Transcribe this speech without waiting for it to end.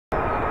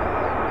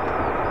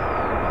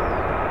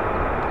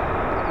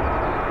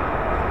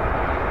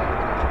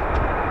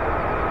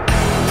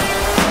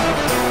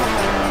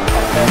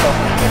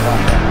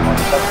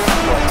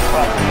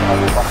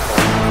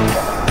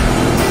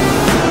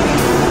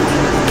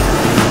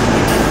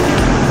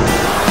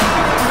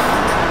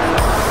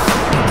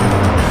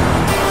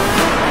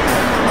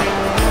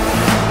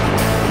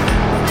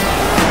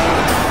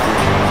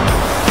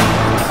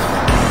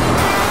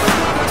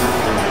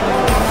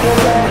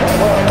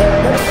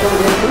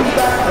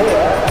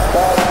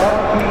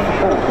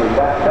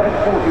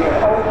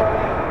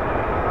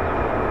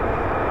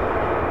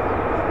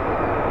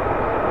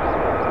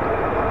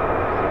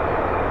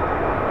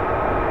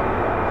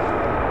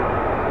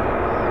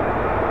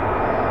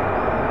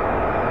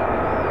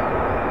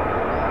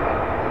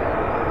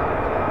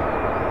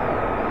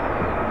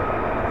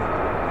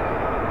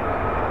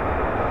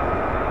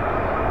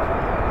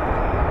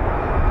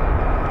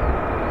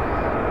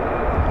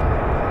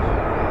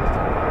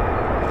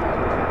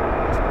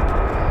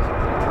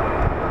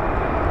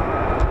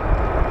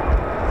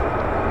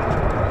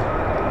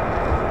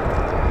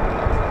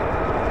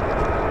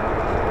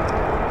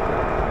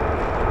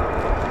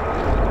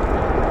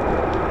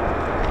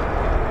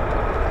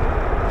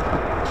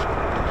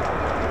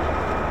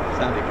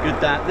Sounded good,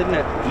 that, didn't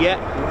it? Yeah.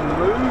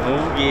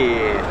 Oh,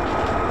 yeah.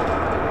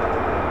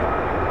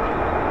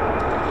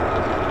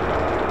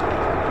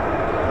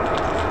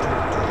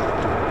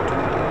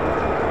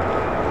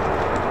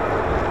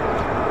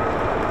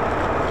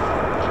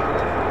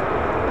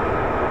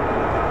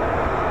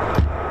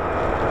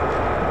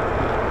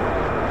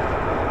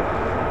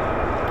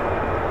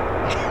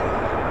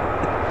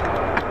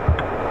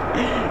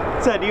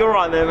 Ted, you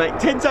alright there, mate?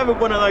 Ted's having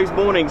one of those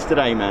mornings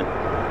today, man.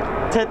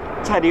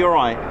 Ted, you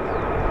alright?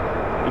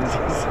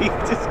 He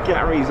just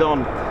carries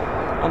on.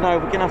 I know,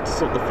 we're going to have to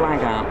sort the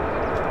flag out.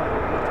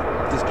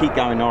 Just keep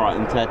going, alright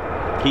then, Ted.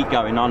 Keep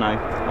going, I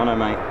know,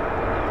 mate.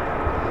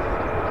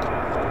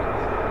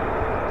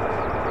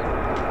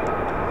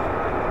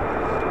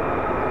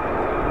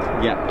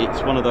 Yeah,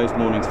 it's one of those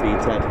mornings for you,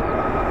 Ted.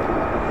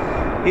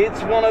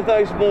 It's one of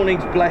those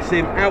mornings, bless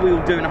him. How are we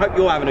all doing? I hope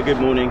you're having a good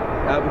morning.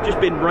 We've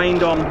just been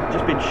rained on,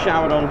 just been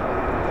showered on.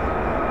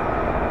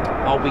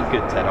 I'll be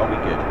good, Ted, I'll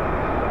be good.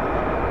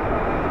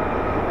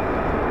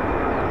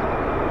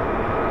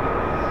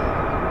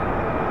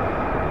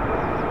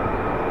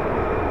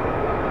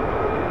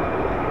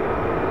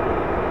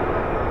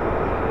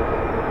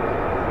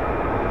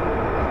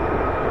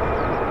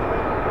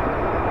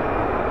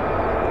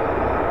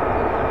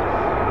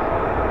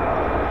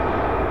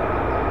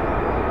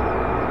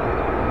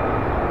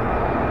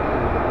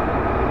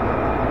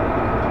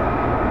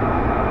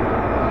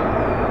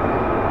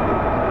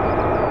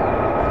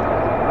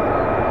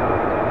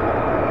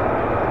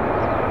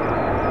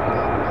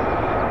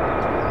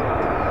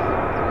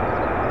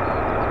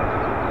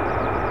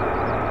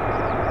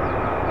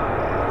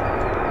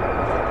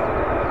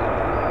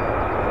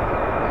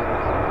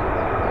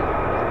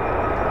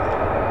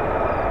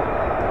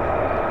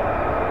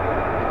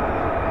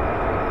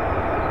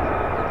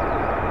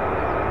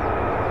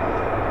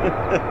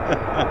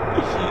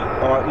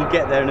 Alright, we'll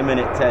get there in a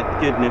minute, Ted.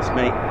 Goodness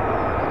me.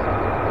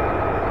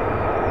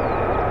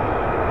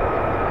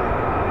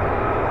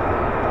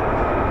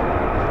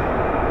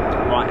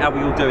 Right, how are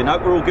we all doing?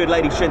 Hope we're all good,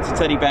 ladies, gents and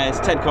teddy bears.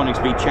 Ted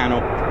Coningsby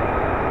channel.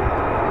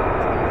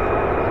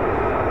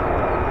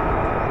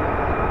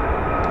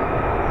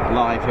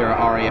 Live here at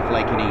RAF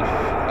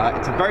Lakenheath.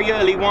 It's a very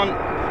early one.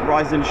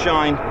 Rise and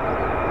shine.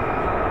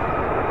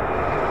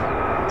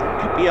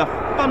 Could be a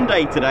fun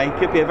day today.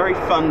 Could be a very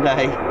fun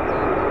day.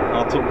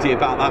 I'll talk to you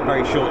about that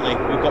very shortly.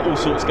 We've got all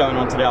sorts going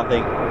on today, I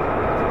think.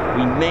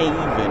 We may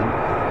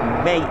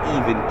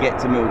even get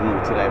to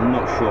Mildenhall today. I'm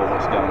not sure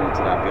what's going on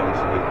today, I'll be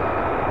honest with you.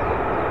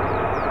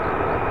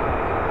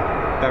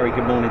 Very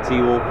good morning to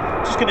you all.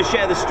 Just going to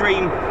share the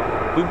stream.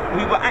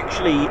 We were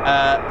actually,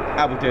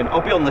 how we're doing?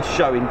 I'll be on the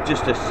show in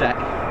just a sec.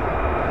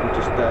 We'll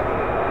just,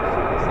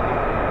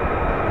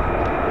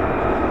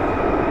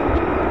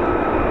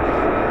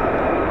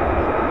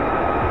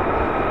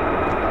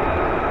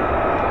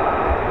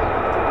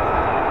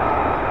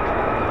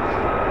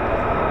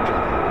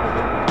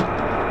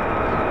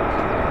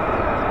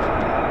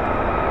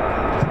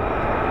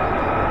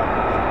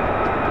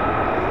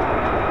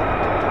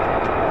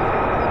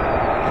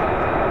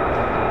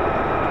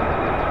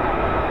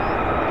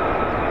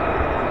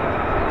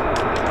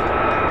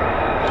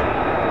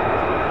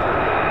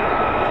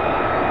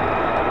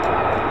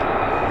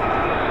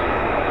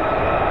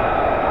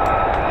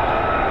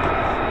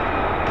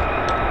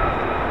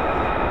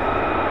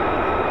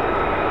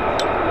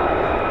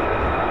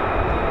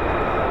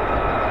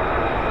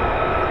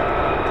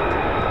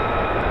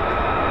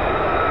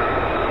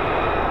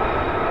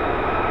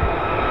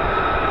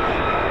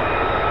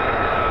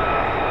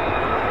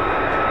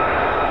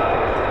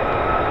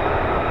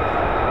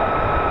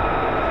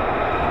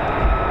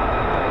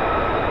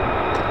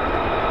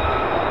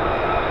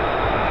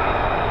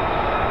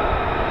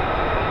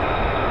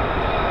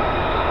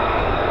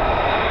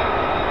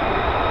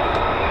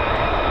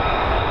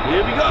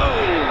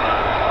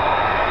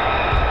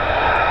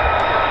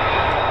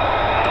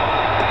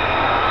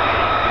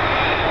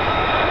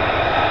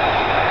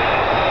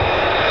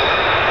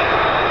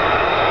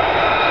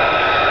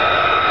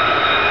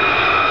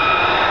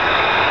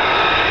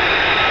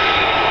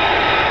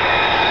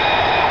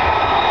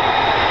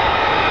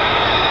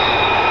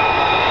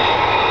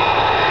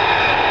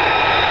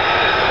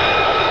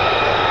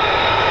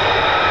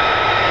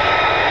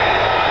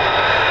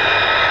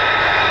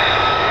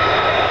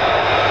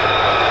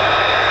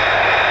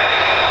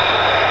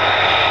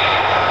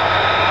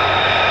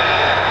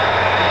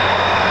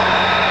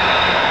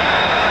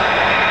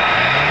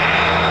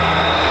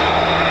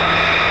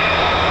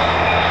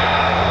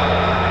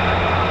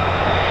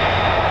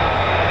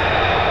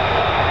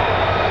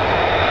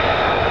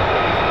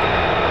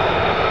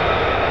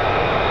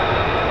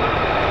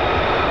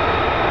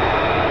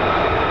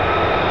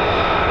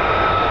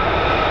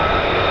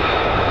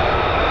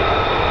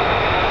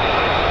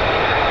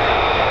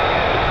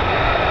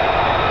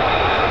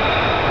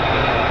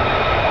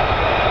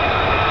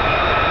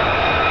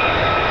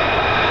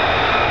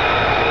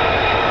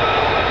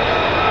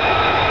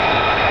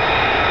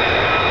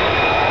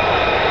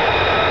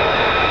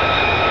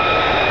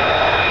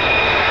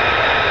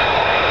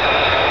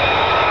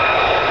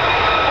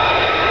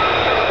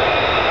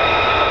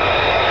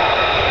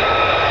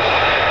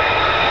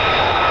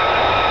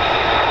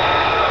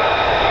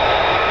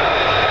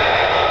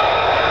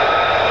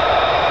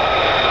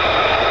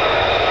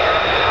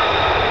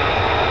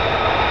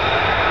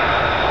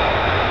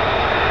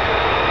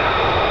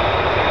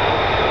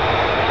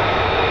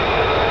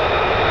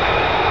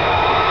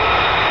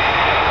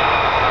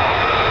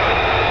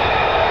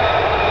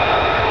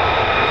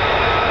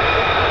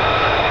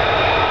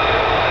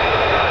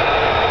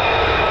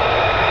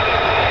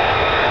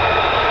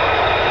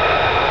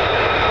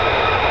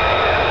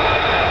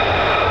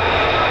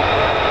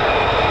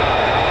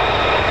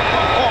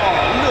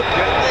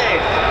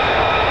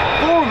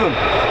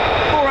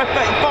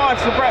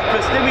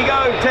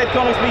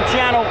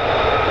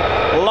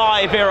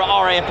 Massive here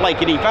at RAF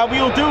Lakenheath. How we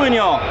all doing,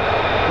 y'all?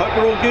 Hope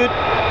we're all good.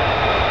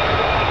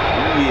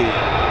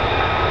 Yeah.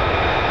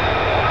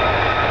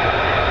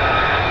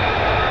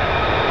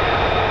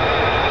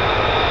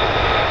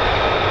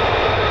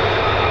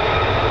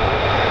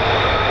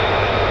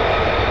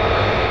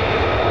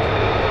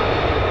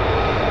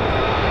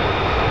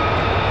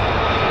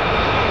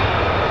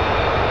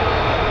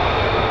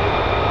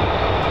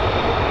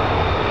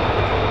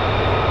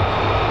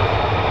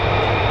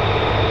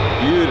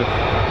 Beautiful.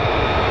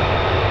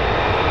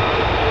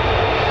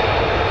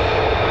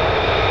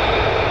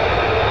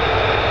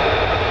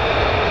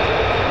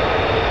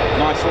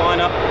 Nice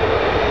lineup.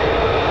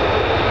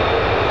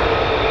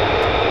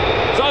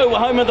 So we're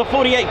home of the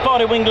 48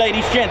 Fighter Wing,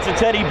 ladies, gents and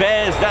teddy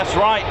bears. That's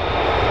right.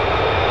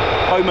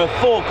 Home of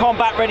 4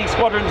 combat-ready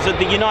squadrons of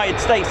the United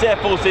States Air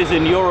Forces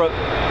in Europe.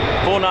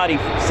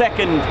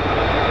 492nd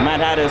Mad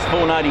Hatters,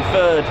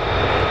 493rd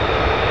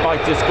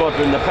Fighter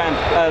Squadron,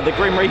 the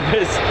Grim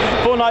Reapers,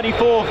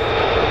 494th,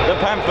 the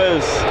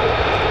Panthers,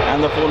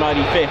 and the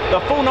 495th.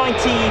 The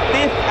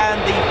 495th and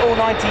the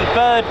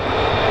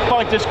 493rd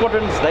Fighter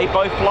Squadrons, they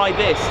both fly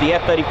this, the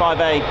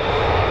F-35A,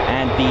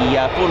 and the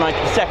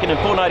 492nd and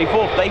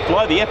 494th, they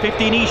fly the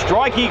F-15E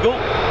Strike Eagle.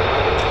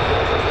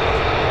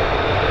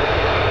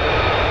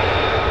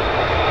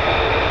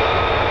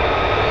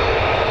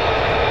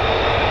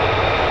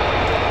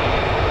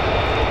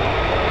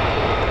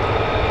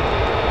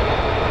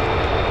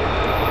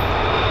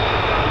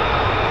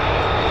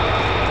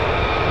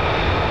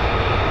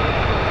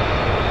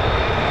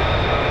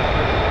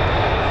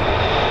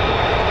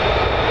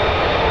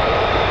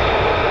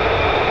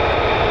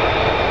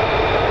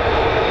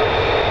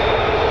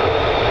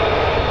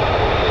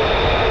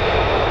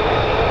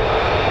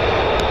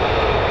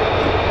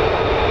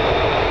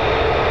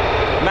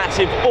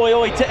 Massive oi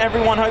oi to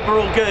everyone, hope we're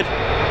all good.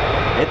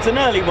 It's an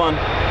early one.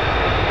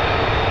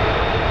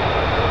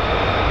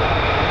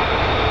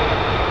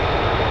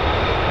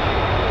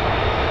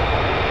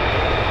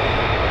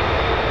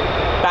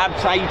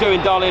 Babs, how you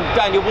doing, darling?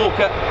 Daniel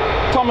Walker,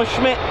 Thomas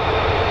Schmidt,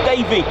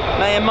 Davey,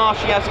 Mayor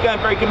Marshy, how's it going?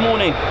 Very good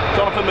morning.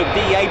 Jonathan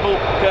McD, Abel,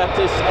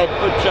 Curtis, Ed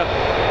Butcher,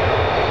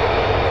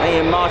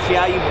 Mayor Marshy,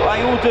 how you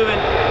all doing?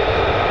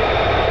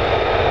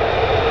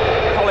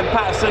 Colin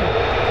Patterson,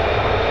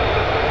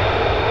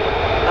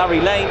 Larry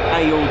Lane, how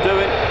you all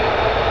doing?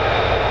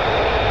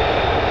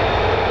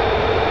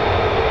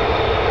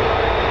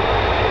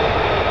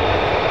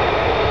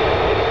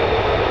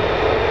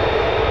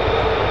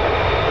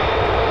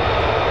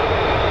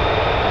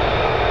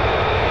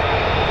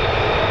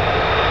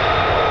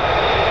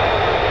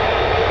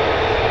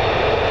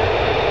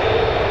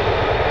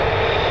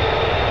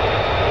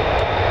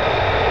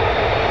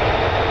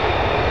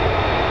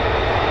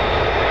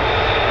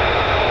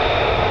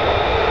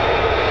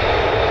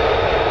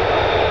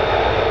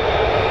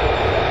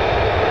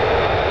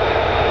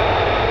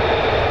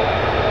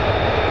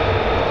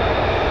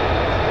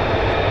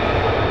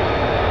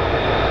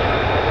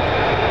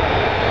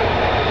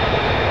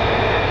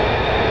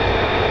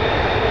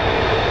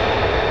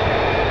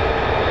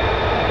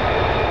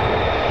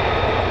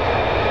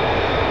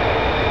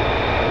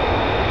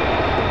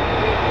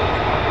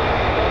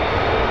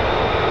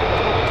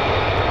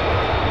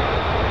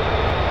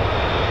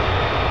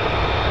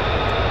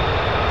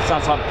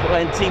 Sounds like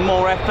plenty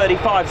more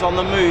F-35s on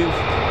the move.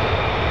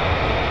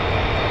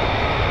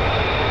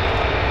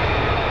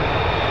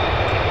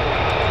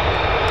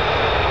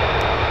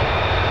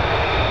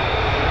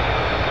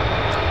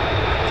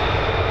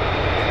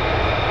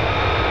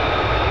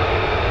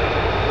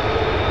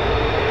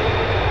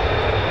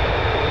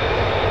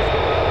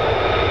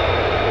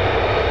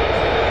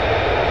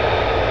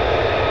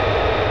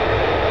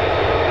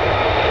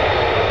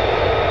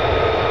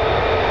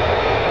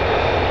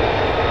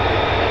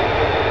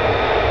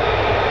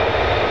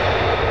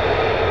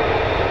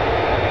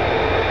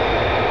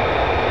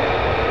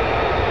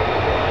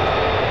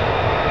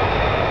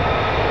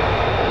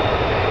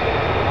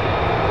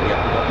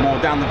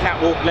 Down the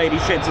catwalk,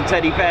 ladies, gents and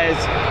teddy bears.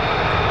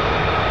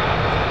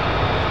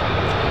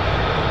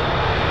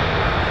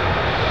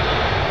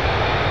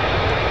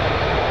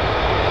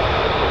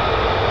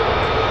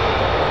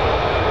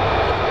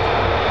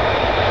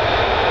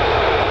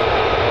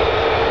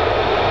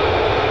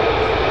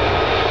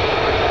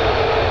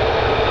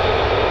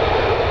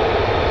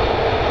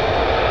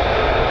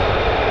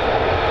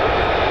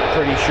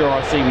 Pretty sure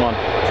I've seen one.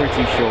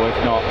 Pretty sure,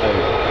 if not,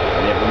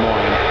 oh, never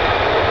mind.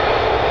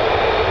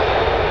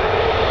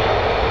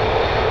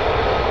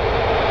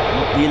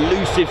 The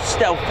elusive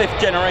stealth 5th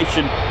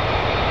generation.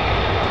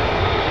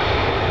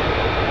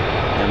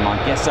 And I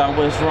guess I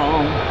was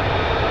wrong.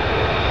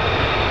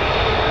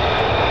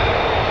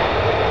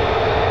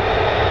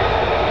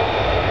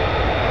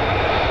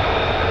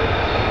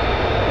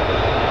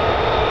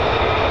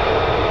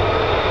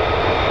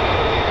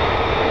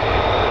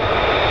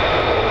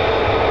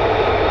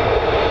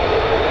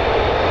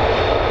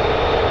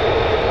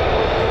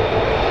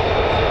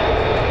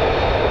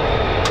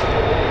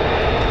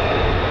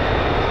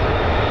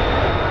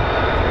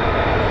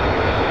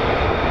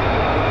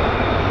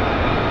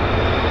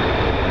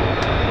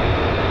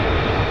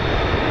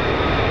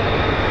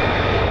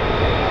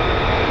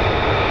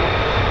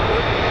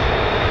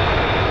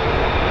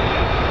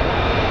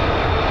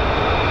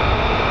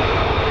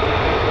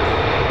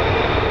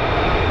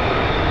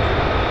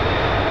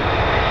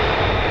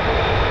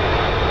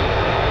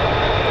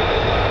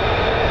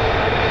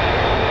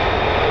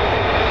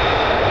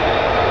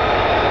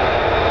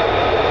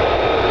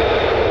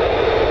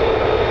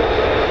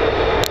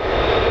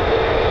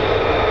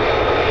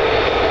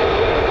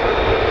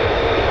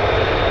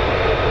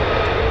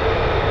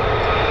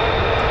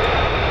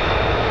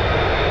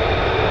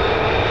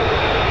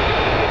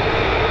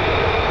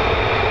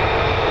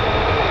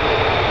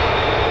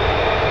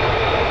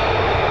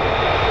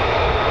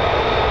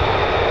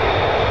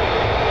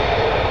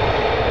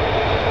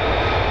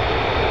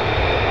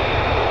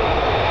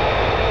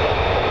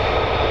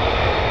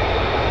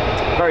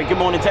 very good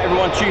morning to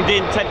everyone tuned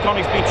in. Ted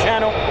Coningsby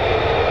channel.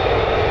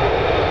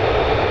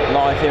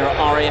 Live here at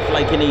RAF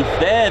Lakenheath.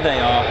 There they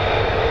are.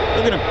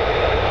 Look at them.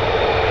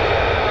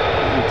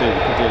 We could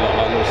do like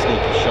a little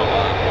sneaky shot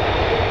like that.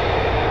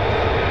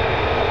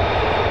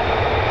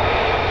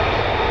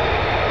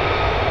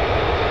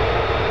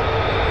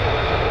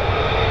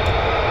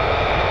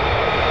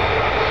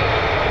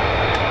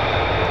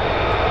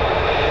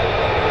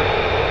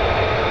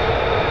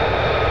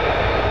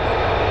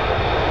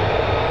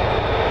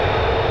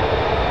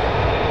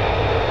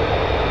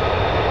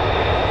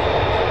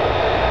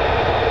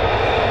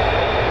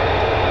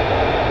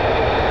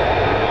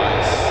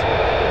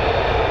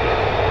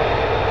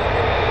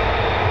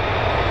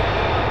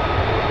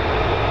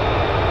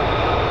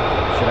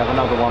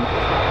 Another one.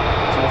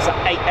 So what's that?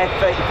 8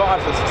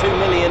 F-35s, that's 2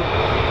 million.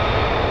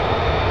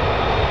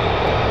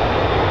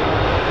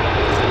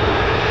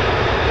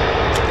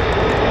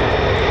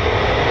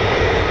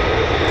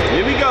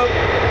 Here we go.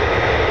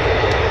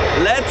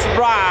 Let's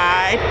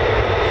ride.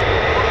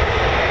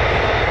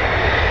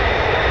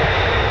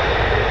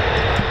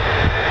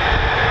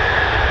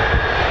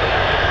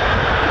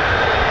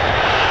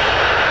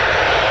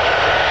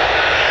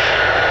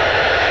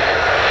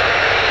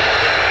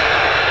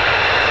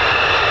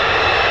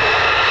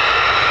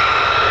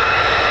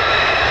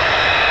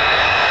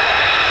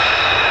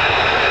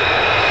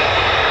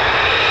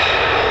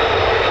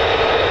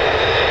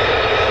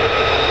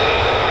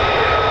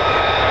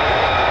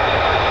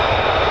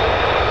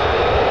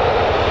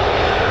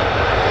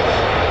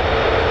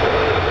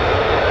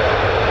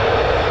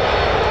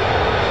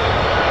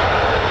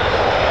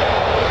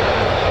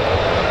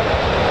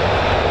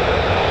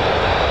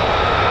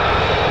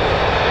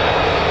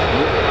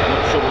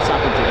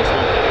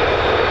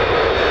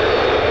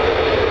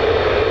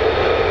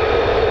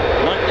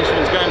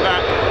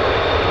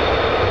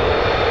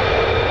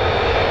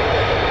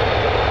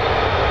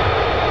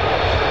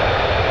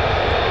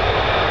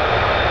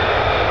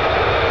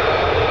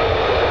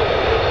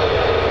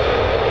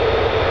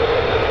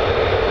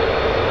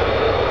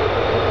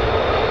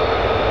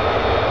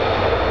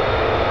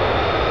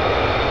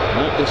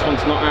 This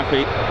one's not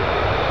happy.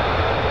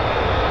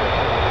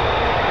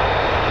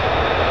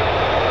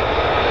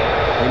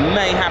 They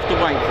may have to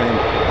wait for him. I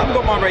haven't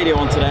got my radio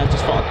on today, I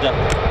just thought I'd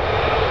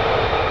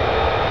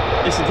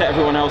listen to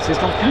everyone else's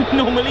like I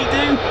normally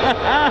do.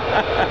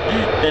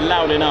 They're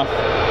loud enough.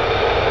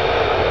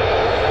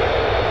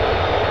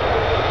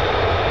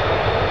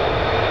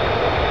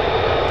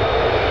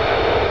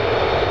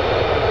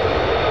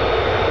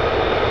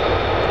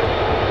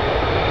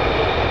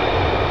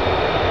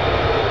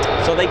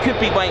 So they could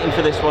be waiting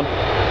for this one.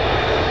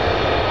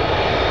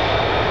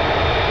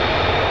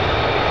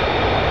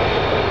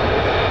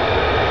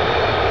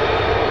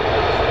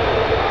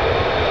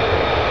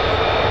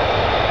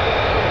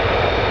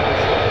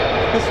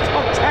 It's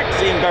not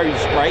taxiing very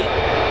straight.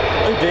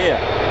 Oh dear.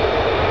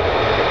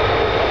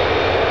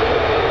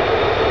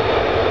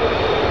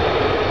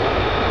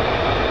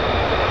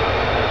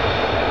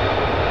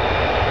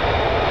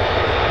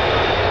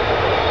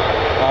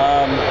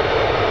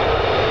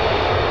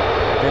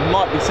 There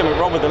might be something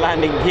wrong with the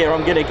landing gear,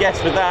 I'm going to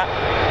guess with that.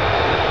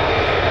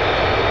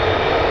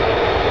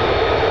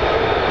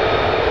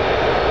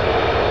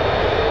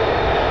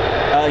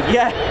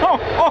 Yeah.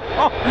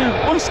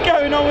 What's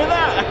going on with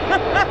that?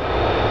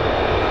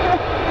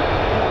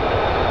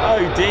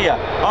 Oh dear.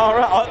 All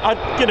right, I'm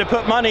going to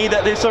put money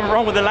that there's something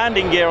wrong with the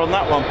landing gear on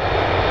that one.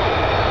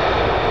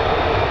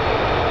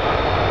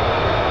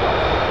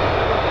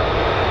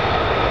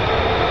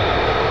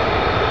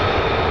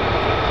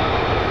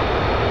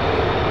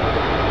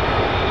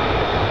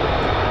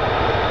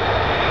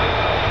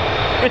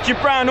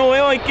 Richard Brown,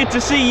 oi, good to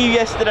see you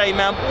yesterday,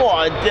 man.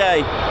 What a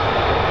day.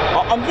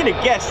 I'm going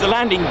to guess the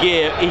landing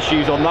gear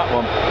issues on that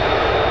one.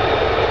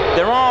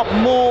 There are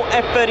more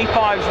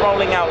F-35s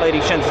rolling out,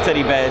 ladies, gents and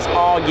teddy bears.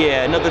 Oh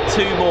yeah, another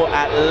 2 more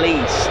at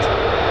least.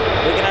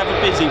 We're going to have a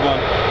busy one.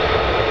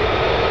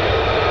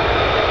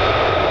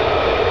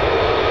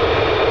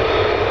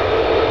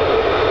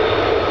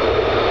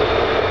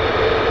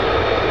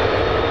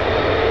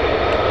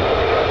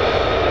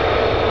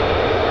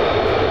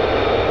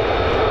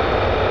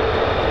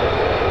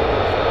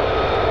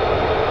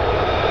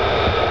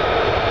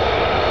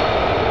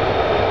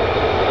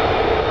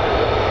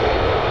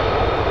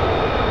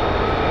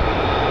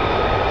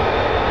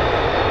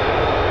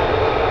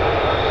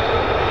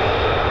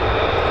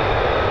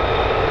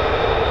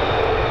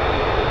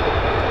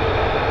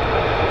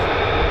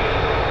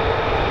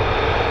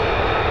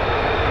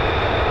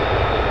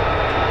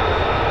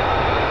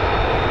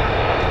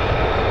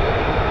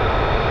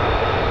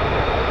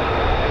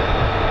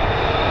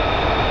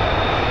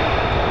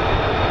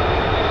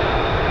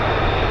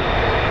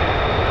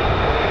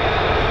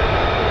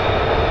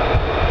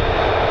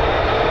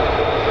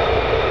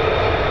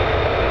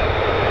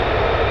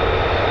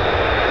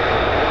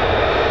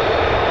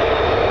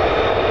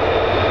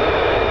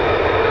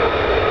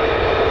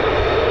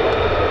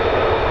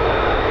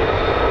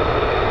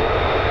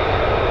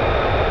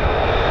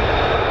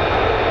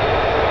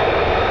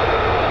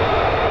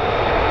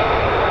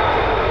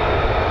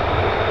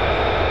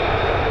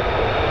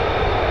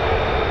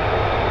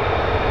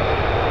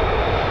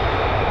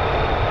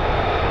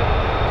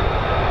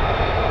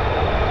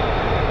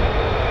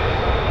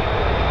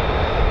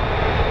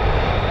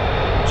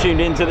 tuned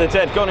into the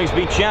Ted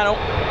Coningsby channel.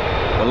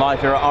 We're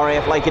live here at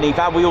RAF Lakenheath.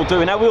 How are we all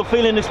doing? How are we all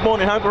feeling this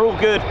morning? Hope we're all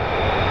good.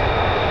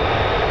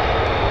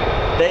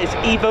 There's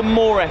even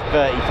more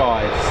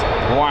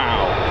F-35s.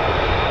 Wow.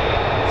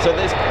 So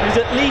there's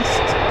at least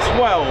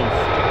 12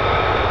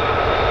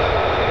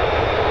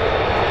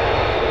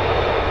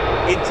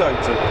 in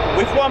total.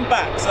 With one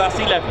back, so that's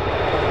 11.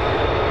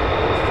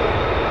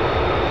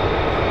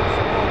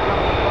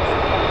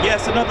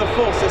 Yes, another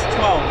 4, so it's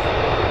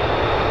 12.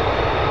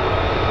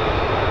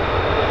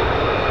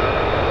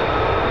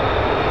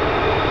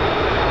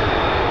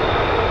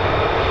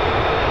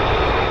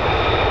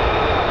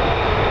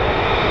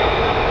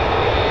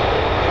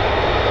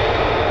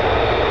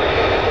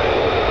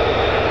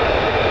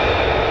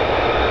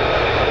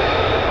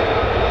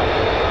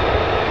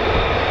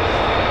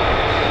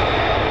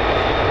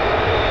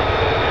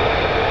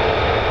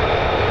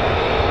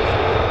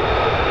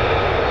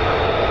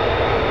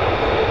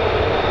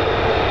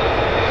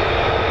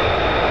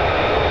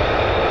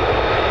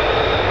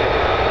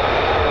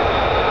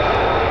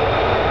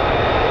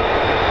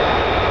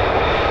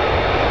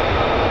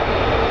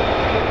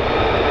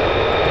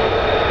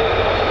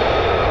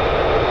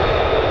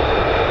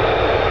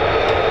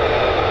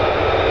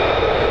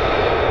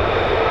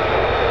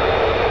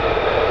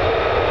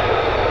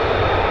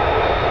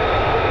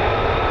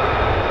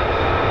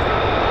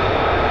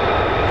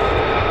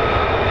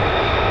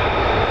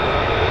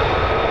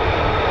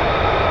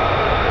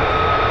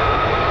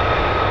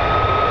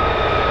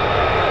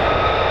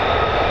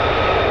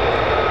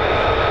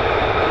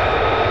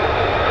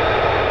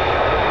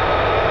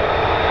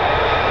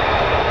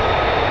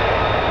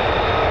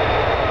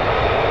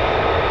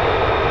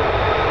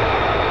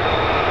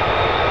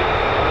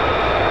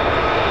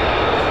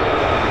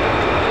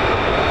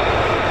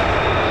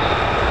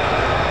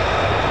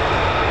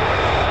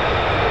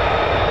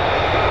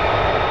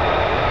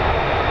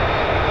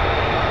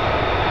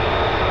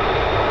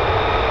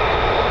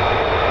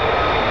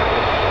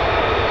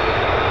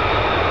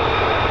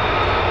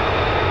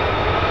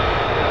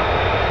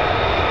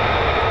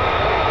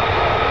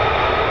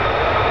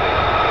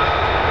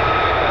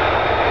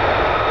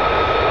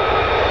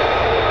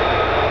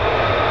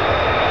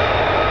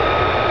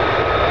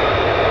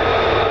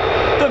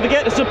 Don't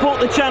forget to support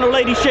the channel,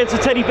 ladies, sheds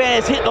and teddy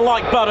bears. Hit the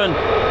like button.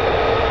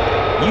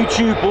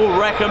 YouTube will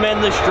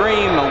recommend the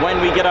stream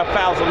when we get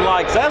 1,000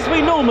 likes, as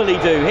we normally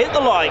do. Hit the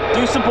like,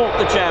 do support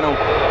the channel.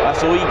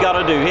 That's all you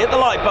gotta do. Hit the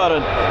like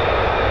button.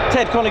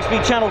 Ted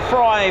Coningsby channel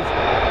thrive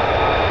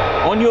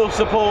on your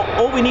support.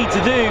 All we need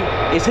to do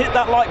is hit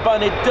that like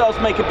button. It does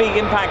make a big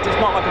impact.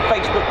 It's not like a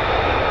Facebook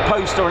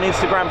post or an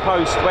Instagram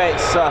post where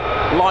it's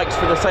likes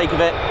for the sake of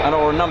it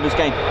or a numbers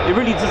game. It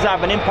really does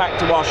have an impact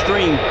to our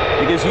stream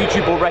because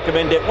YouTube will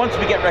recommend it. Once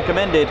we get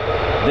recommended,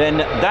 then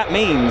that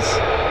means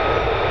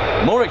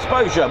more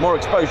exposure. More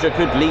exposure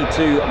could lead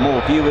to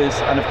more viewers,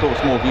 and of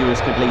course more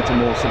viewers could lead to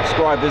more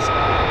subscribers,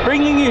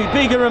 bringing you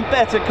bigger and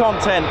better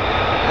content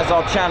as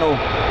our channel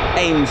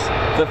aims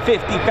for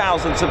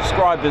 50,000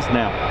 subscribers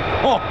now.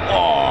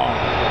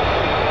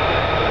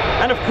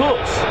 And of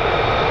course,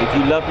 if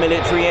you love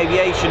military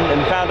aviation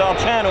and found our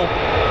channel,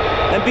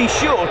 then be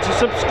sure to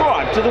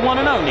subscribe to the one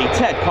and only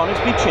Ted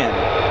Coningsby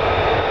channel.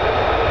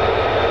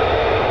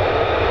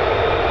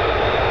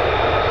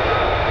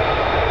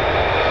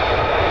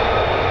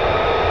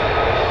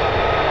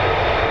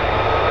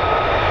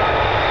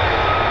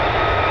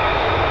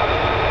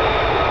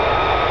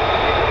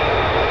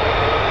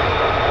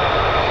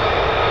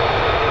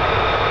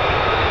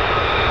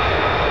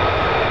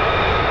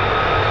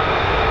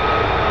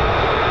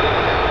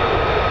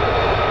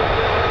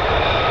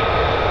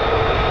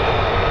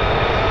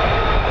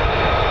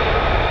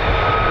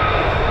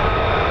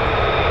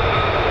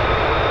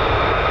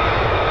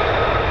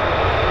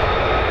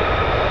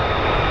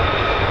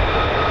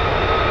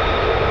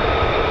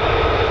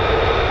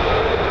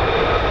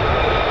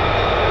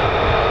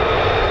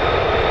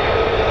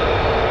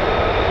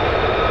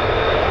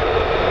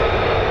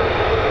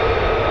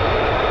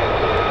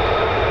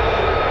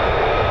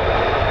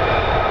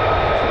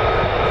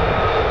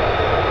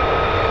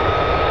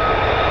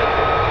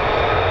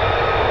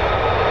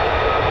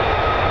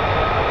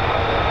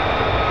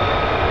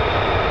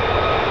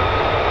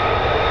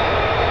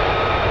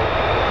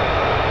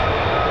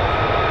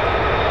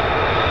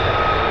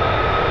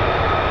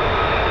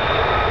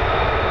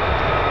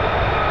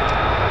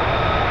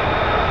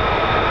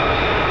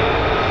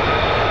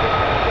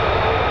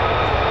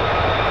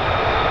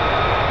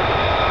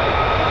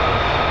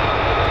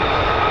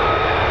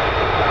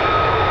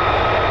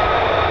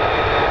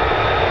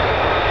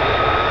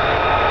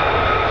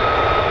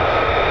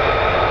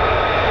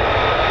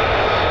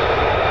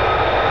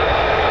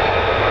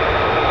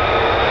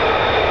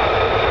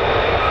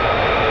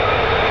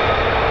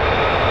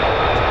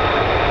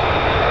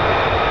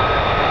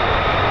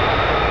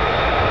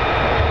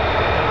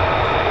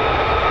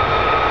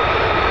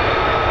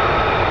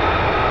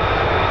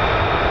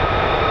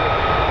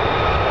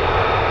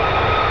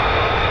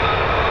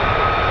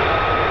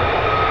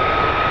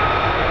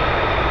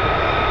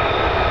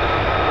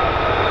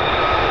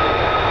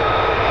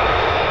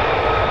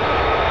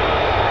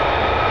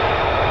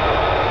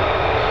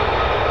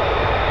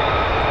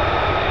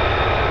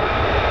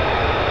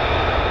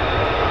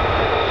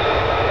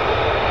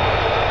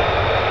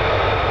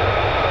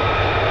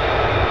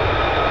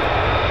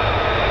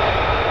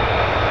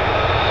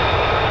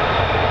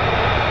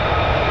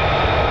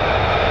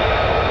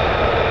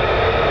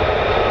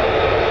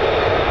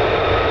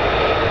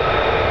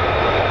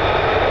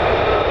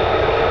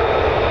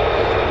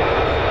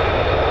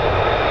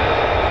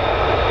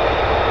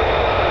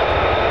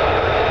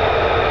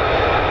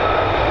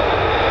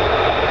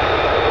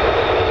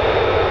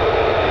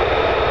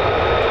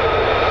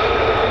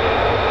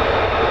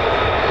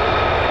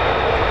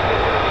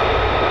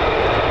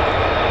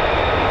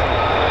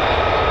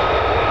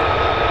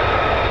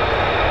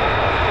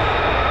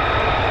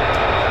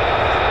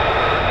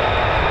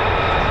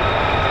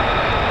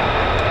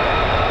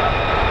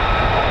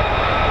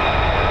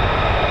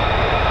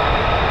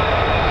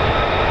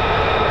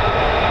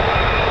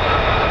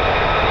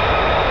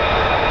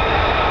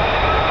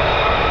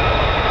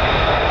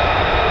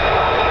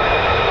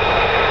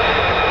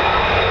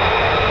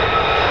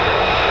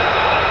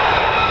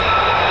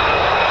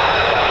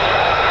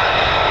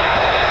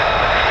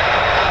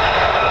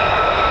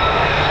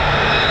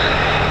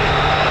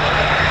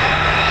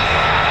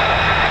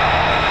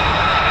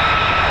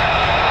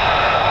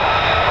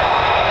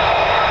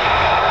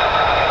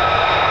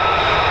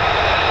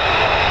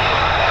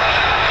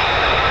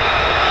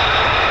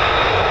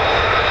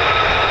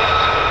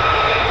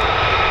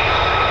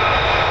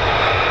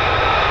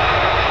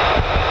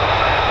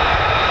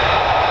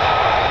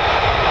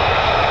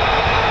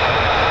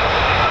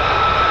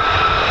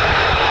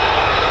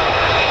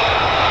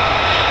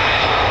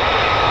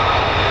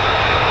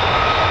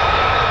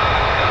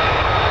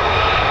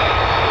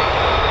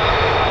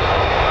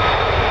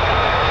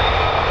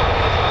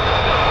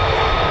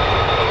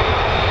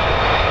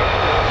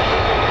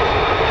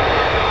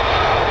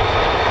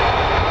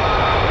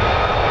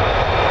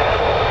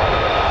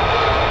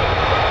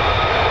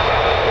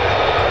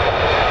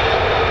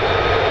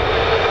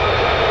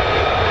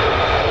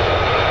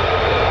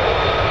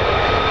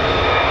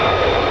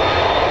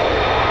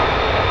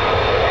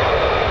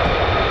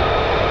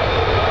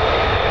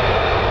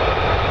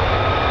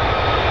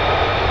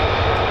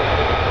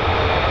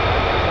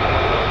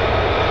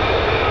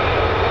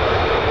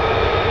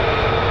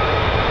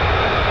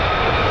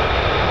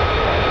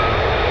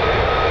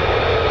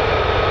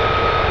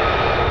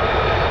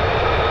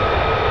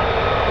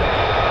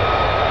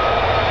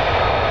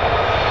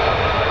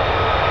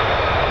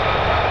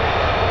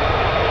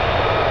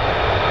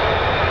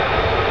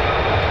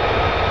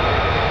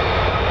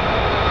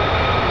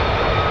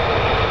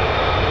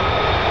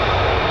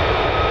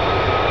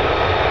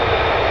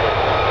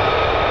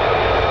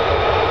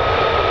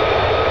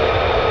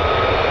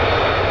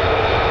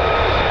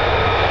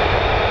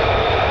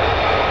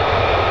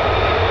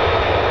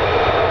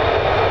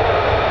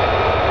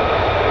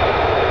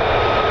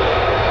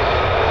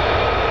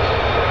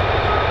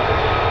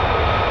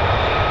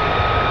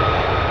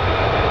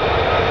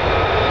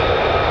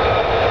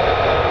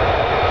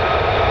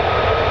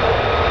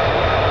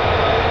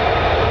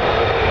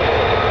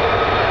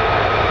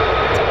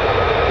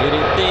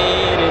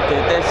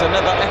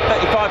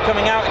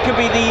 coming out. It could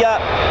be the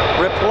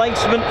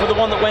replacement for the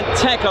one that went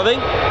tech, I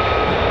think.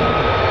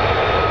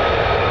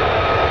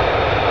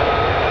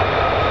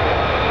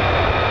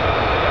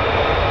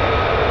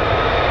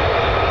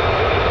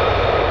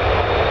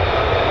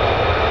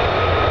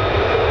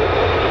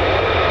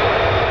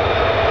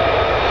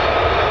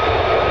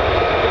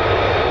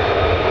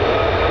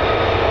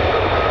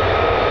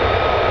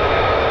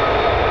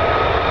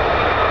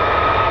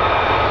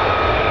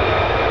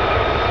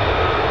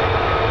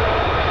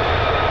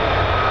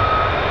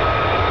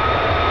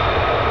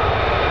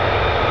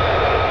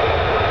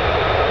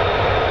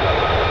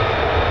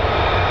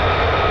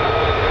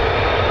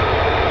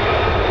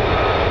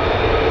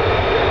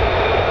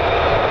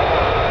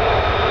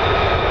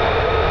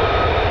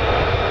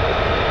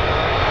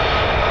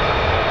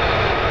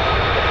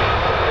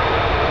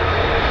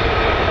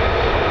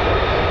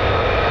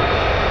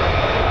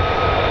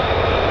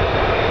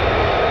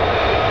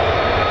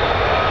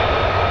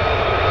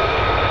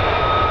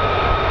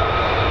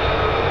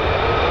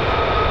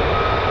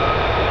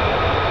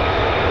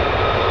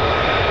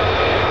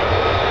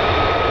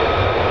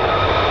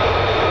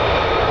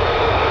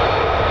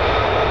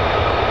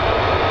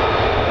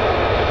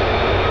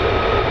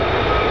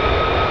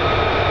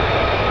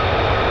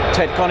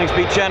 Ted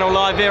Coningsby channel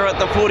live here at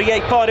the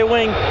 48th Fighter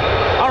Wing.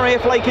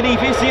 RAF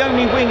Lakenheath is the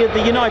only wing of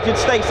the United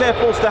States Air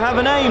Force to have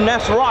a name.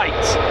 That's right.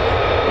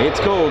 It's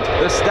called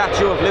the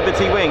Statue of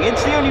Liberty Wing.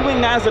 It's the only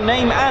wing that has a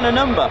name and a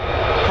number.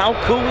 How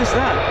cool is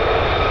that?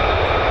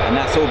 And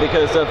that's all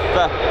because of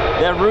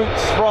their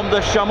roots from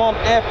the Chaumont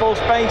Air Force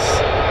Base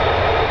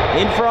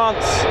in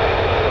France.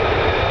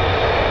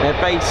 Their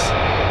base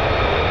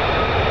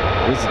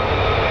was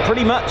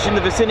pretty much in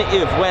the vicinity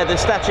of where the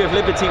Statue of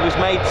Liberty was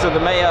made, so the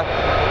mayor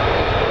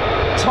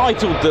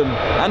titled them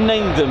and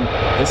named them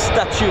the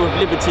Statue of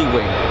Liberty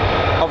Wing.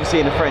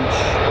 Obviously in French.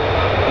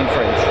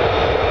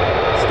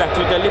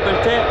 Statue de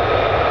Liberté,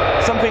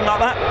 something like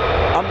that.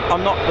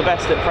 I'm not the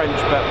best at French,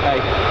 but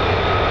hey.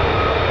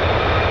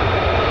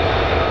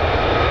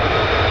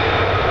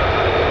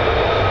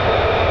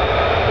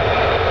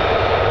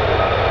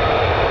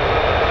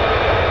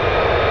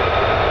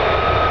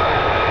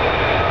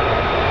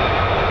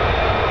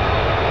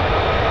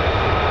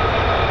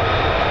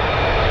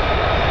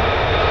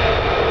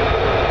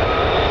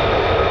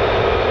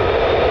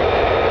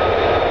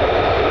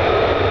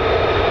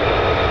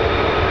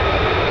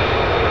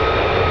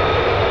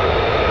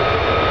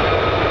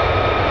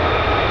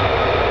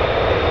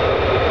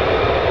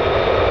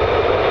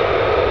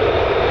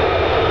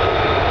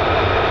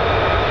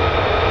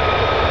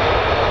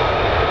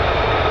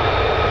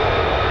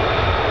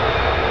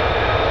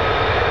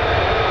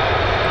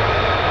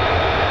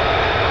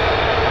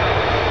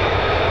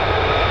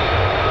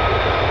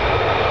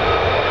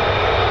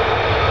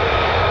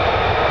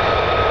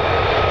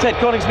 Ted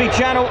Coningsby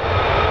channel.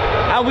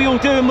 How we all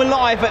doing? We're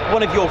live at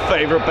one of your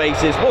favourite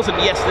bases. Wasn't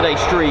yesterday's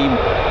stream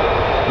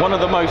one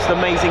of the most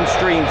amazing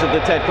streams of the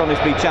Ted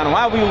Coningsby channel?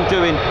 How we all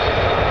doing?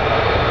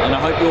 And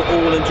I hope you're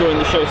all enjoying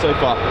the show so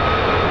far.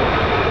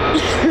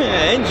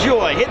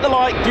 Enjoy, hit the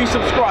like, do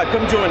subscribe,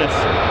 come join us.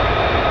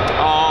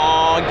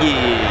 Oh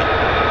yeah.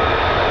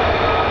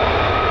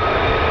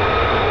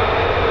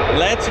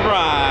 Let's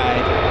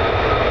ride.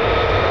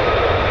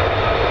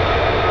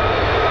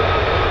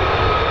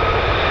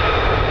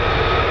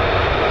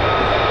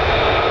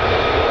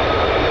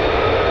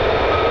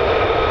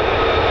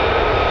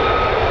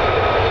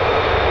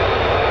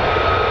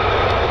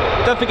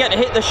 Don't forget to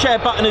hit the share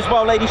button as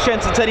well, ladies,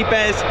 gents and teddy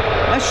bears.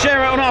 Let's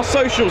share it on our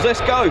socials.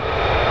 Let's go.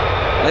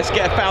 Let's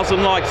get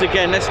 1,000 likes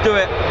again. Let's do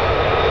it.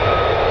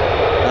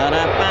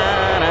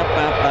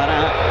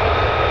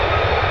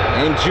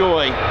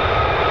 Enjoy.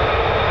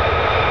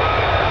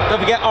 Don't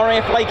forget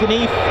RAF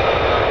Lakenheath.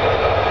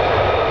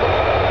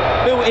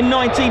 Built in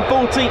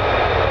 1940.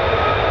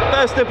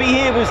 First to be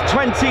here was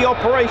 20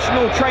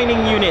 Operational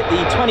Training Unit,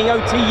 the 20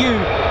 OTU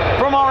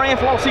from RAF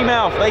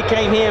Lakenheath. They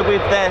came here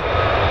with their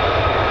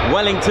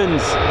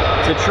Wellingtons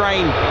to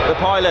train the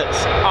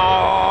pilots.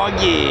 Oh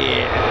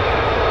yeah.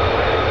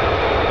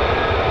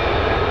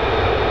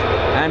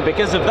 And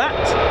because of that,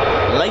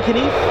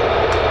 Lakenheath,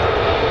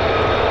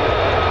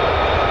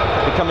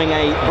 becoming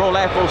a Royal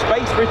Air Force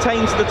base,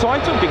 retains the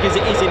title because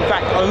it is in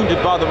fact owned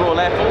by the Royal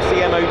Air Force,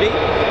 the MOD,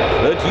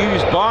 but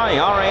used by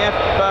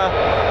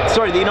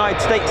the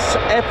United States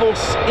Air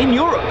Force in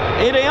Europe.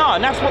 Here they are,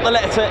 and that's what the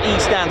letter E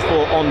stands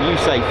for on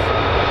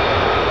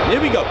USAFE.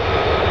 Here we go.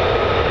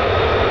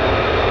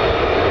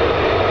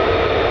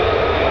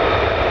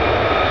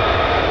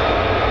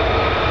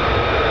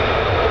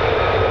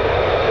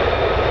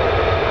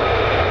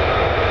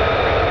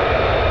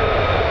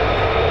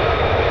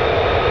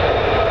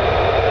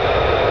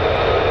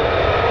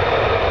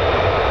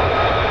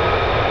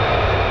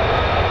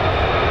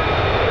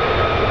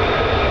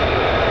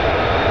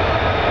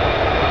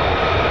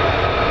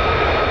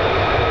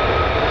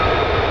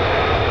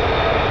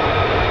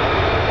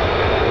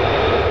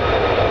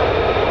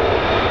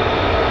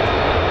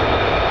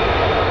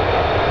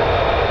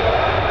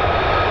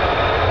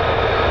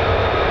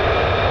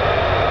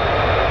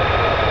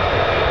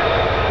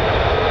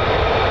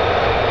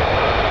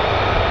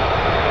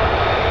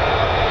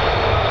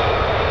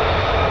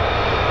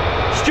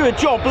 Stuart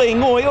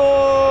Jobling, oi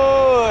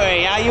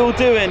oi, how you all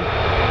doing?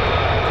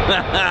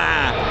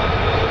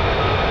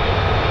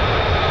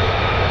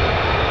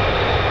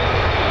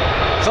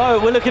 So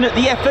we're looking at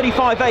the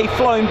F-35A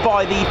flown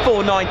by the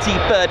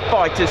 493rd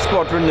Fighter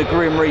Squadron, the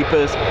Grim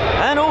Reapers,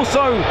 and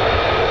also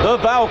the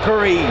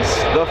Valkyries,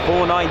 the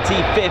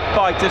 495th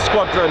Fighter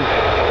Squadron,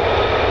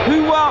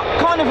 who are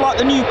kind of like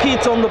the new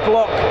kids on the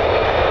block.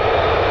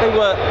 They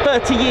were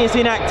 30 years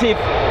inactive,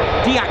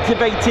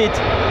 deactivated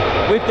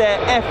with their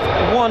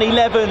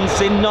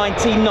F-111s in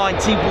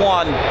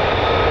 1991,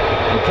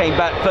 and came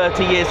back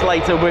 30 years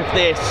later with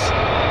this,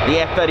 the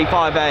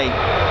F-35A.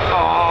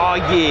 Oh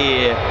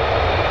yeah.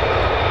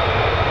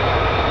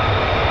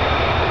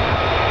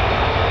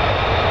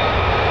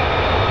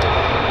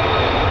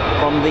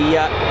 From the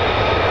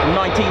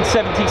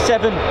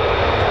 1977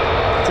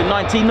 to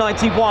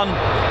 1991,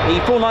 the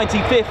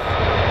 495th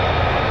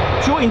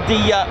joined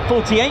the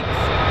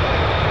 48th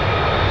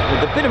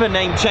with a bit of a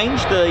name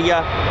change,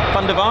 the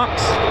Thunder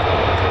Varks.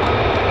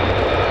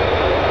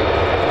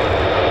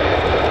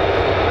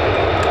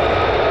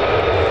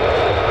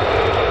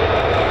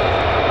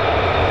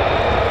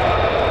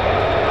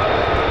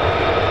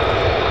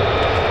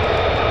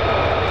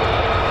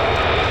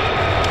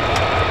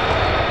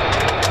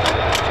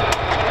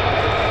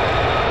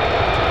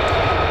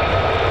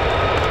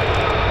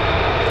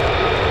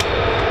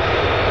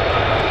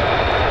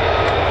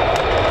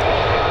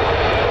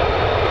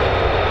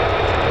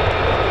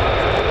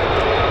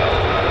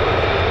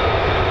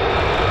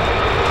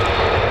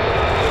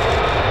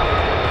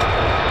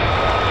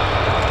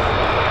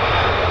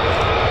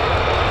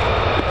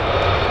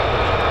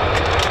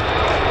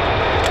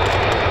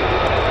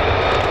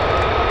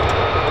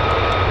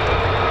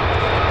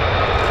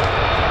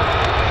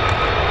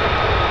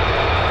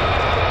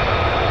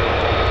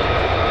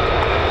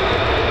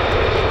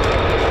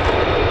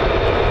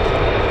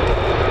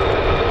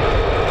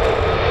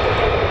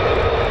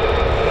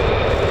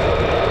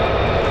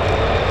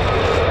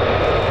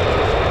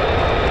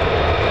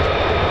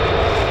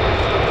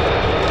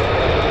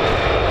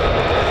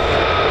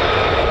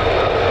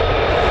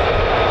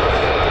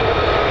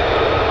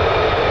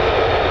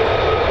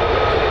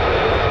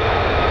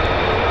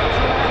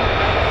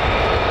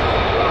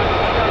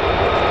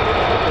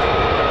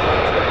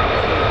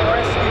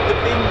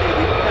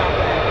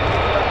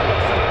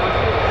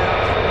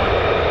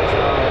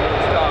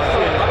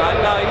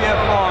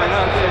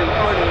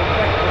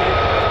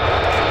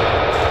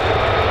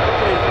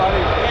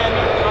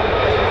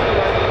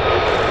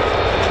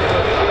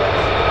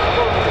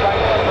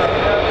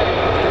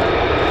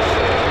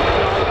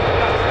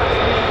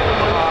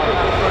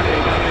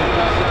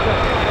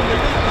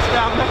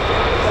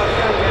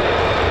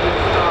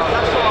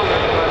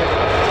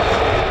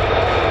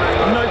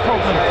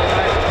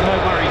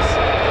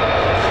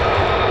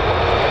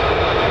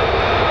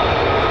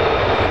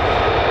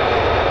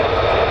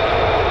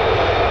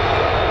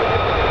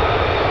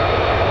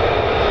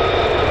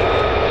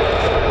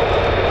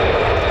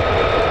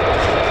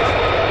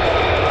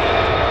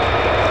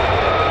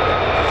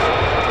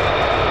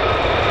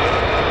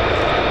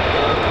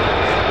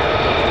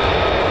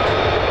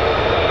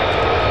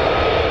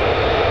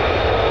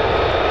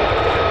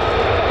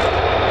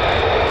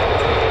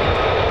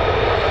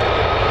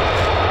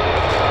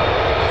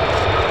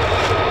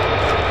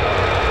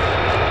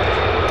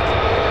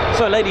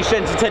 So ladies,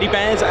 gents and teddy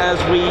bears, as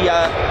we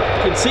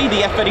can see,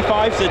 the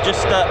F-35s are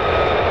just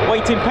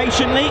waiting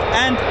patiently,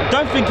 and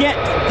don't forget,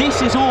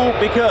 this is all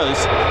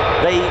because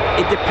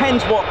it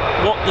depends what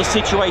the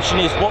situation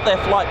is, what their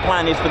flight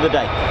plan is for the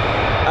day.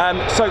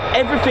 So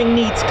everything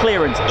needs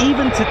clearance,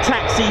 even to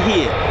taxi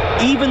here.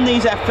 Even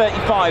these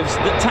F-35s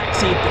that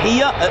taxied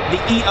here at the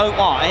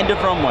EOR, end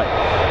of runway.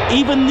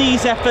 Even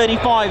these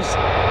F-35s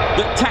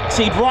that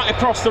taxied right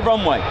across the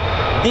runway.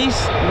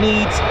 This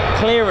needs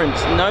clearance.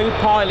 No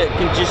pilot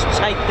can just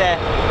take their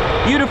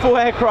beautiful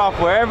aircraft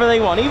wherever they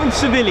want, even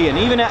civilian,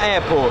 even at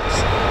airports.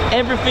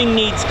 Everything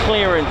needs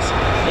clearance.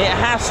 It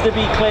has to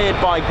be cleared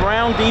by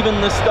ground,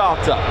 even the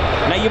starter.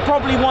 Now you're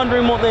probably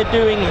wondering what they're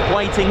doing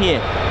waiting here.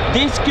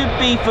 This could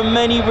be for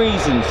many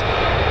reasons.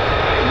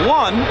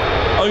 One,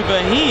 over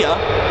here,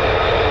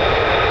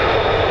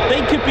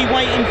 they could be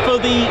waiting for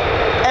the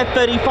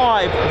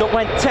F-35 that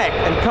went tech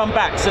and come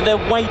back, so they're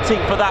waiting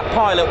for that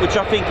pilot, which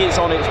I think is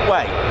on its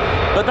way.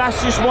 But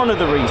that's just one of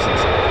the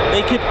reasons.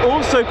 They could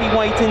also be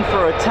waiting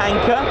for a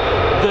tanker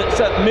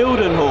that's at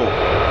Mildenhall.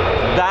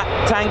 That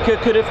tanker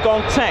could have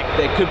gone tech.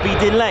 There could be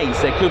delays.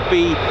 There could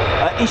be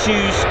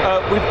issues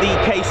with the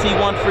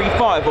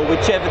KC-135 or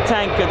whichever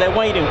tanker they're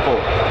waiting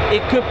for.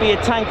 It could be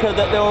a tanker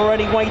that they're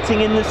already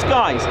waiting in the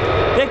skies.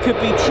 There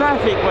could be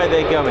traffic where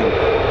they're going.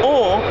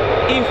 Or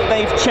if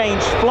they've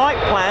changed flight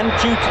plan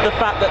due to the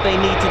fact that they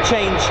need to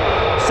change,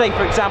 say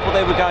for example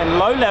they were going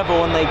low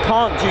level and they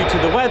can't due to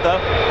the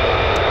weather,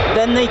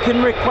 then they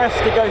can request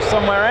to go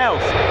somewhere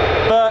else.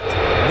 But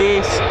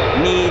this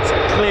needs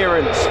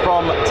clearance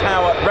from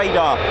tower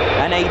radar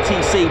and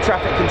ATC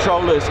traffic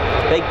controllers.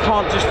 They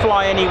can't just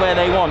fly anywhere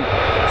they want.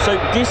 So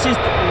this is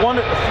one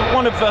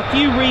of a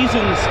few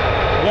reasons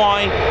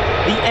why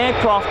the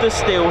aircraft are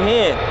still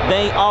here.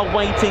 They are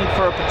waiting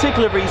for a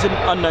particular reason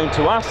unknown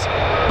to us,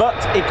 but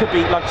it could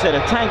be, like I said,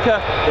 a tanker,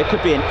 there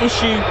could be an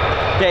issue,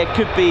 there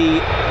could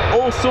be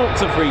all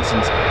sorts of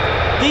reasons.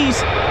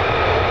 These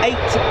 8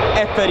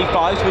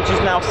 F-35s, which is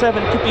now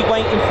 7, could be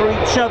waiting for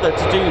each other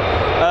to do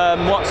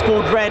what's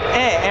called red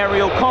air,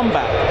 aerial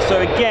combat.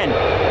 So again,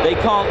 they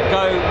can't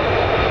go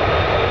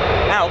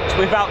out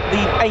without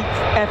the 8th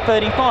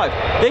F-35.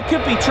 There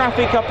could be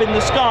traffic up in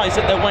the skies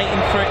that they're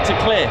waiting for it to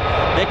clear.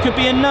 There could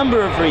be a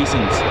number of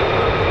reasons.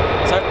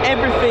 So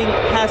everything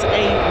has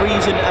a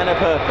reason and a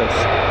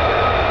purpose.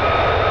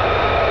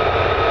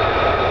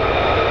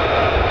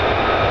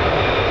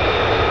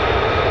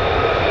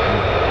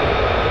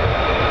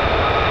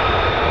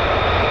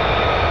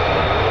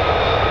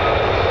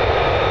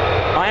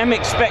 I am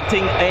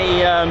expecting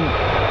a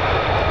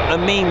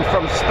meme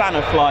from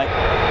Spanner Flight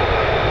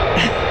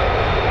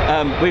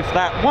with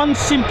that one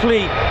simply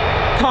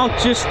can't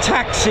just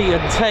taxi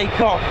and take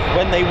off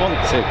when they want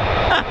to.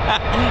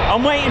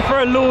 I'm waiting for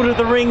a Lord of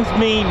the Rings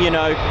meme, you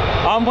know.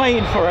 I'm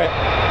waiting for it.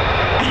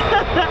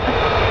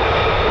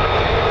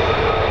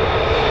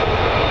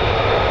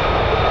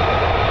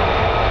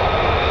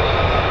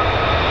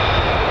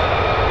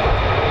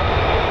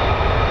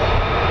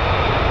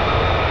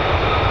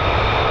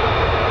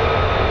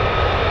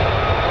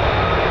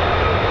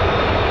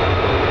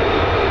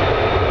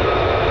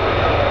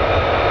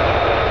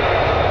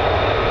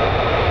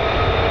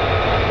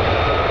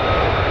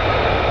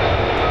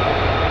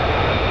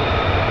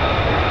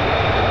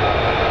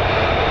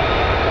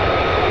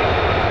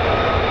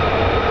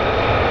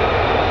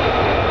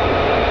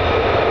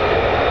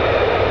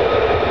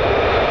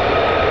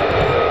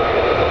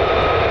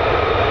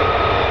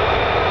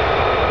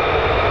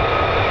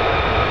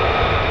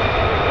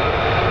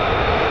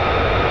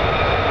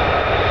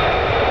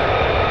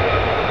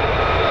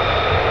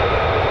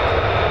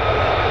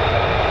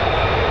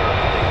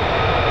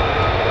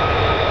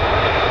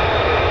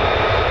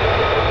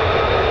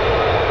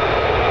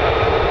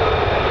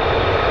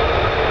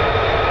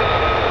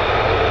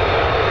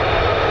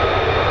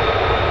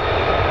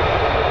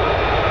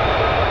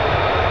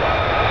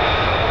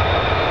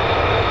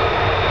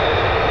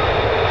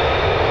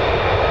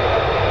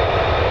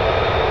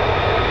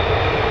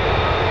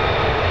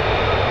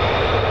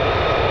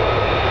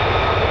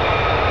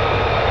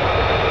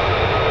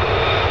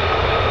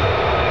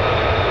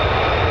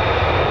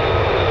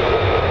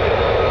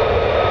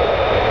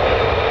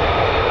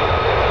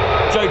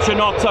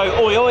 Chinotto,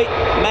 oi oi,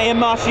 Mayor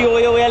Marshy,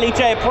 oi oi,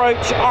 LEJ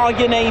approach,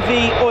 Argon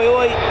AV, oi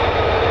oi,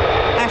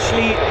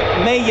 Ashley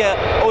Mayor,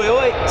 oi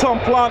oi, Tom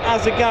Plant,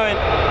 how's it going?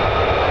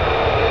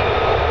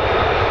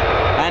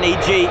 Annie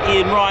G,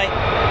 Ian Wright,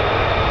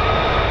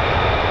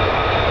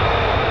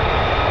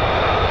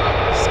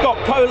 Scott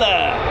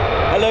Kohler,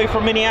 hello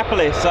from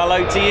Minneapolis,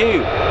 hello to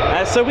you.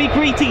 So we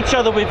greet each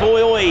other with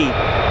oi oi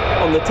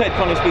on the Ted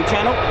Coningsby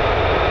channel.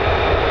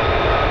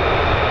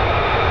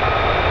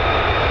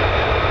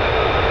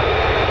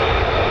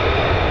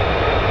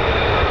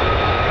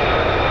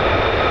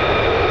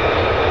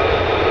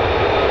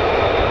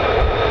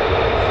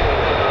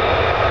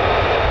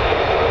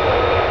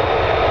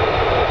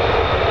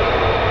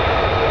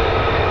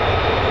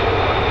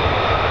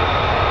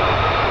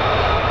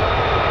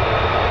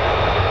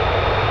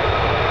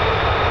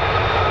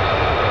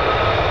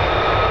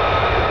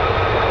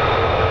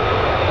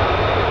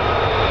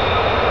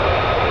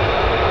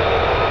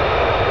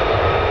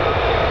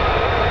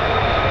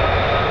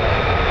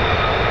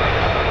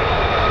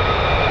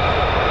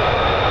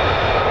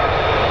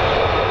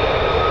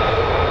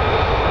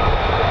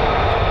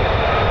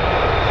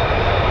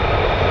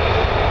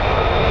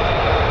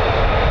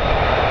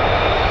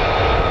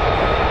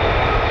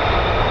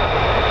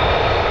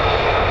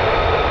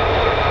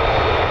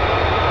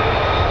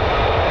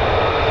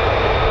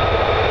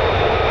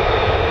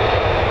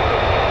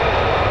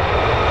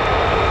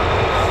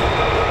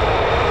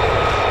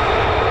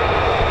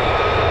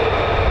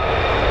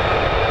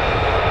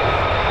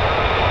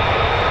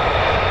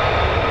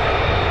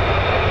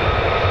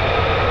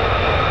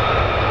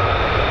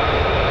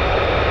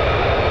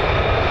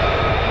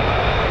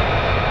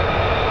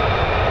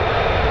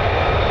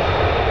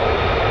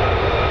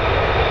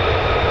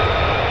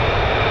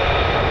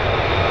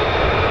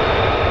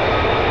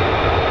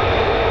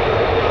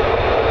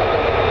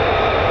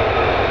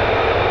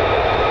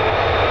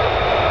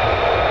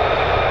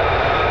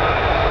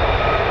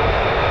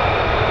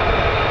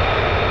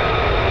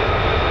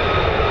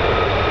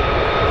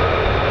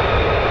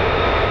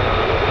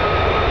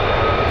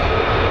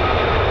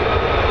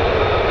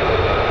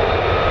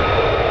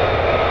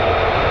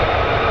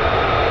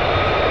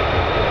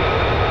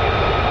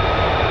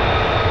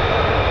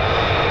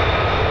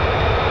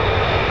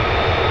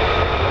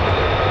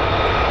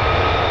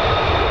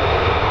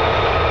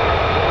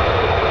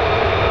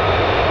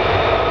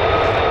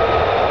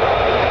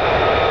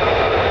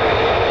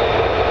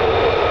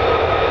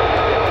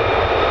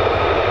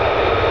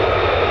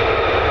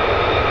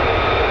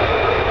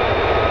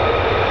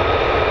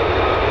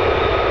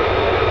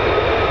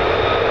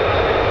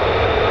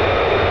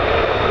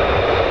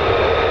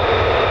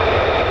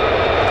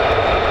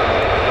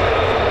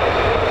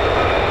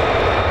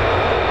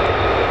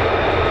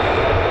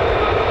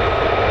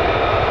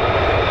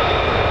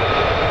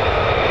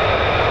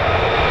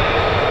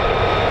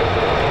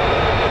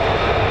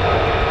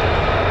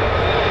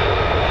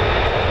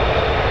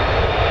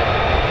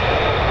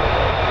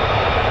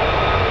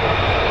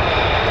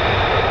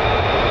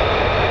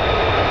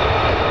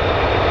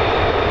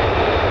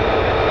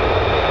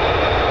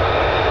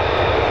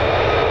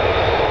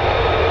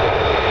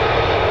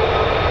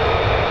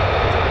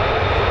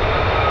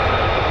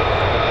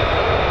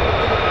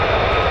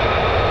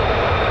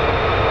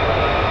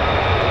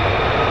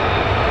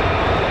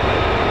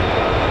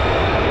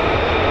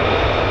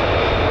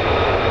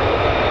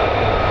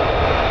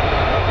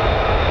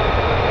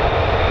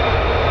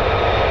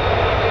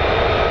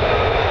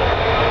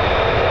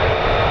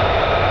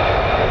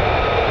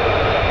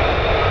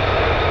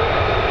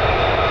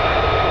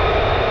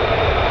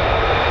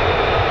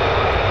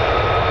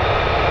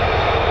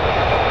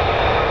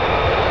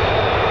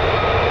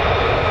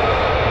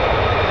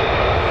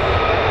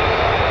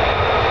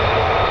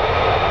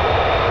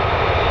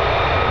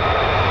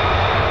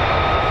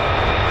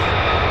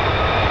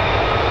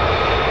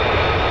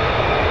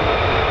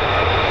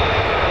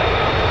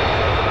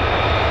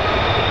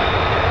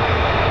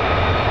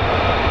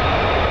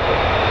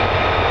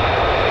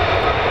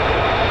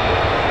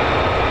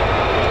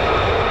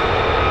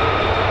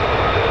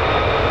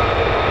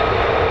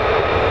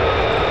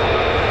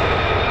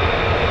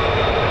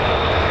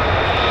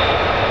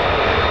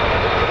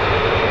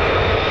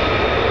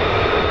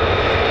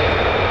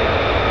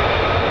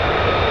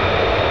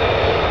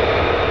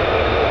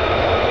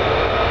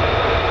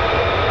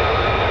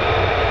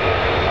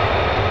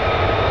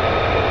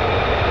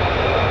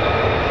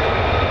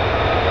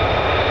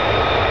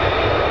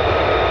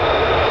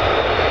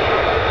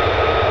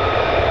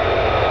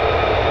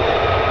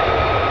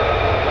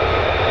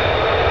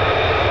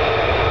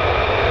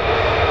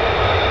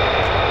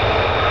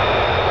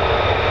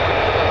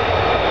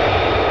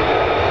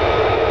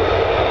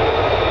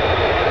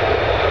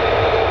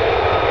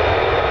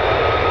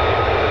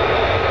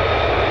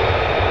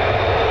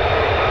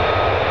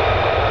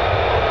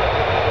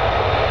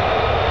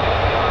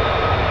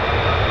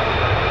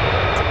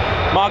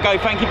 Margot,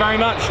 thank you very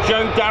much.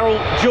 Joe, Daryl,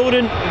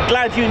 Jordan,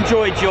 glad you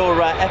enjoyed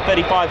your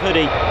F-35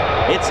 hoodie.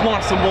 It's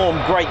nice and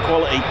warm, great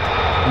quality.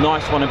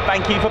 Nice one, and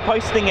thank you for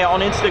posting it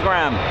on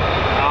Instagram.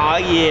 Oh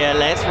yeah,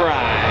 let's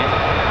ride.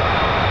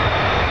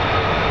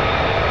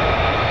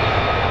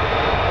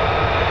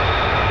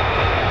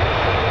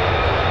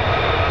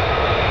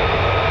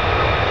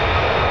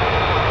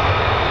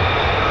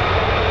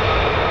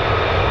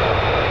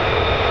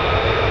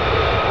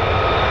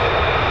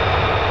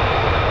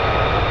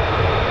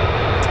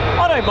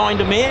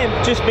 Mind them here,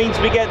 it just means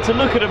we get to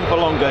look at them for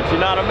longer, do you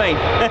know what I mean?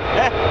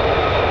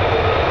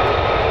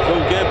 It's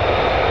all good.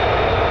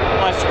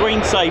 Nice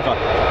screensaver.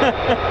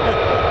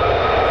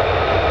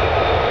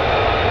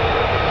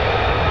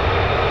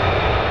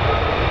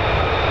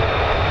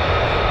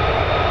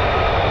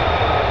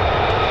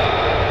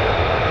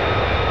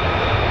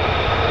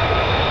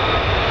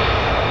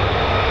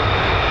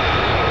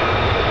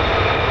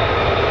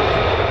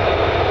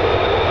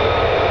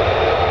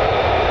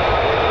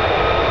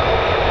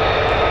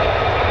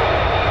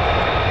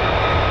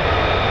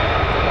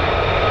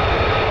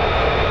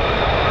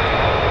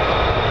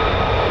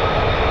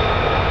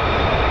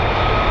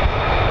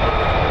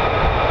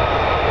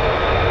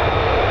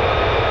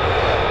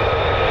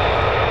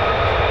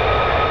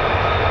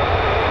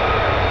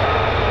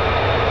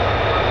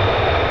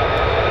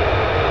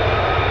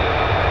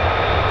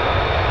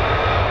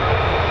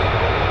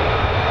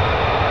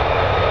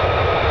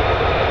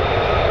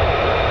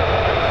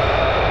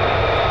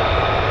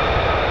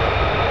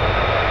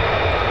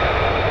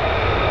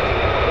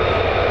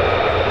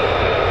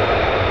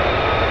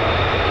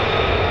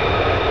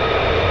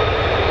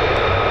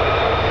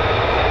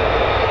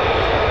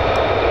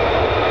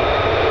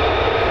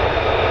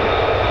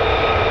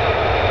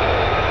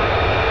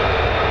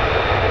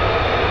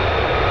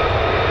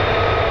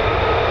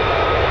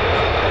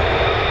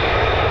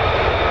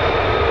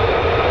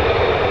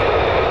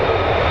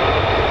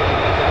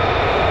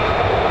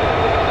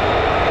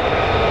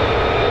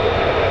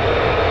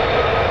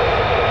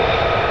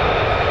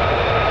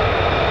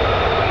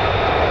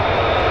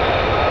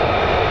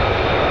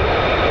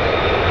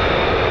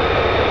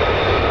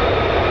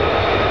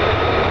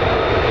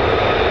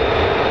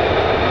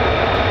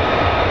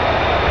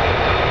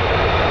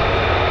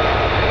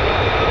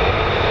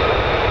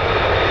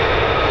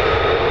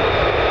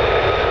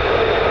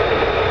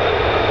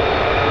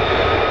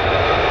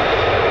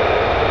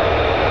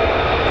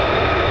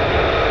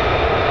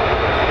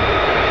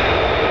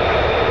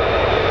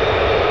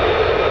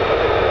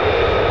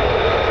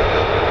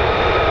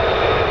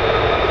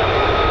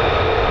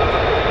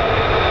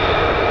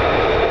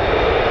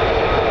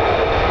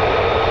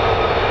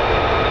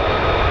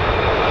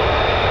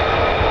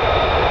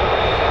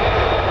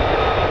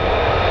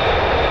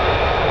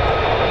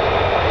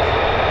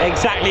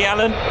 Exactly,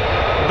 Alan.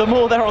 The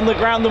more they're on the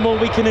ground, the more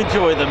we can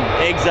enjoy them.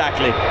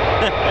 Exactly.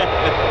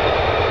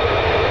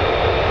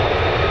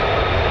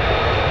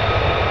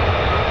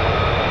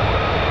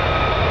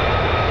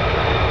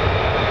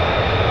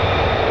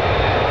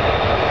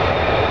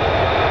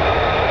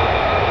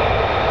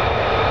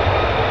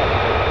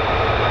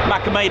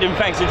 Maiden,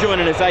 thanks for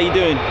joining us. How you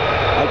doing?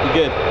 Hope you're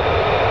good.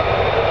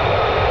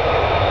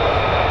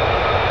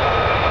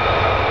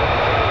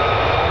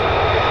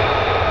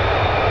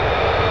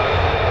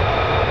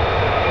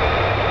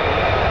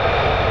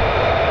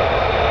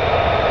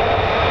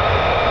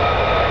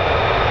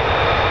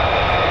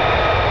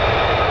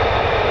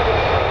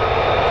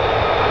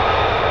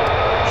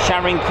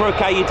 Sharon Crook,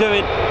 how you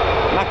doing?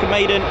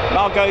 Maiden,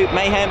 Margot,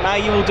 Mayhem, how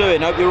you all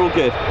doing? Hope you're all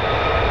good.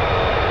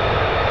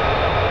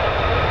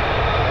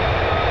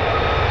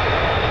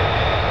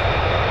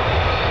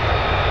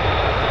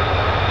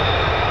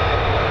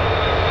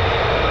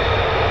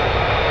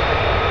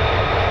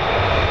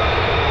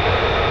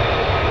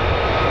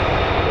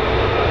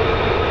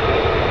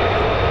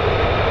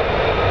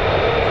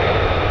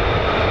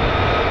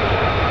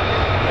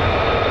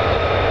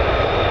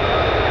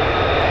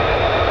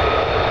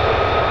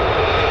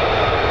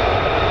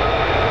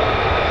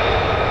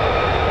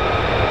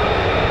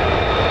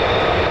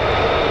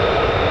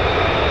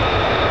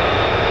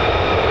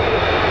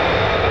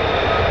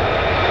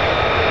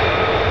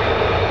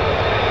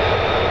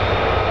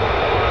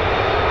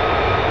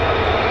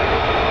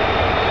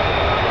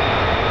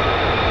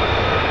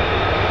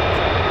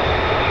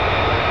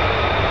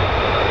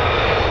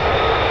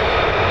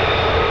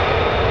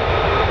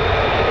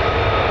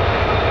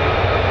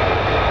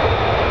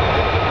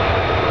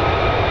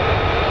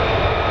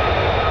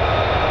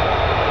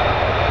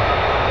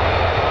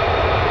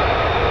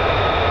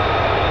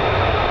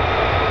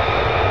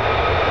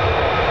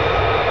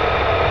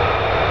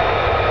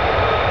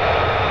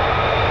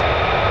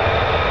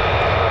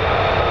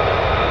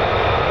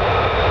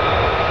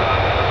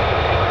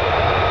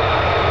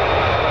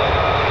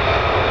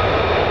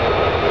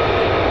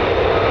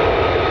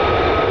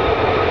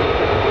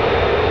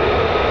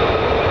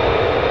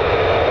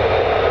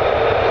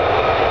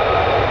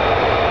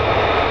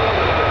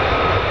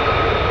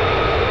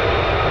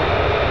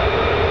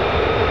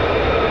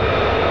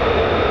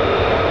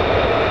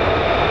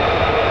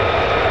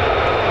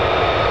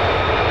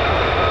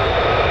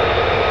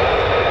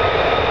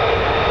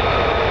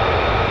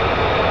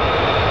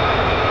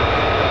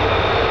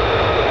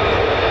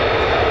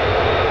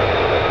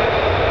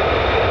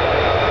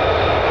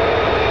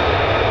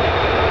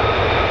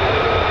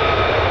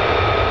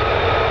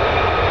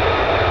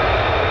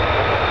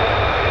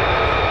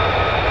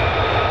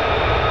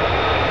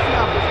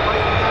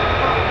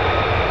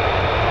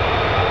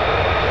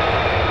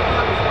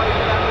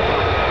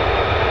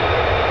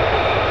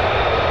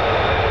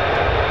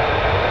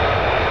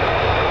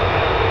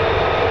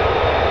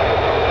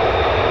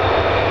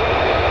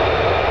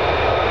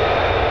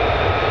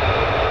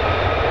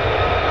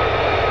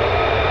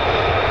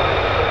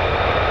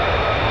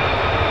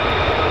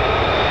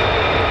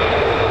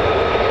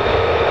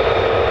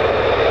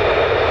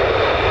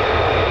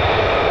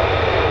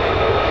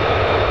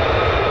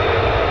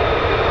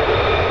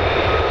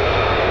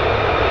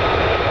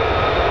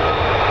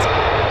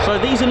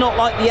 not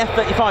like the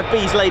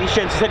F-35Bs, ladies,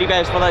 gents, teddy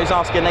bears, for those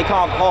asking. They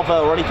can't hover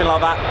or anything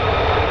like that.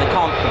 They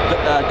can't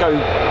go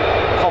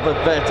hover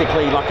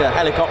vertically like a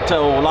helicopter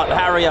or like the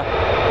Harrier.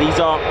 These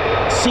are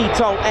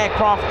CTOL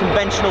aircraft,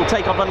 conventional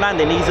takeoff and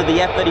landing. These are the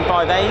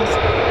F-35As.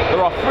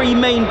 There are three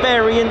main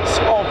variants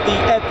of the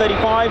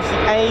F-35s,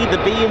 the A,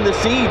 the B and the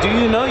C. Do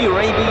you know your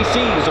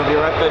ABCs of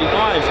your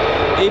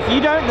F-35s? If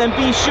you don't, then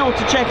be sure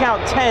to check out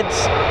Ted's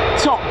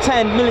Top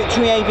 10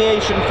 Military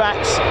Aviation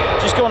Facts.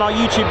 Just go on our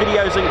YouTube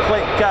videos and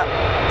click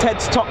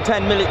Ted's Top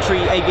 10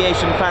 Military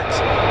Aviation Facts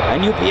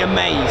and you'll be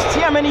amazed. See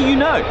how many you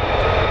know.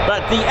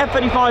 But the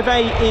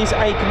F-35A is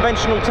a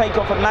conventional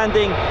takeoff and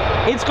landing.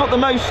 It's got the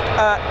most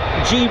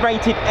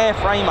G-rated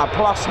airframe, a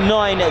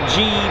 +9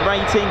 G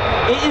rating.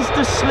 It is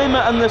the slimmer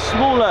and the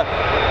smaller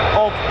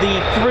of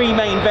the three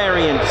main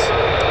variants.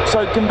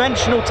 So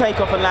conventional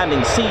takeoff and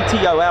landing,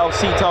 CTOL,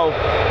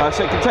 CTOL,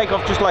 so it can take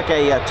off just like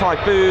a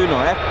Typhoon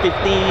or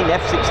F-15,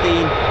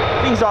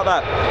 F-16, things like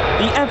that.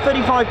 The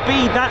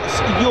F-35B, that's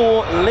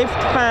your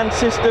lift fan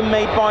system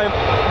made by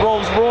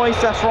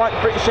Rolls-Royce, that's right,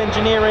 British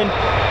engineering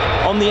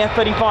on the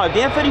F-35.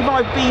 The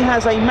F-35B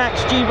has a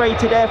max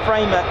G-rated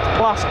airframe at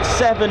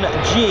 +7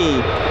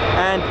 G,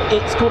 and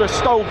it's called a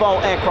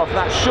STOVL aircraft.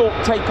 That's short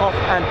takeoff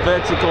and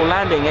vertical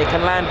landing. It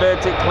can land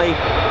vertically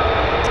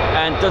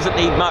and doesn't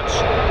need much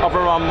of a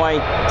runway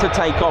to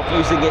take off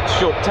using its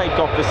short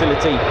takeoff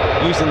facility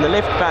using the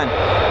lift fan.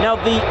 Now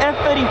the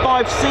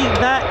F-35C,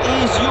 that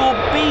is your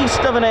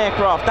beast of an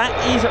aircraft. That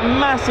is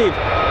massive.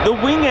 The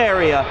wing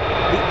area,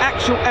 the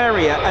actual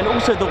area, and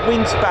also the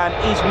wingspan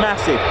is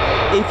massive.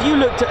 If you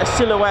looked at a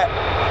silhouette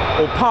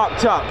or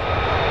parked up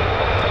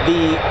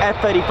the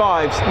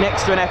F-35s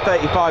next to an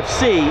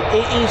F-35C,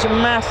 it is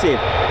massive.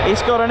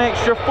 It's got an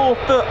extra 4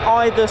 foot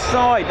either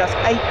side. That's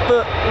 8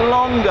 foot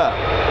longer.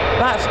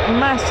 That's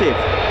massive.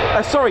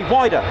 Sorry,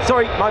 wider.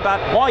 Sorry, my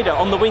bad. Wider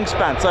on the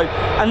wingspan. So,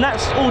 and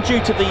that's all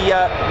due to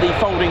the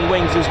folding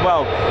wings as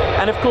well.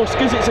 And of course,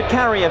 because it's a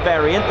carrier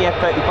variant, the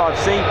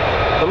F-35C,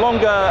 the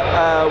longer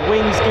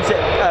wings gives it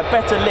a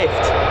better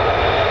lift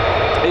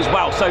as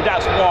well. So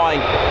that's why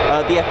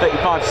the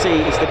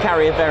F-35C is the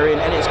carrier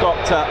variant, and it's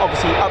got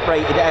obviously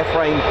uprated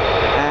airframe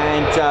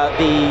and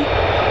the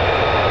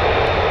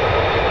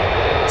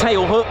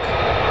tail hook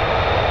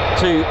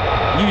to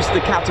use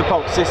the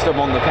catapult system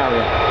on the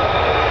carrier.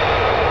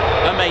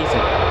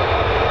 Amazing.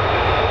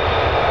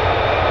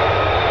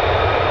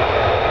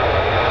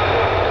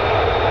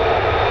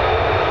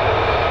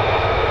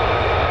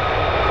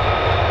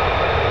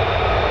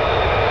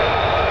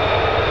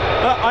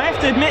 I have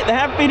to admit, they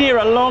have been here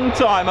a long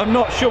time. I'm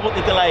not sure what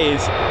the delay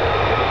is.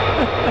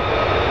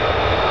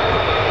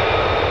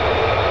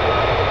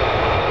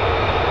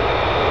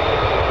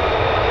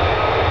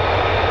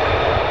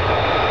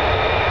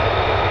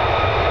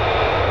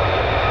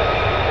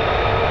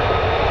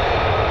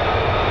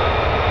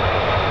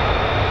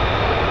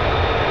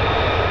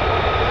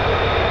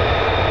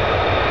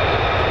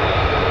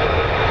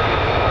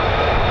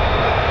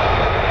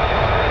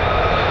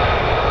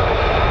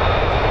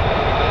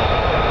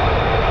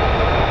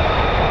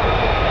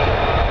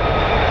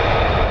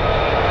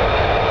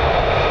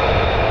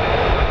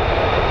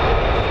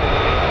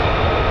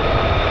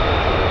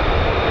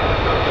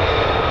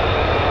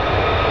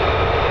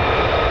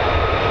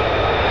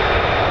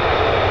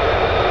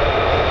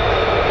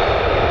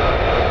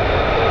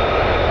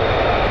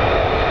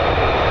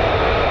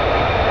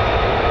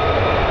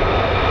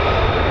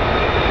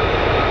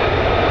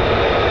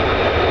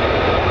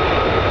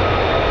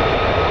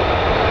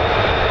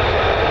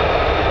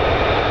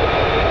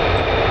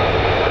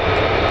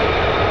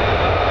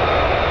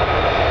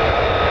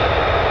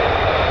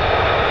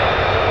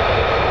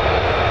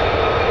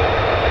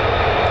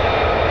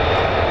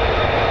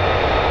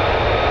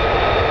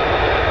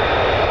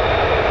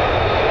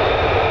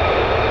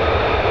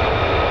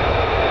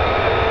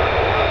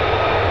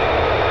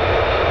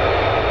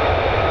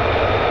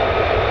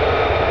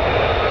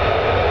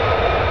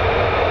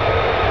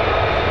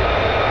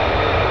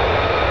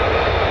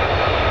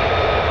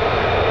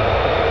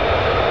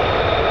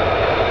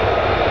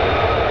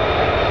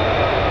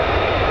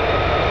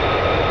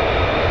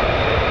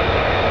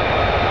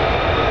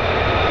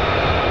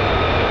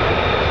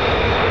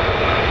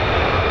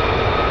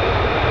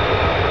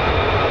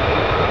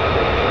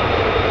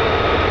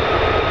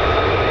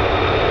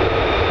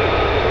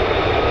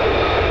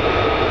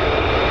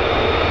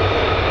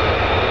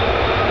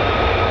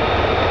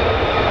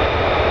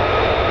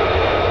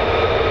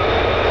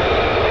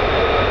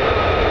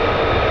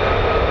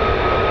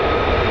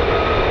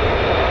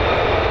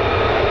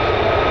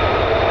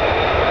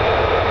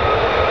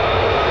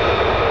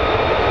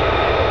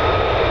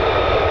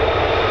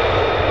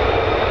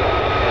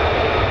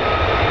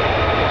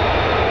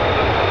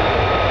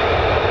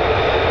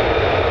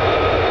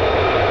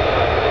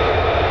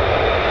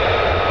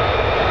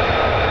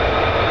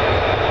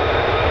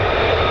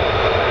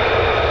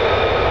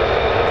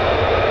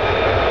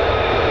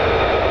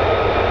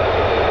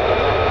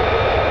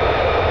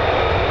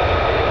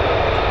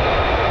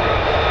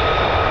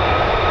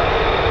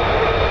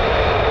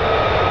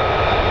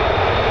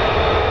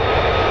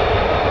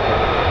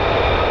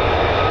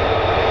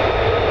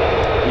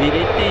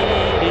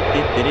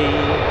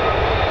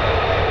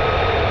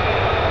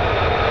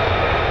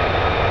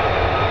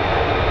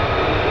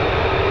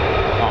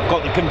 I've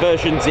got the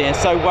conversions here.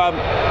 So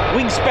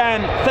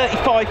wingspan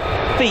 35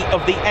 feet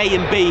of the A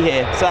and B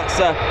here, so that's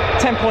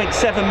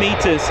 10.7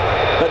 meters,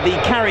 but the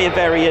carrier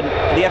variant,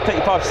 the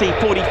F-35C,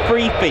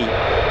 43 feet,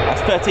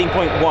 that's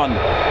 13.1.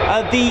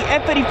 The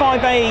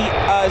F-35A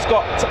has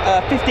got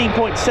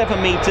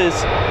 15.7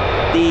 meters,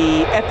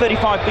 the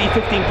F-35B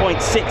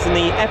 15.6, and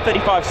the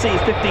F-35C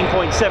is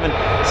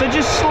 15.7, so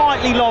just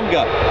slightly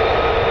longer.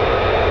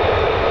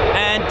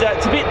 And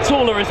it's a bit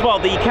taller as well,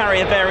 the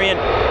carrier variant,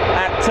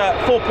 at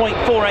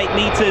 4.48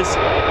 meters.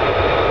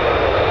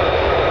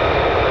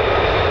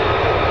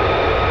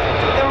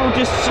 They're all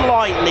just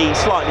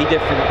slightly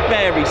different,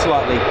 very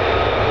slightly.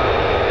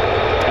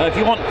 If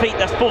you want feet,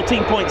 that's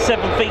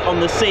 14.7 feet on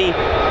the C,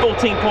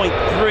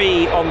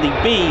 14.3 on the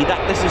B,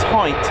 this is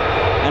height,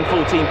 and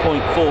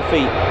 14.4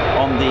 feet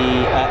on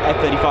the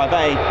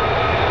F-35A.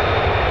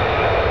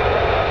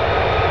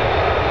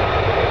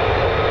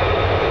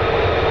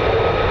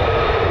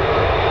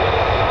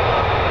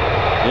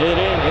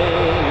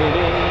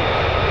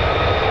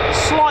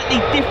 Slightly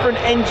different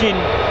engine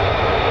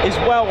as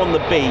well on the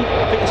B.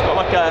 I think it's got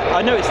like a,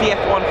 I know it's the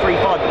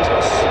F-135, but it's got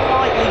a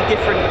slightly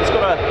different, it's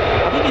got a,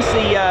 I think it's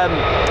the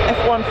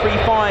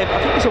F-135, I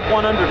think it's a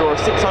 100 or a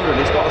 600,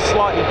 it's got a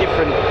slightly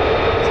different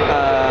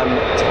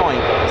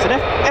type. It's an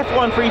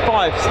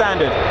F-135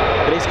 standard,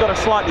 but it's got a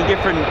slightly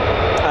different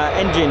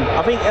engine.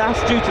 I think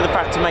that's due to the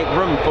fact to make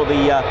room for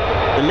the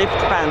lift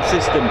fan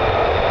system,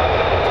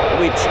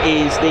 which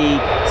is the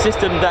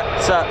system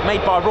that's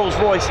made by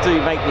Rolls-Royce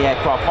to make the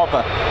aircraft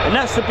hover. And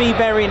that's the B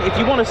variant. If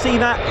you want to see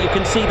that, you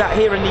can see that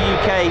here in the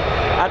UK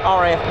at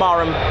RAF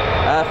Marham,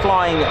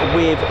 flying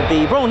with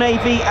the Royal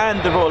Navy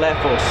and the Royal Air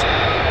Force.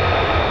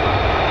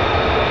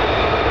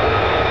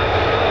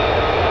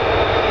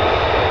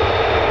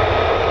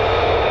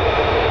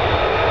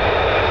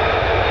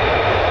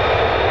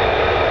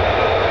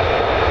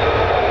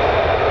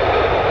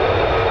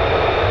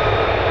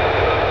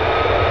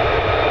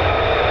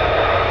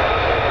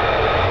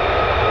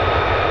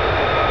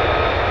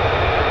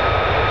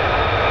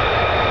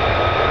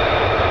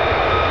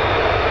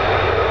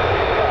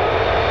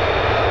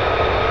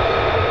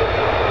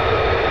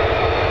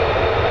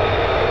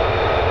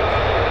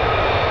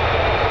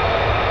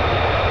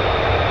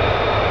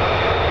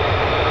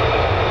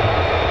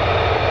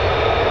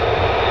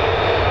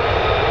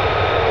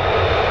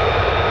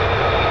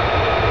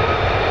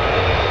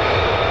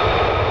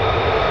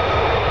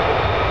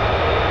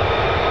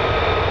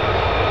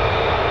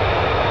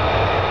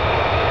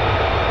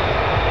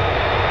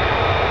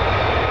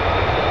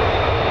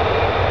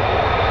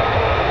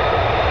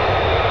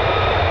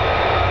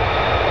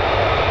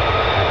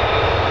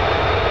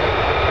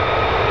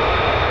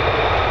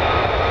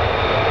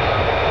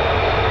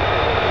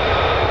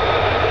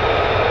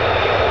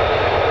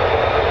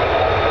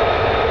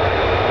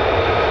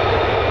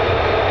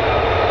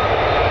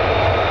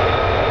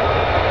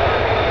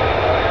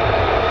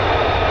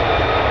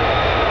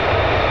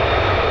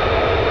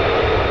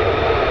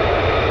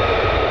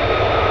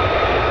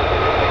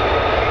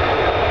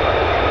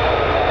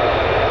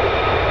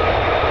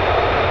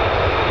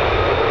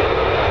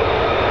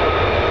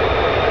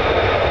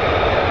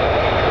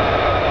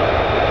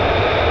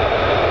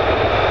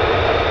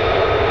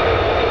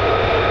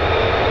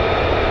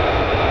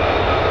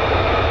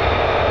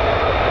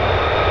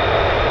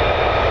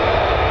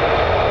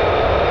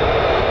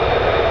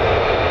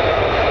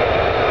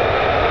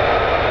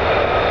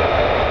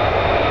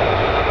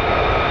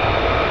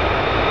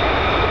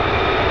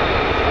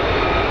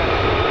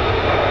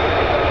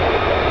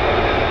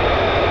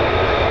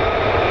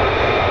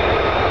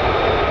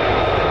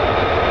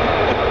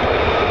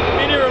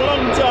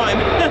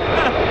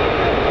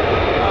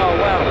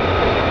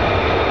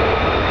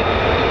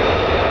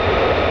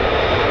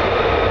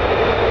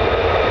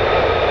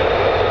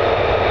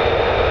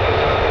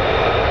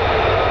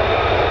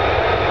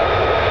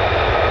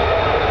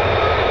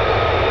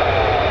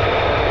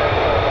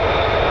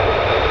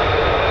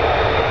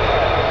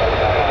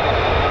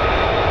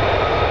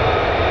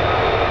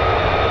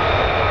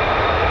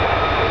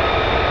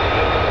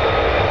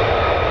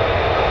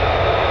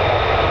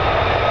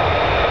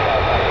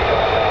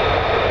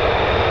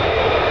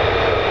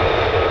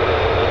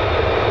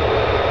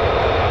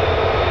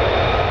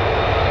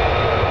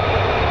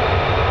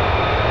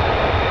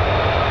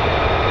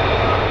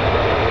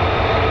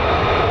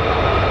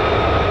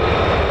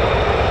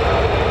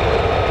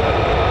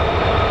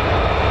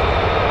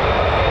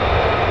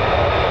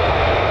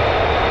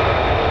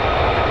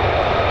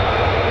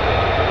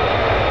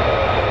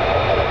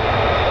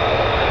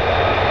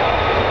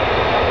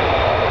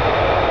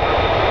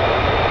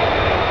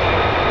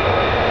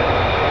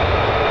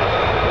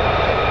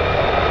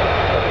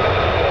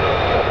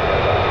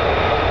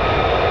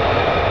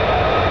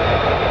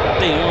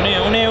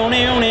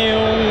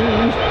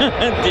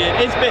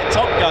 It's a bit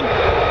Top Gun.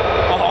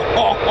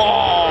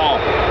 Oh,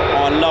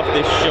 I love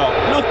this shot.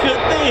 Look at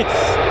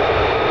this.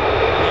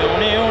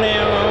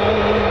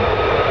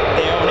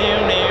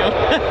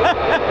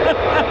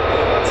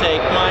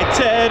 Take my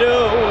Ted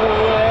away.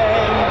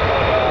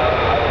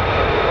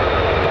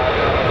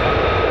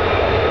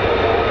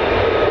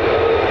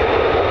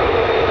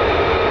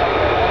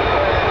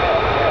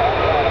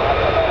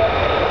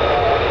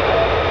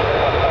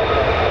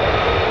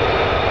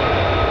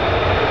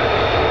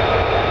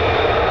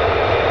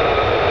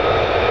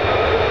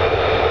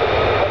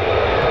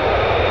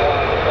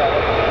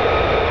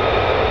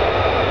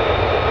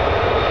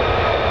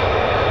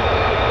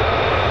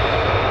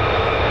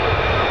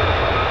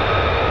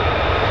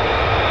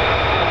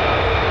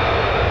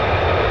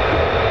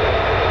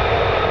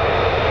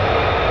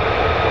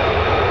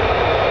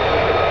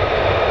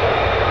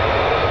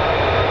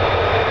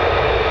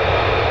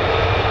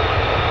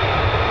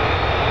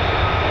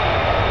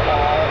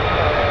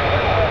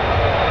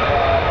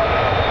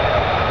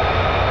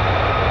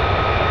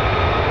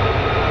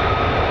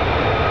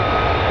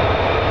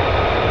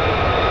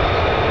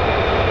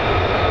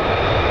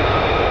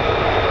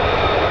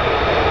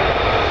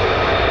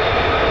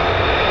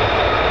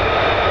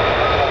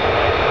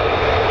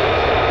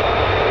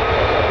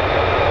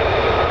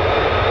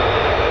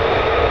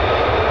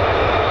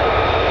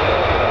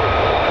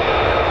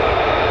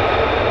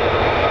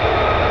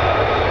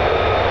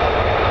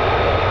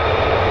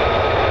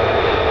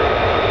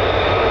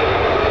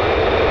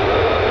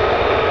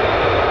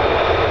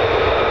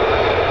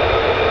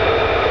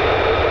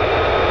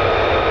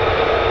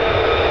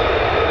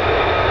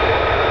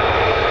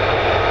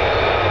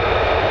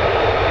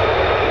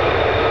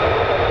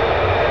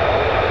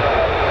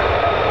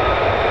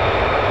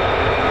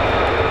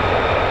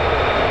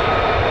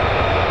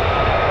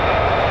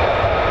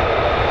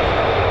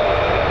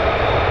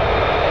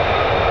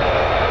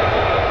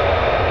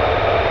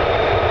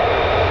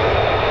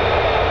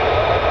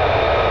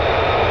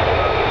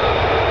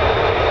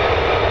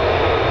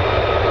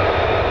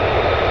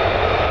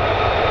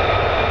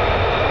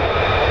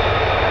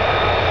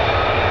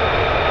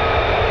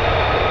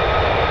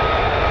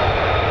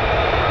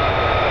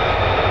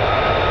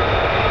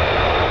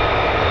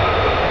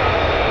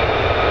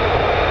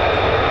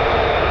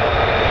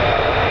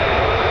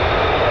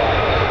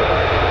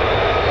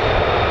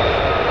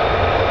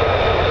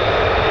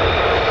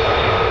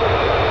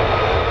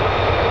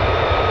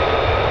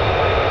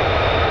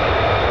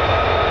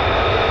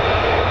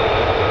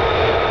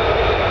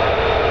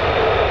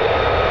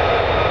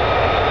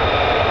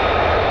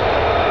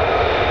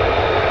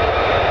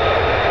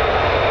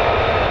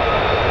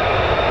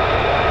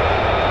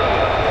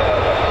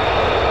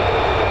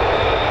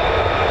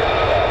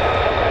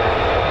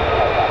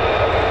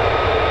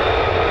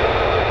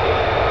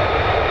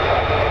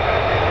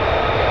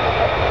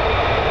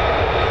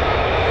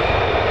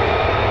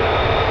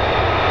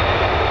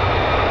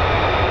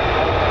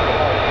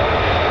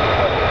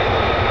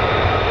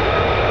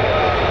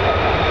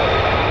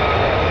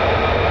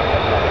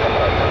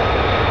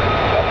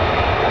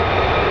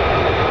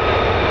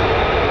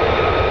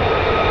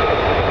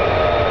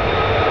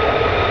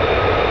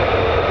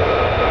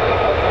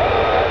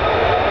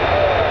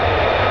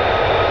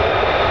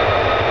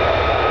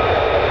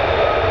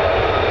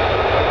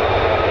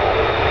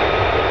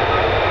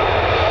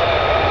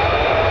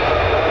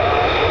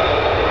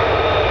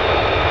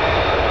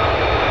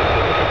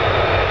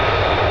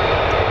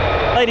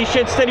 Ladies,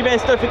 gents, steady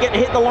bears, don't forget to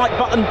hit the like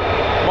button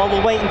while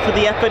we're waiting for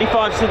the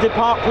F-35s to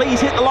depart.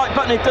 Please hit the like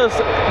button. It does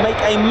make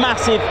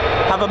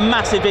have a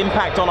massive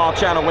impact on our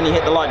channel when you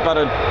hit the like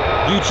button.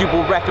 YouTube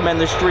will recommend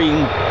the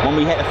stream when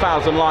we hit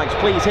 1,000 likes.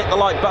 Please hit the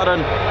like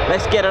button.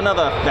 Let's get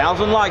another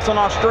 1,000 likes on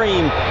our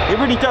stream. It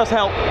really does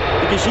help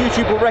because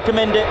YouTube will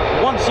recommend it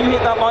once you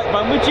hit that like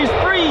button, which is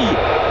free.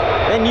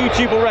 Then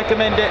YouTube will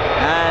recommend it,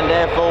 and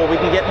therefore we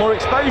can get more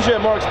exposure.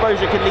 More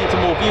exposure can lead to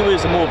more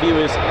viewers, and more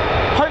viewers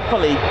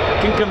hopefully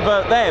can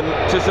convert them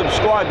to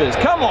subscribers.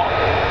 Come on!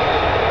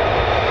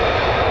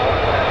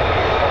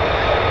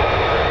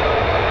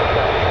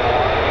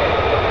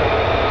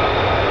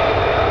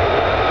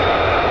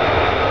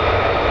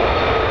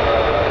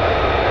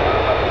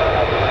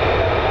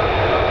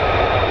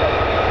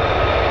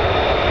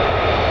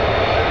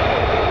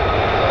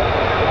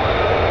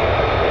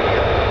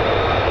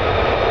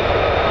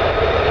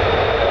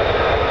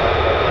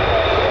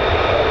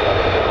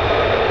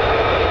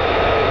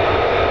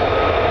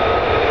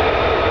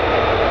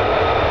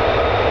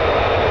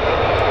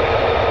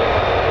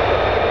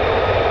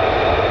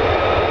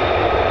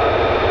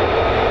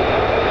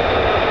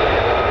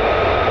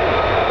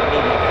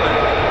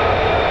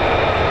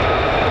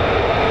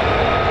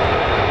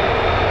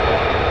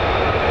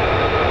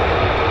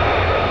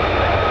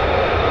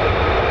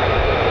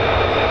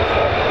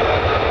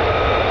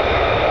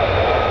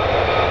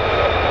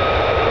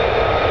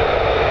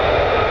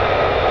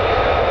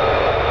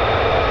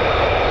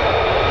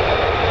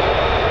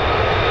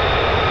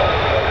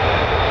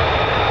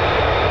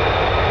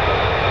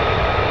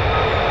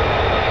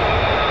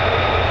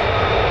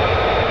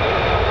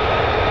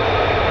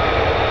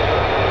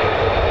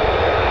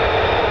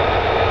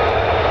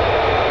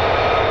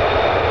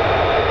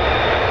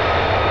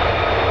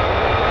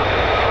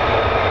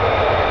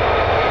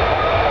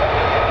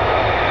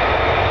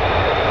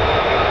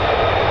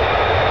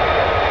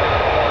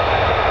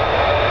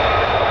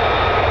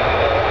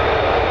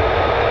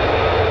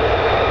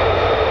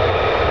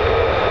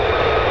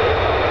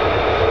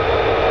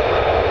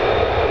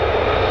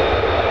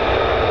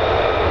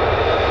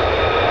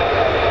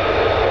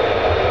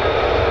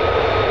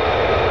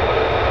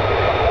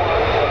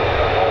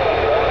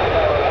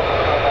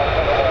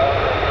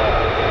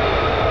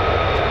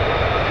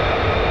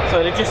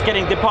 So they're just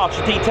getting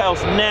departure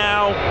details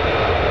now,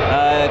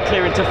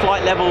 clearing to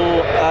flight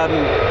level.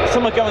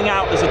 Some are going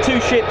out as a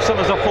 2-ship, some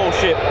as a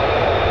 4-ship.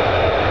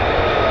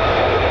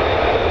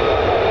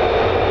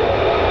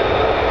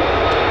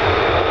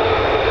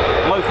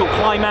 Local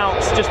climb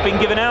outs just been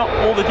given out,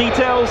 all the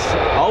details.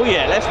 Oh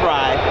yeah, let's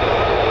ride.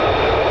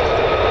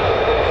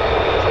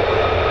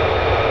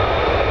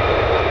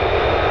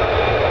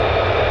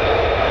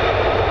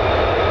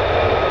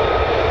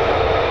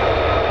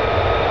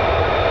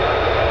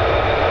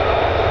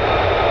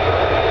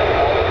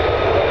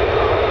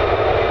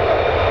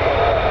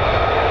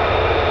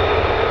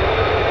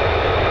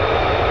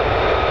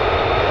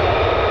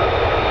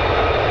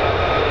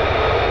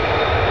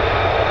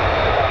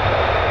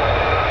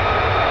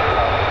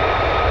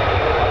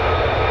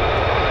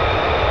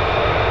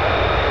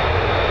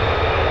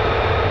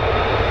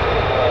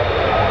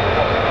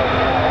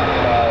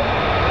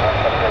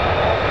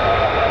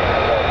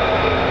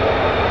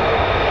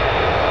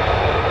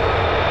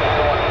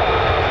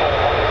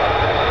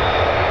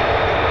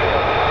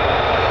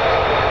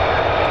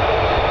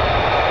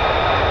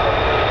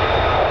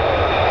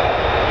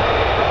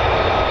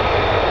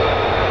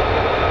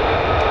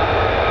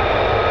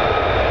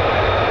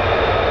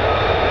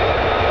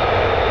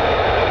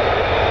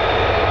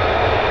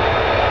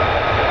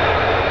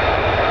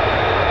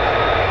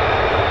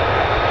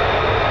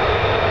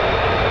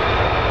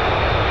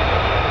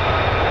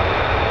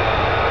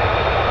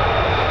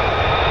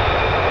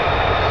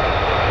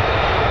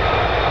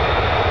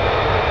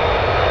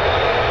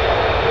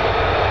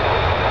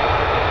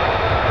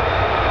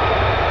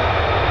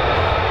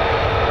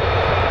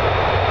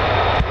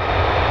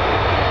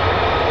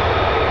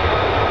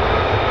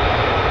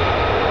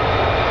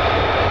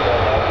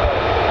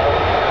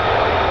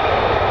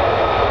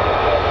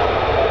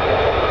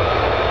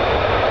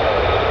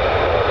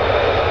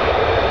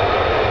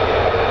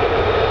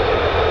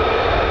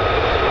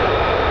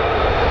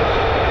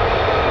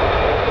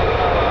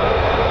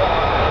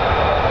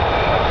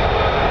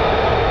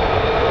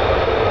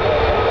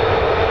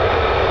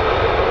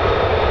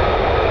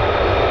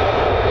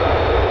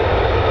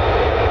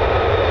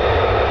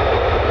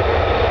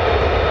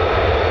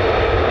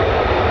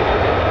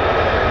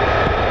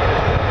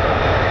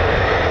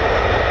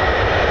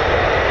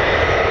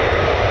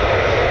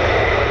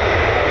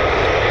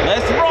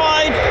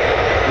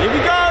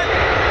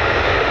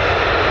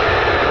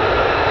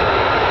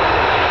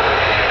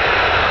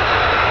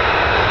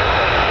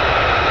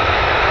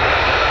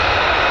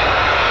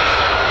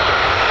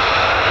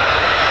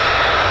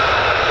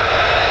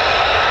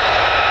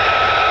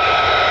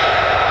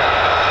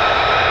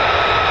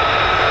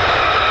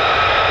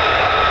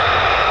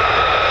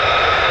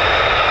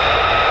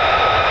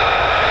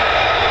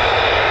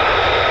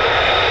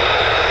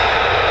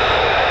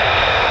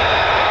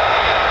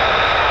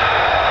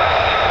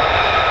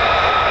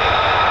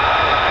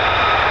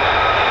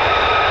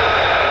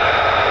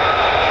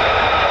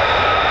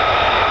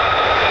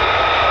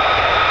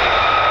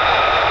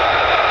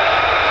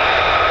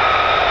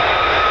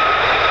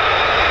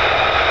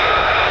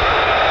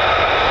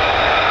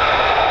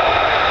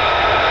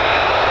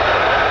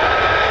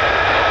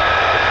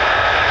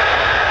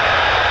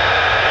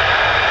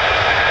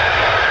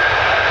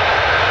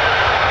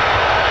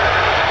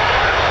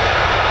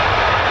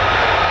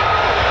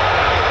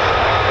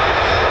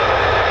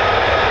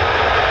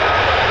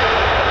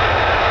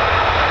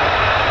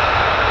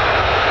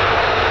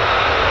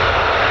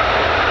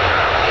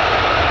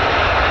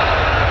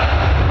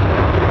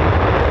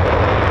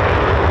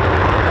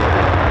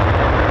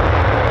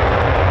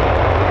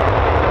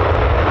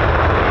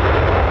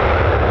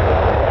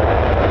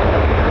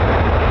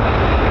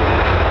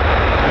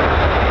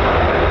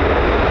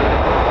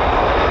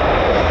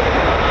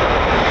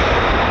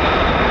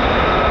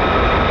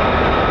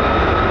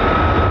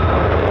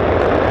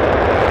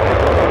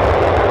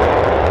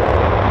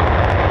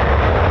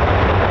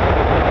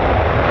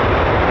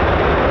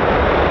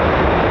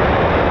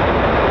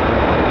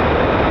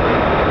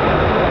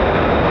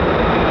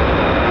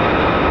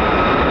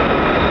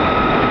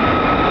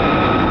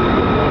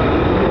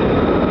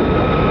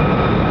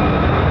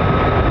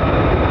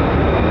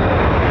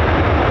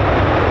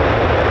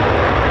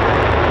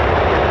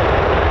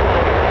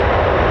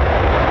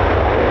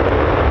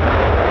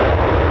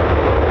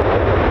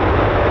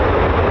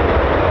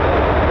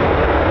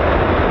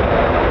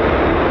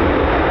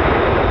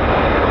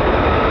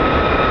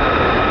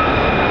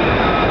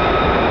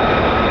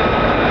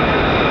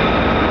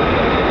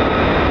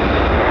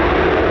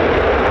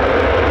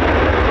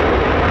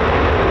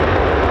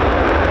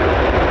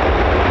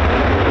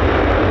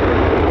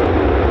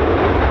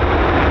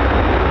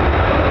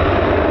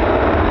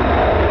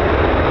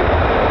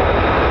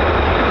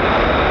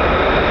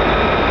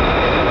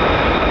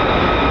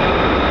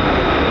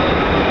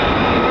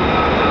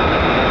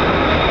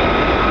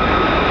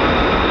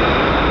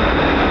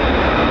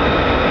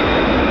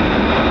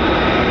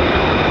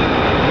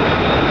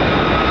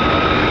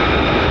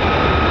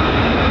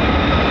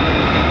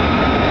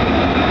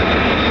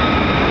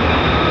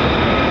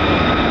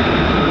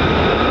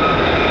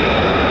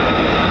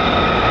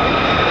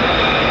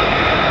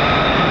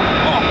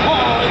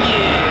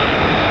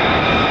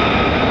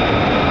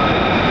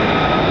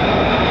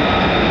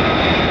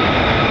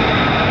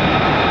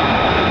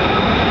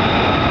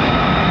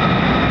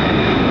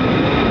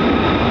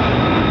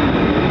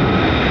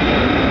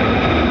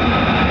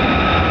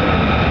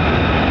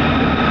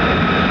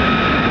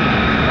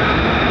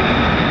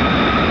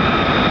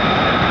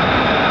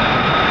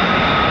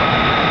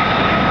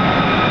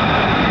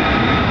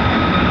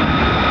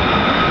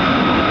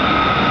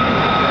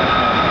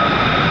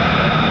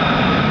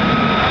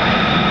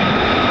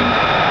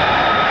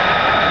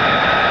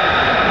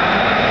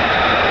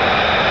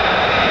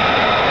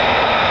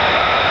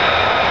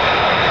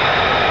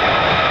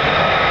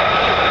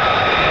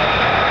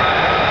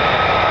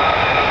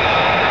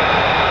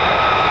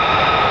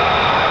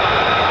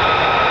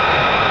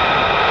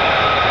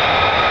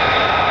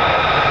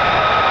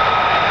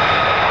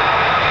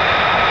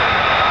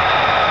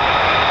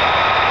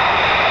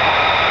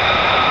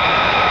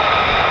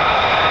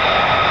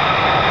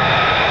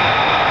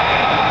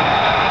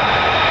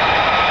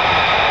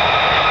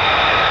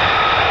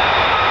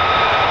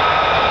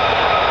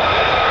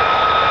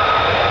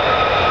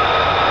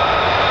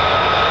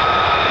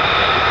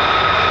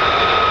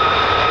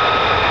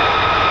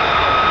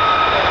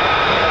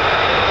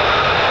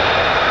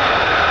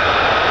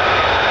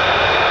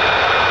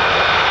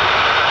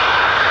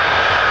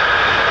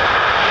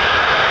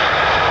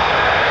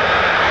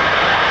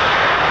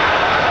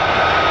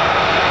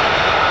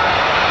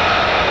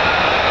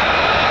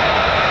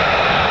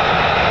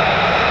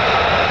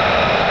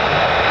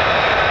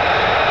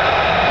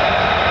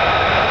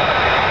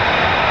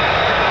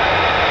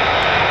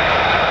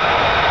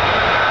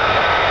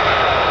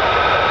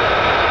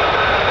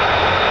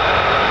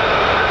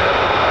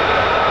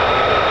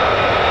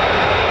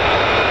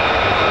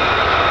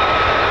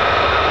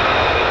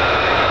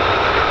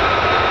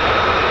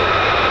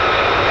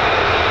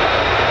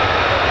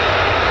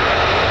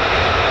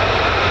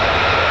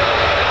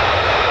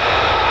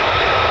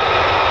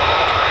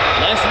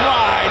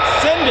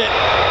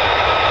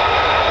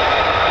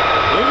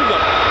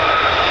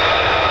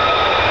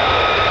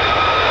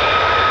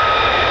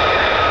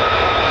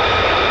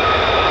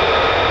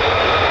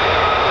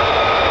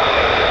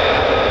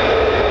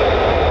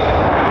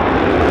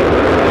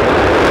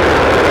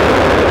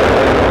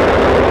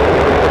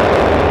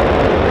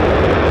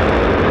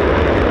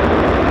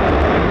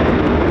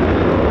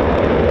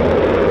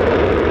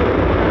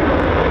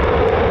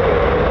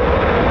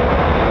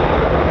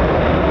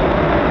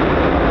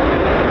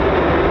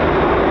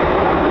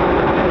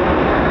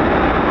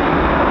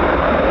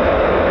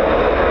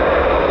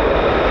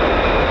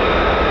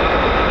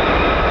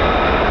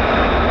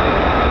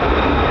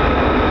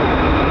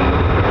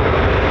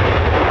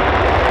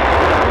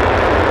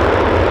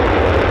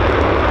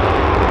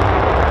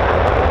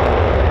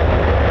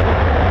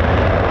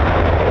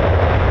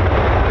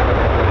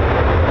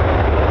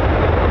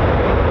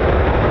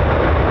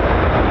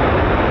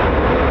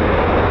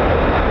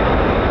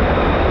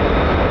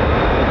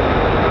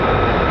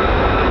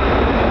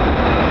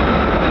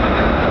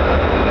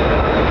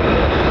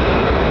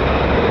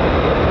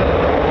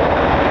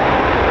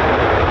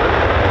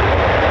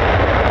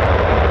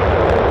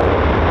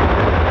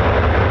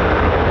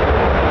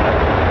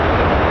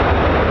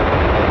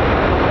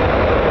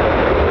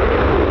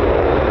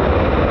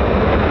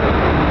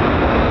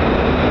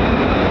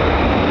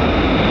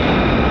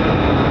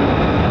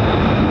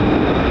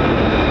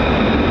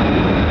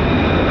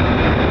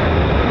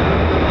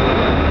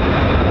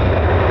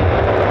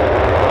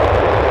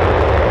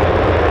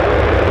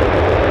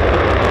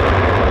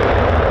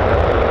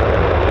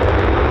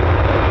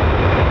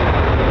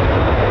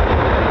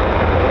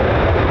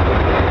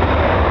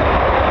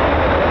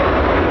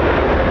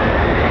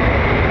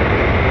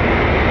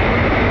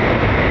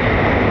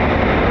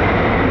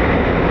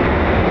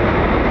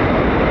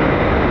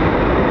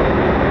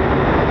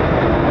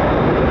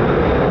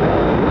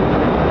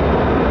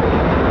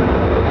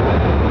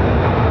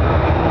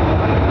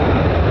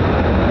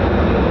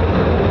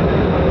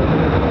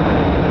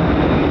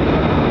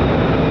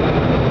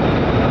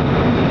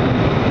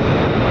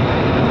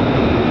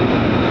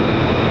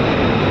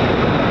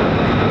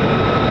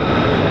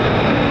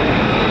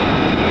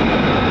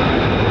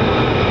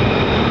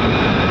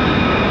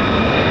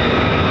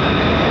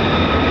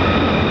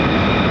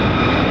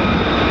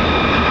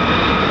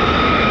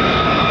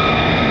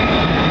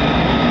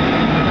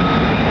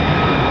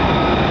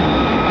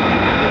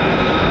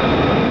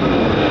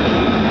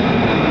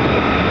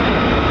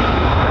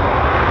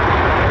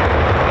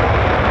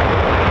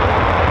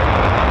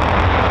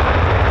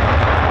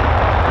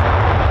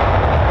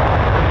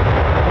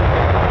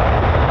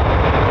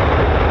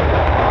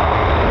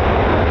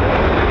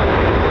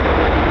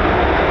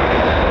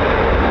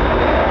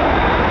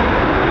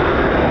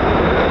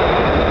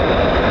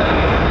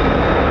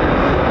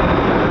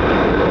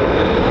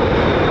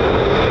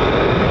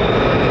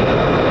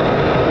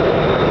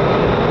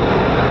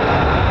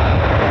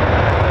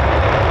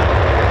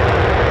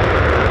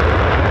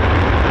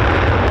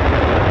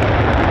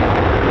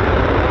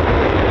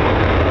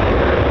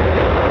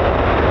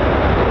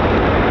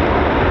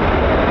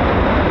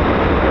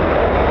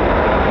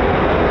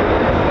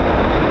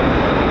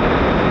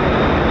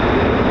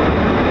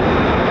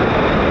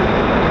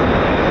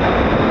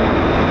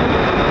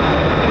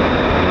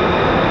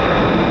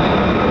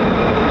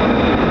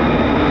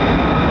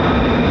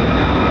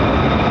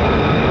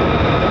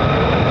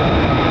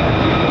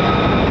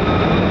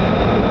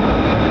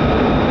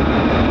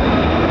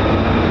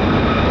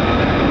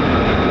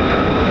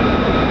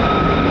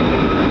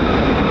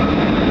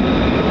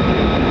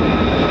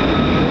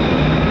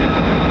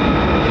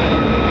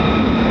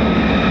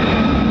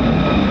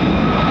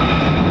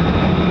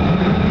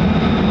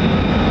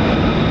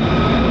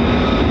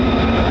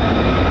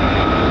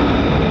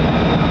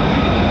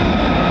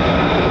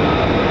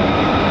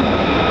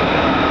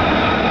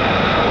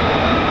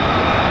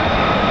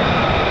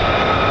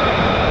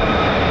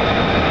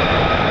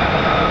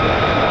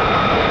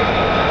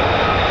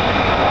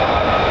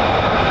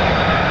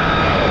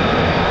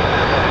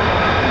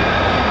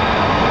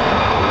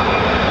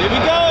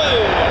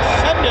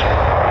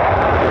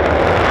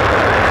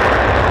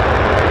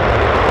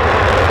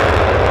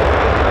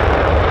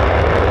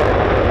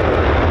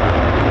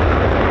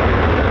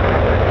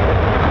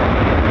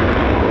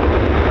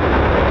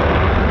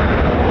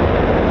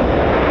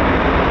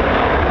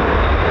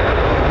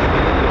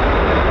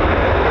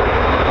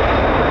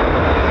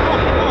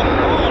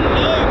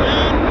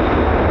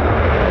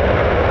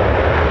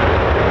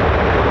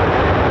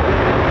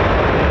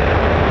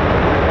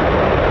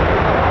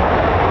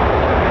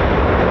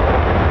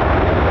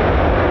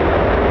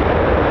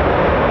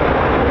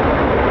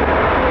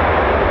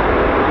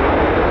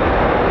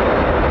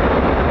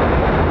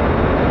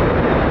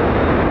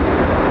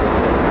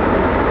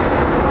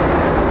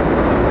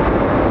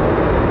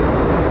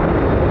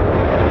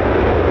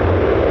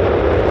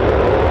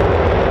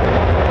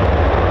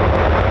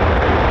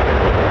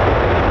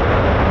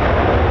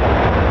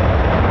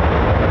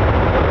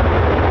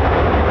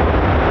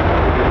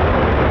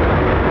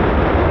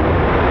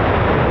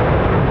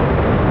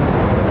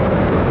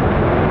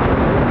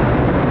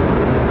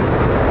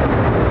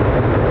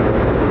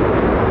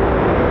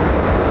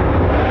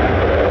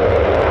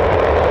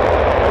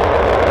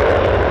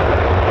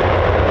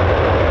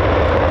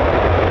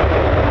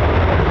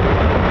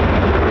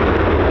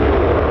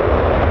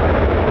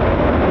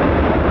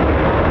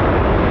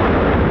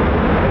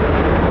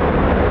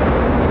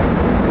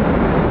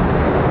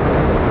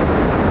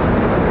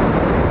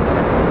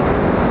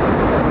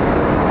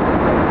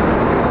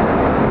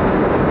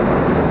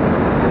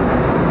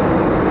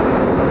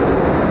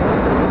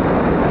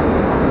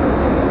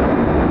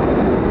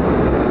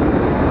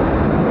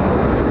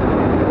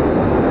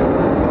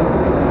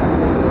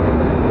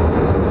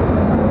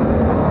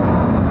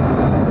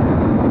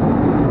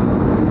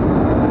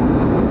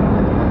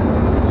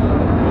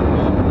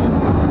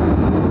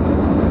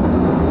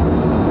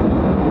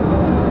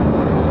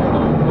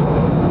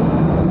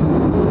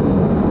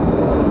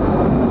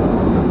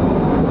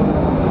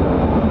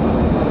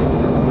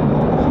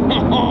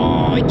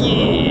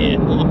 yeah!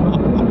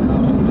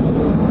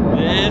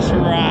 That's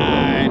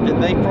right.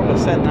 They probably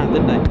sent that,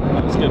 didn't they?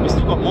 That was good. We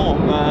still got more.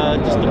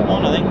 Just the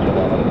one, I think.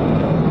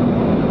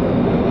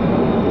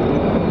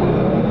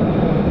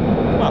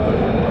 Well,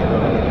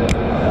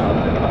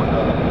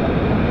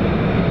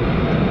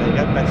 there you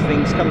go. Best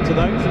things come to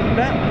those, isn't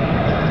that?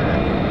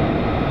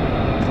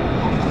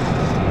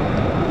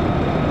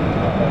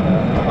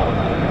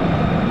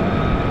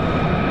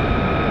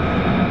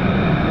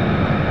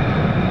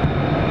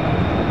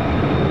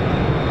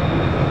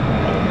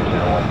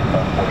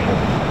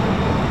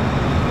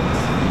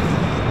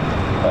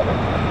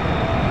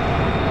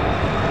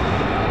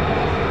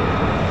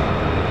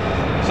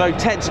 So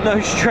Ted's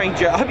no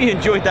stranger. I hope you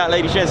enjoyed that,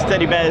 ladies, gents,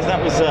 teddy bears.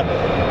 That was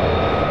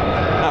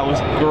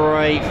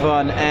great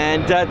fun.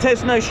 And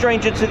Ted's no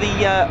stranger to the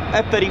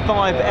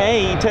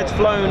F-35A. Ted's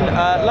flown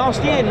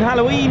last year in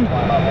Halloween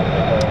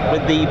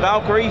with the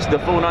Valkyries, the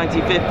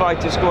 495th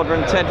Fighter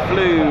Squadron. Ted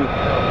flew,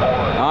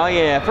 oh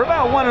yeah, for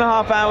about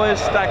 1.5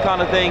 hours, that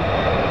kind of thing.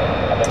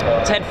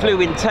 Ted flew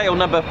in tail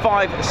number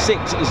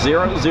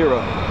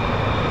 5600.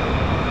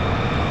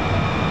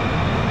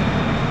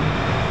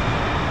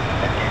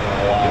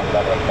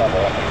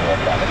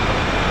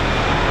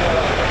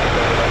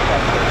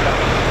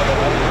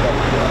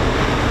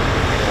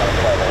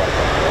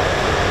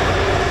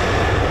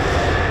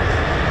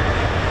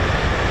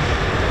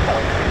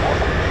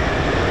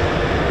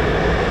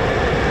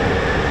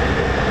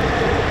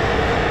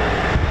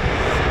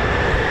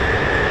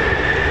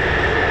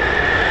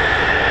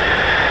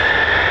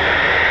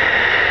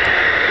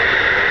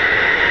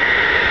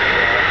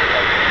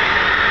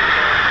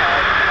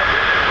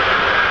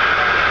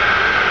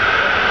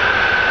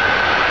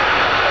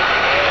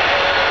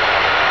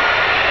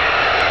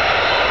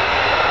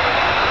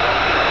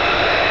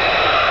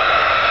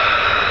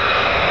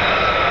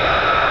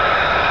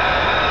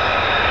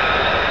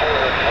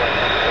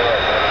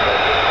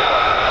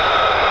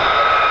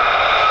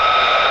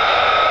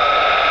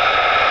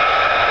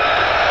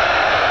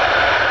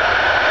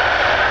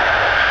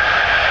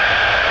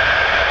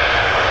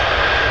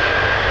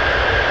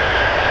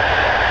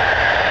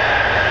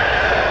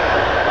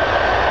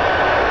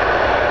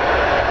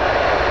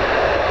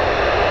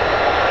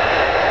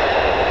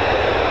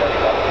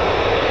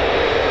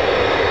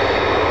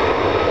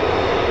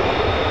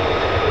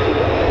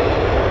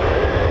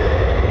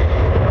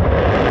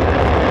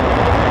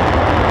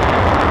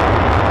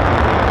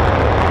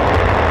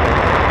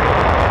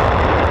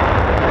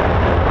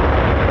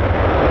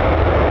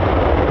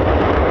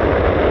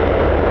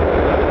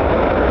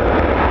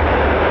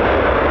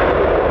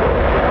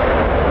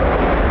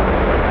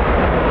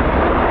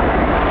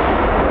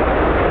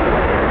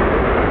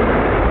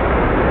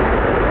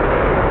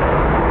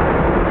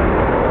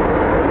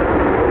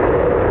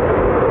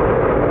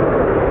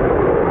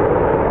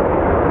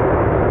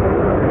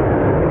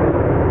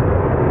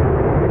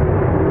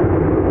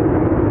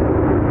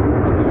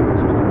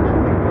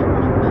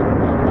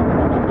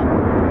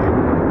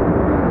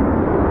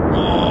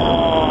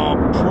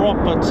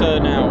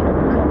 Turnout.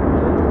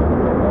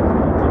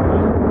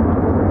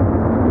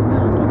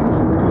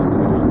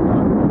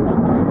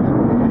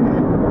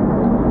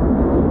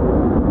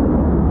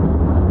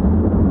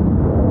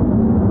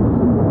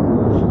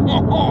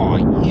 Oh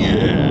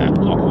yeah!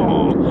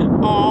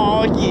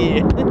 Oh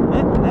yeah!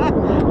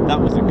 That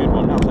was a good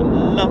one. That was a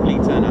lovely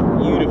turnout.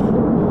 Beautiful.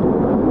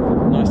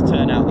 Nice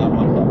turnout, that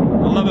one.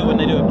 I love it when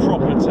they do a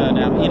proper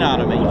turnout. You know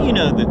what I mean? You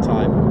know the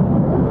time.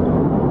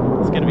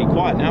 It's going to be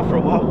quiet now for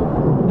a while.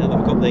 Now that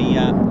I've got the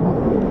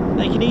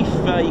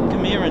Lakenheath, you can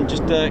come here and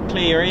just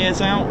clear your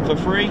ears out for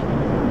free.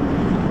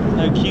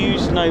 No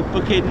queues, no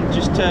booking,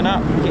 just turn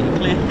up, get you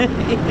clear.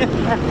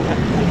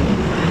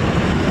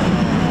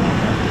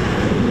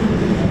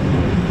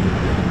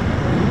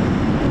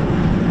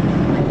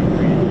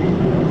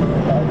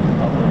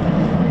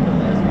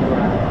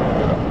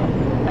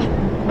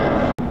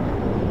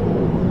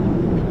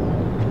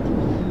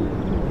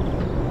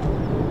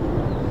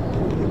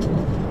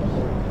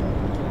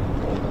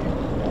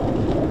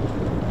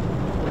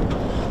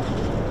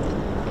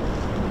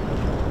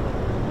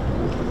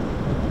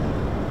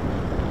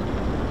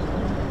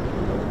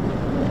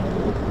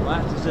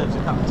 That deserves a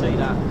cup of tea,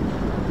 that.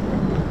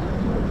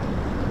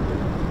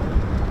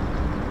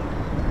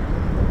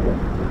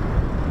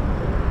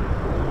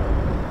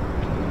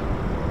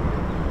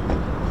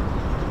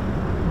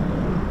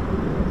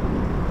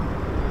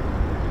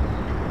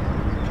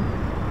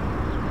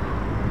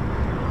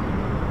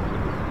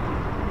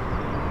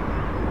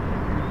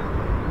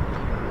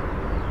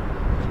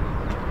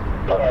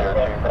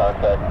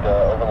 Contact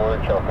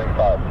Overlord Channel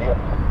 35. See ya.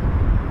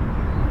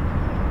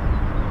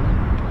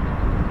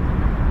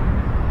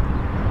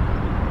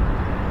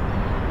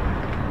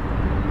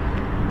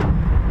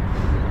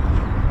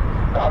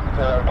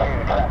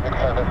 Traffic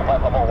service,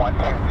 flight level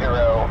 120,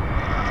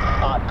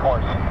 on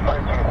course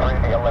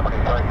 323, the Liberty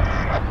 3.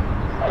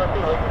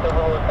 Turkey, Lakers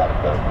Overlord, traffic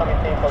service, coming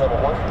in for level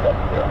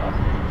 170.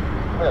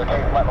 02,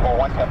 flight level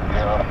 170.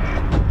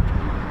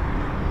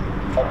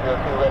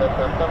 F02, radar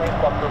service, coming,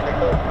 swap to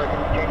Nicholas,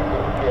 freaking J2,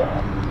 yeah.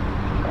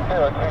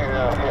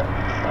 02,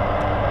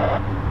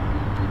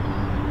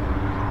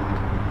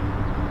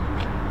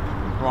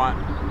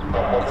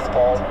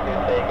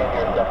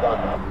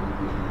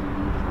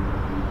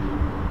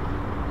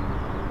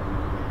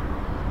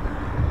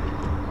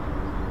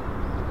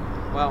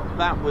 Well,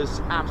 that was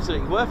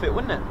absolutely worth it,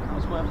 wasn't it? That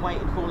was worth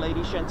waiting for,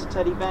 ladies, gents, and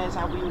teddy bears.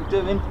 How we all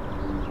doing?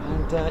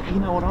 And you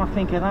know what I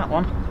think of that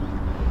one.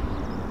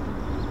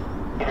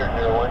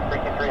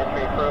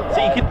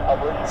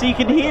 So you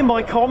can hear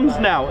my comms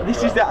now.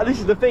 This is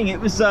the thing. It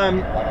was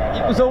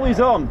always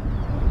on.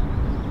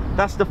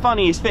 That's the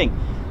funniest thing.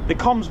 The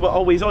comms were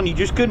always on. You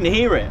just couldn't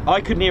hear it.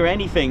 I couldn't hear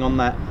anything on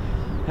that.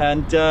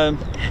 And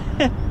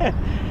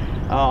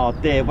oh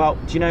dear. Well,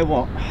 do you know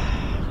what?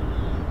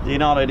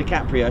 Leonardo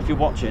DiCaprio, if you're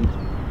watching.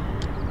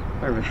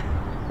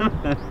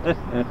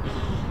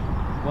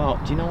 Well,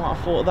 do you know what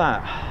I thought of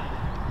that?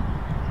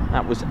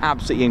 That was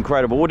absolutely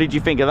incredible. What did you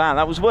think of that?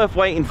 That was worth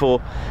waiting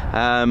for.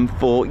 Yeah,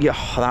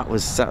 that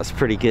was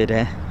pretty good,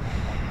 eh?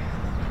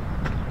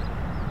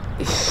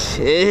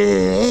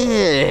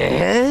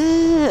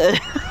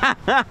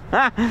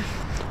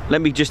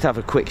 Let me just have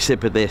a quick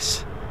sip of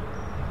this.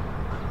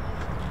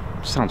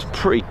 Sounds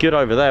pretty good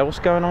over there. What's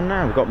going on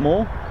now? We've got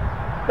more.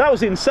 That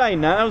was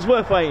insane. That was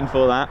worth waiting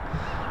for. That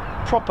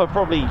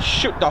probably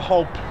shook the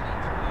whole.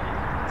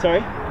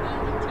 Sorry.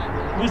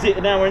 Was it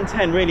an hour and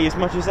 10? Really, as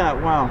much as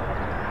that? Wow.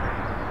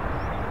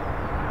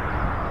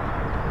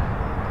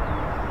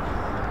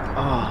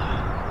 Oh,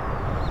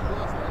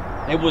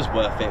 it was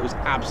worth it. It was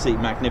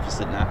absolutely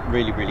magnificent. That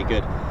really, really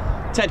good.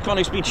 Ted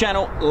Coningsby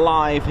channel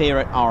live here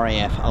at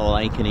RAF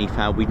Lakenheath.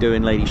 How we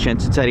doing, ladies,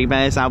 gents, and teddy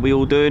bears? How we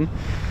all doing?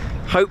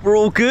 Hope we're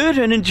all good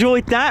and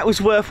enjoyed that. It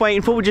was worth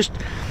waiting for. We just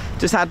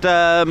had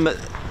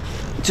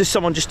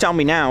someone just tell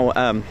me now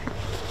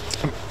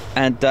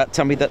and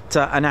tell me that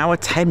an hour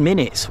 10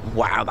 minutes.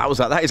 Wow,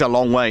 that is a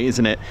long way,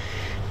 isn't it?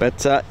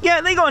 But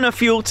yeah, they got enough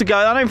fuel to go.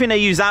 I don't think they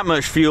use that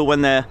much fuel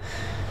when they're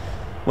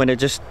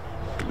just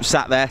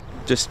sat there,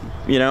 just,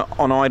 you know,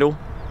 on idle.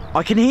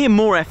 I can hear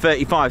more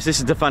F-35s. This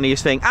is the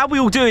funniest thing. How we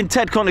all doing?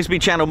 Ted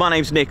Coningsby channel. My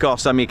name's Nick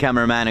Oss. I'm your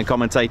cameraman and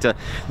commentator.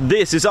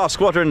 This is our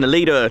squadron, the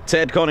leader,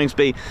 Ted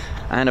Coningsby.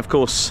 And of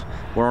course,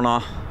 we're on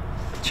our,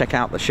 check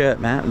out the shirt,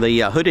 man,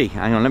 the hoodie.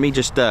 Hang on, let me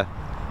just,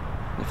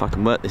 if I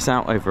can work this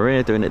out over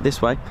here, doing it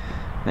this way.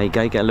 There you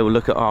go, get a little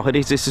look at our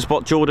hoodies. This is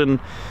what Jordan,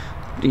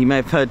 you may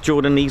have heard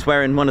Jordan, he's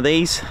wearing one of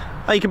these.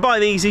 Oh, you can buy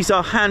these. These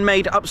are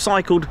handmade,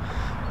 upcycled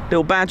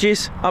little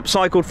badges,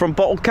 upcycled from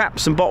bottle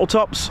caps and bottle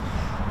tops.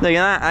 Look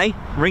at that, eh?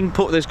 Ring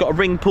pull. There's got a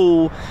ring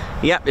pull.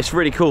 Yep, it's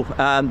really cool.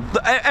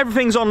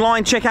 Everything's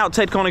online. Check out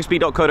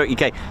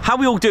tedconingsby.co.uk. How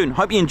we all doing?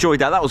 Hope you enjoyed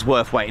that. That was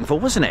worth waiting for,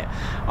 wasn't it?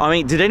 I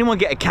mean, did anyone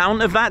get a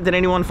count of that? Did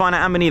anyone find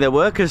out how many there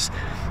were? Because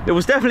there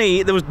was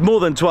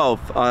more than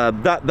 12.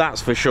 That's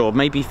for sure.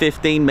 Maybe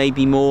 15,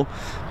 maybe more,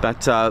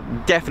 but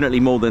definitely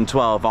more than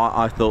 12.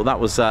 I thought that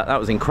was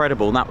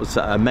incredible. That was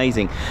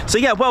amazing. So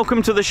yeah,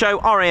 welcome to the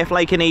show, RAF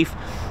Lakenheath,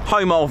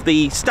 home of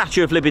the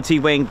Statue of Liberty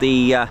wing,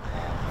 the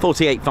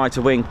 48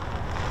 fighter wing.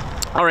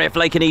 RAF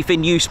Lakenheath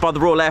in use by the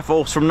Royal Air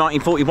Force from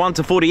 1941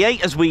 to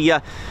 48, as we,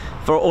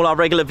 for all our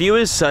regular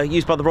viewers,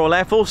 used by the Royal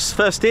Air Force,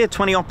 first tier,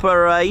 20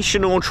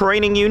 operational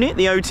training unit,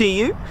 the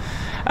OTU.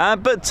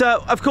 But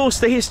of course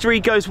the history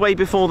goes way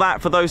before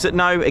that. For those that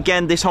know,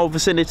 again, this whole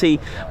vicinity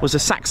was a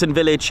Saxon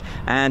village,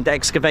 and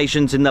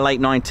excavations in the late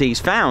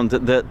 90s found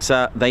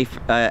that they've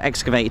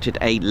excavated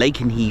a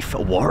Lakenheath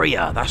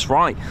warrior. That's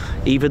right,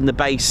 even the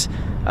base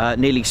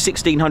nearly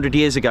 1600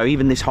 years ago,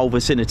 even this whole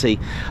vicinity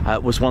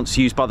was once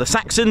used by the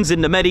Saxons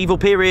in the medieval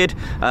period,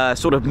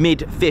 sort of mid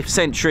 5th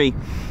century.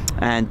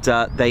 And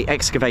they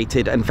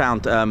excavated and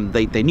found,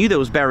 they knew there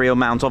was burial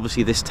mounds.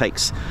 Obviously this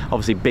takes,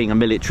 obviously being a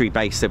military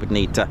base, they would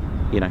need to,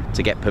 you know,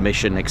 to get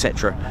permission,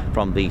 etc.,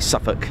 from the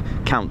Suffolk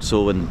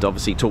Council, and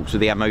obviously talks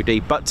with the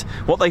MOD. But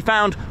what they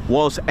found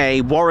was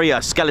a warrior,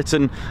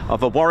 skeleton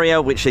of a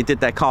warrior, which they did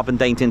their carbon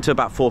dating to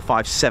about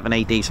 457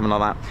 AD, something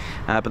like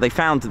that. But they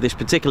found this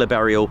particular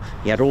burial.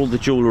 He had all the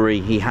jewellery,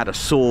 he had a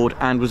sword,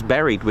 and was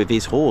buried with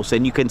his horse.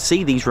 And you can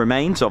see these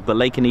remains of the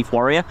Lakenheath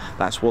warrior.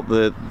 That's what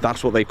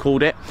they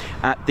called it,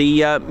 at the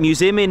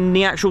museum in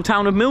the actual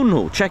town of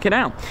Mildenhall. Check it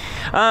out.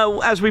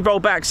 As we roll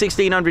back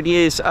 1600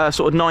 years, sort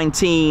of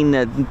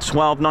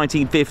 1912,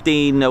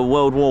 1915,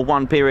 World War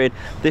I period,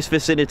 this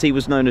vicinity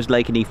was known as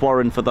Lakenheath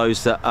Warren. For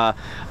those that are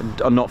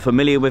not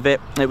familiar with it,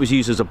 it was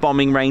used as a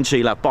bombing range, so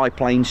you'll have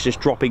biplanes just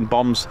dropping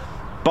bombs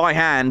by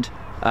hand.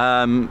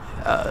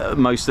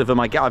 Most of them,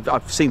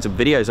 I've seen some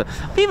videos.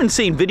 I've even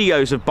seen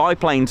videos of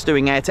biplanes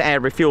doing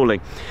air-to-air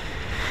refueling.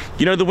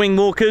 You know the wing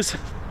walkers?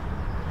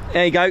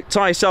 There you go,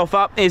 tie yourself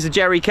up, here's a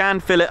jerry can,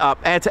 fill it up.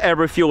 Air-to-air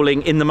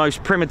refueling in the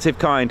most primitive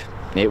kind.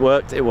 It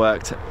worked, it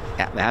worked.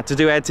 Yeah, they had to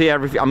do air-to-air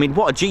refueling. I mean,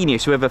 what a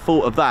genius, whoever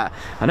thought of that.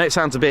 I know it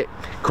sounds a bit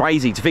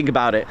crazy to think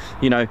about it,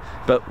 you know,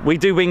 but we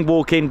do wing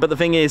walking, but the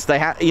thing is, they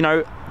had, you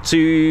know,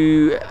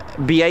 to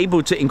be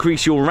able to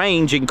increase your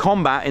range in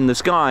combat in the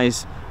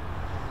skies,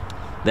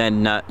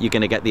 then you're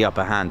going to get the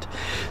upper hand.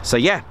 So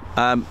yeah,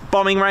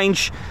 Bombing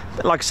range,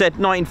 like I said,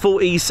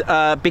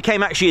 1940s,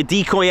 became actually a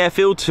decoy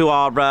airfield to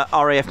our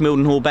RAF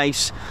Mildenhall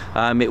base.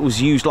 It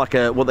was used like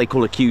what they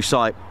call a Q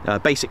site,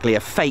 basically a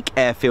fake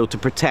airfield to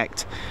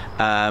protect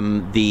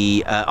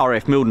the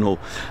RAF Mildenhall,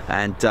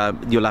 and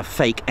you'll have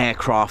fake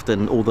aircraft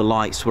and all the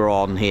lights were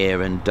on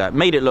here, and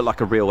made it look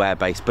like a real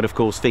airbase. But of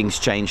course things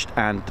changed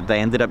and they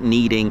ended up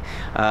needing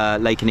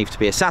Lakenheath to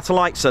be a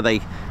satellite, so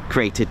they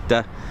created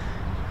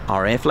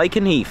RAF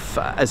Lakenheath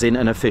as in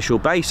an official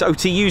base.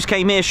 OTUs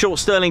came here, short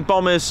Stirling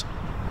bombers,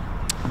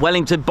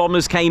 Wellington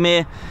bombers came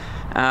here,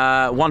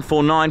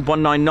 149,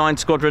 199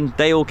 squadron,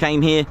 they all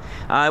came here.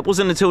 It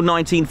wasn't until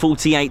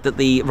 1948 that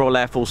the Royal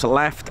Air Force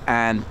left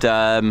and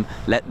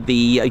let the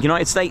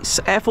United States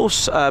Air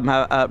Force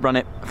run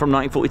it from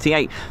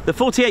 1948. The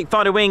 48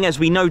 Fighter Wing, as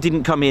we know,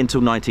 didn't come here until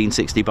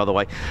 1960, by the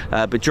way,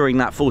 but during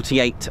that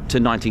 48 to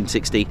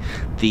 1960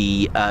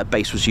 the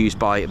base was used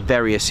by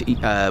various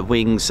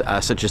wings,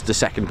 such as the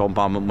 2nd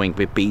Bombardment Wing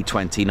with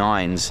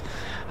B-29s,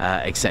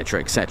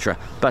 etc, etc.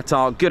 But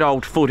our good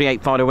old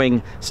 48 Fighter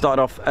Wing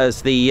started off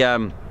as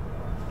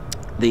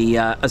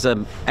as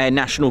a Air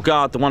National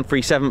Guard, the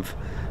 137th,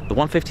 the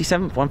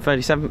 157th,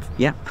 137th,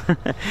 yeah.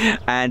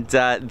 And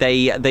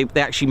they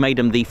actually made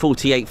them the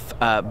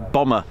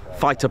 48th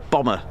fighter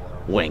bomber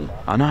wing.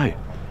 I know,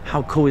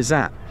 how cool is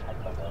that?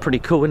 Pretty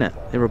cool, isn't it?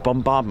 They were a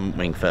bombardment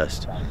wing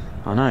first.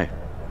 I know,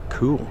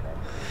 cool.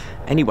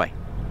 Anyway,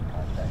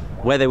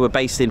 where they were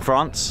based in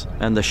France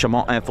and the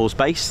Chaumont Air Force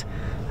Base,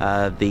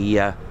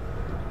 the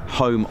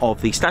home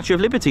of the Statue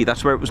of Liberty,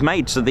 that's where it was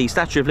made. So the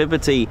Statue of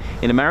Liberty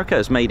in America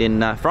is made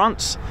in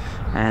France,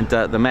 and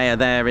the mayor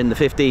there in the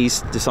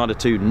 50s decided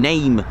to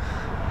name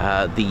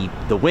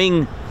the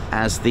wing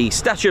as the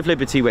Statue of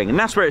Liberty Wing, and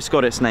that's where it's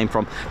got its name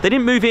from. They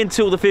didn't move in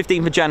until the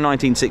 15th of Jan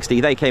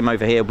 1960. They came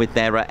over here with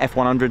their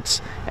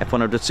F-100s,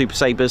 F-100 Super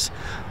Sabres.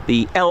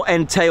 The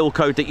LN tail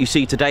code that you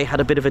see today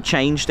had a bit of a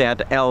change. They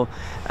had L,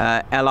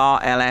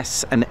 LR,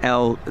 LS and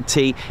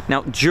LT.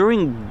 Now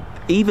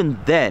even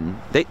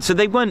then,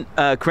 they weren't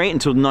created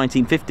until the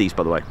 1950s,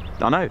 by the way.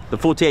 I know, the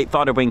 48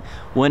 Fighter Wing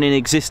weren't in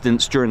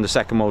existence during the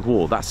Second World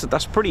War. That's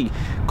a pretty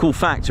cool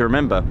fact to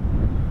remember.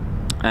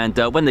 And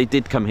when they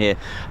did come here,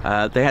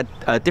 they had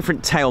a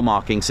different tail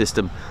marking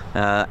system,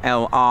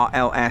 LR,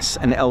 LS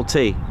and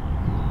LT.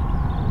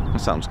 That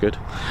sounds good.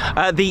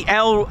 The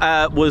L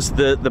was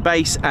the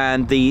base,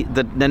 and the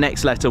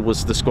next letter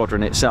was the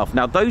squadron itself.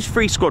 Now those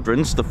 3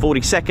 squadrons, the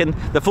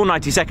 42nd, the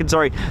 492nd,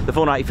 sorry, the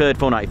 493rd,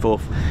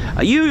 494th,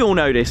 you all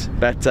know this,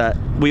 but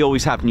we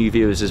always have new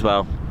viewers as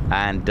well.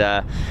 And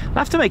I'll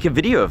have to make a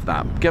video of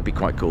that. That'd be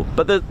quite cool.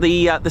 But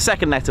the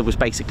second letter was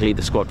basically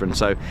the squadron.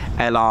 So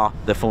LR,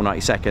 the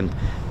 492nd,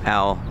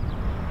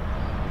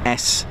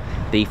 LS,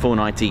 the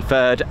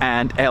 493rd,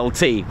 and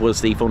LT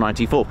was the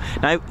 494th.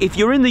 Now, if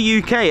you're in the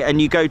UK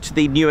and you go to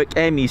the Newark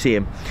Air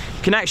Museum,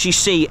 you can actually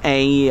see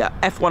a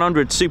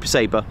F-100 Super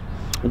Sabre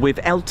with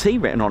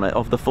LT written on it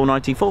of the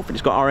 494th, and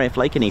it's got RAF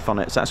Lakenheath on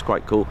it, so that's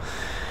quite cool.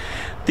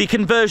 The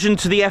conversion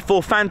to the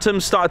F4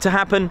 Phantoms started to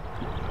happen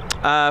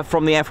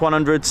from the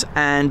F-100s,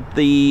 and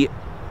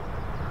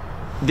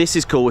this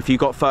is cool if you've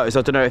got photos.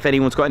 I don't know if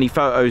anyone's got any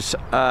photos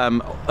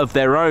of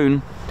their own.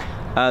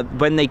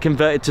 When they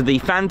converted to the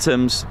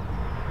Phantoms,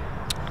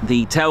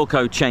 the tail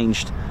code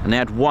changed, and they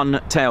had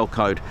one tail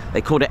code.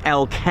 They called it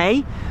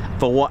LK.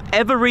 For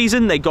whatever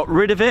reason, they got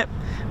rid of it.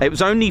 It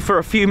was only for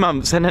a few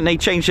months, and then they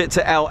changed it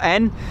to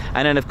LN.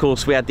 And then, of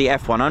course, we had the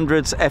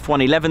F-100s,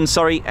 F-111s,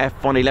 sorry.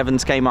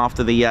 F-111s came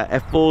after the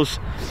F-4s.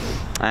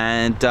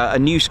 And a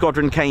new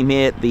squadron came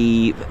here,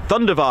 the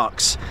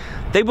Thundervarks.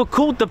 They were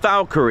called the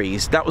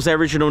Valkyries. That was their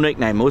original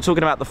nickname. We're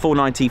talking about the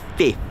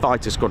 495th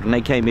Fighter Squadron.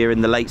 They came here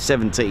in the late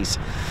 70s.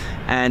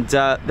 And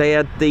they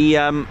had the...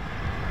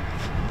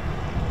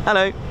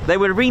 hello. They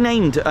were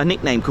renamed a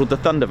nickname called the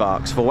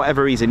Thundervarks for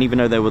whatever reason, even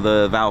though they were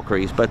the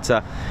Valkyries. But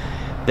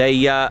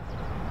they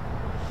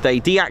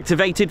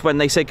deactivated when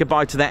they said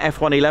goodbye to their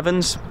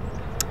F-111s.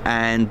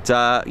 And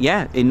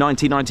yeah, in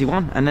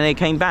 1991, and then they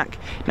came back.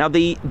 Now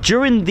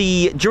during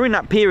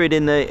that period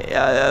in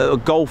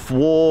the Gulf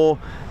War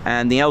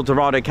and the El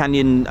Dorado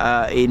Canyon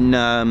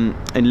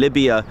in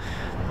Libya,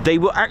 they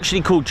were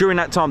actually called during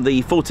that time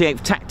the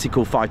 48th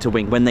Tactical Fighter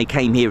Wing when they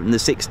came here in the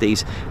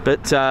 60s.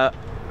 But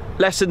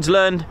lessons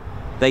learned.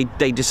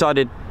 They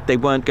decided they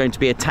weren't going to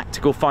be a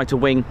tactical fighter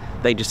wing.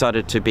 They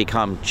decided to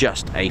become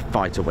just a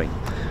fighter wing.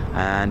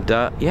 And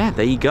yeah,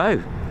 there you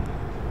go.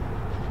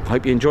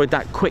 Hope you enjoyed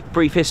that quick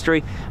brief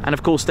history. And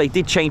of course they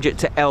did change it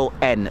to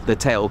LN, the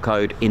tail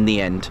code, in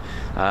the end,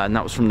 and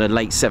that was from the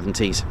late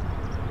 70s.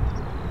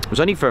 It was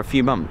only for a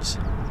few months.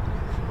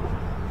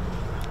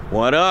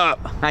 What up?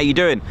 How you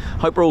doing?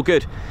 Hope we're all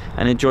good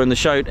and enjoying the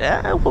show.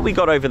 What we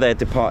got over there,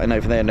 departing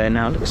over there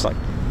now, looks like,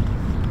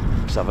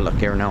 let's have a look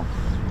here now.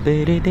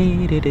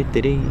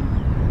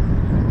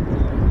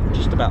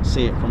 Just about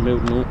see it from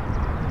Mildenhall,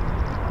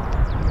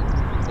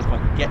 if I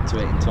can get to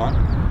it in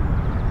time.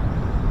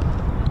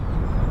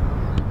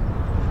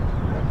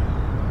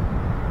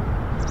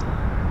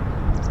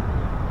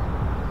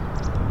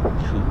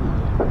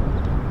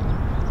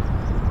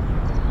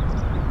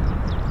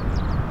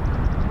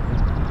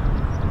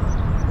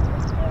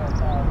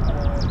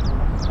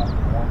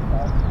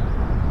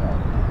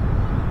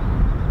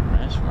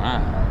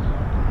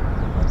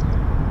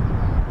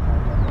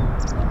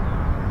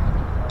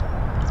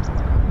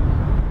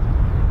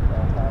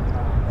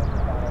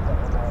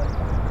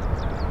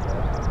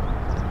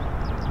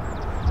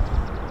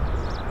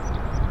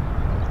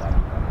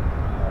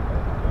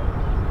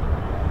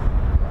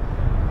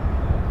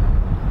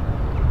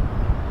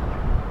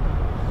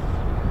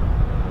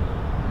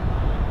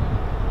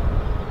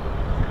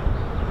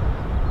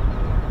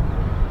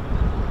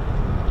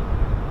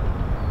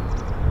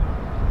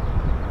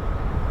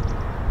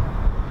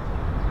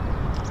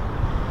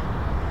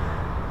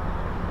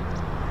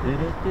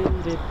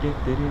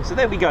 So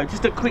there we go,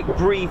 just a quick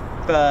brief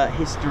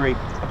history.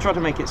 I tried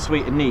to make it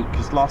sweet and neat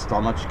because last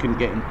time I just couldn't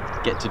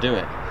get to do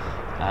it.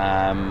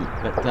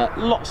 But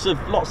lots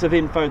of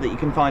info that you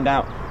can find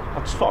out. I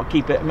just thought I'd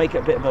keep it, make it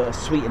a bit of a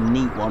sweet and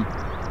neat one.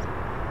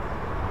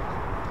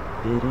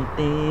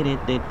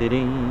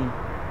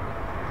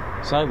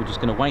 So we're just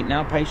going to wait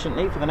now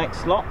patiently for the next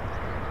slot.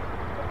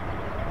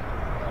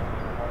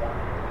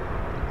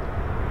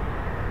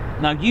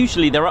 Now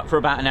usually they're up for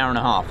about an hour and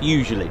a half,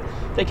 usually.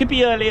 They could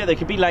be earlier, they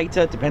could be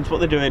later, depends what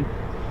they're doing.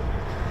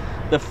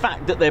 The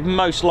fact that they're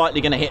most likely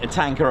going to hit a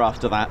tanker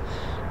after that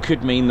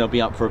could mean they'll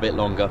be up for a bit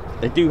longer.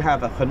 They do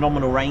have a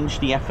phenomenal range,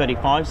 the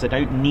F-35s. They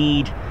don't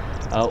need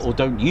or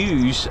don't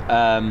use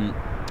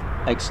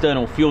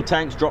external fuel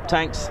tanks, drop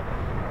tanks.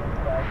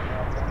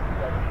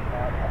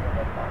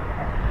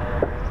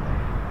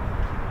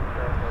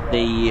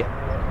 The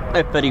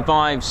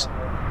F-35s,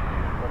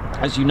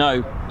 as you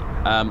know,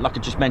 like I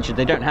just mentioned,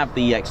 they don't have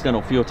the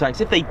external fuel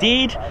tanks. If they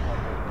did,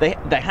 they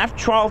have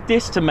trialed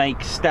this to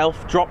make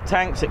stealth drop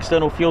tanks,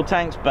 external fuel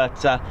tanks,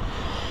 but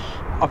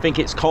I think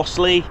it's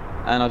costly,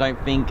 and I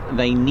don't think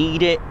they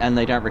need it, and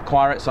they don't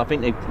require it. So I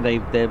think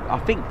I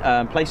think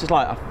places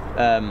like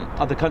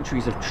other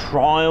countries have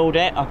trialed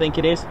it, I think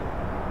it is.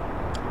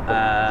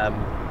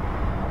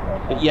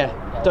 But yeah,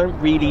 don't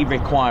really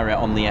require it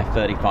on the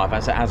F-35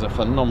 as it has a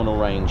phenomenal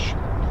range.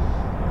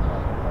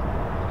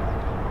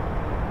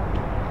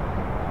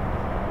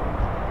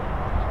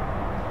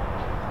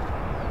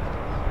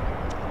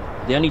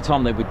 The only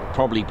time they would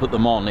probably put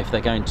them on if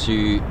they're going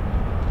to,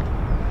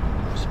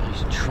 I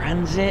suppose,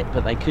 transit,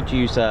 but they could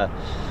use a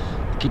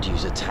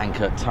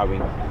tanker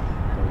towing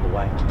all the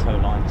way to tow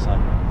line. So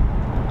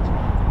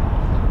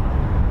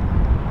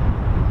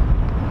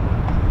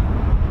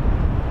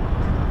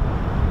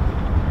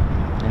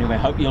anyway,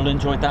 hope you all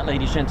enjoyed that,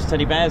 ladies, gents,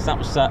 teddy bears. That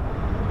was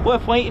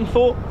worth waiting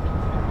for.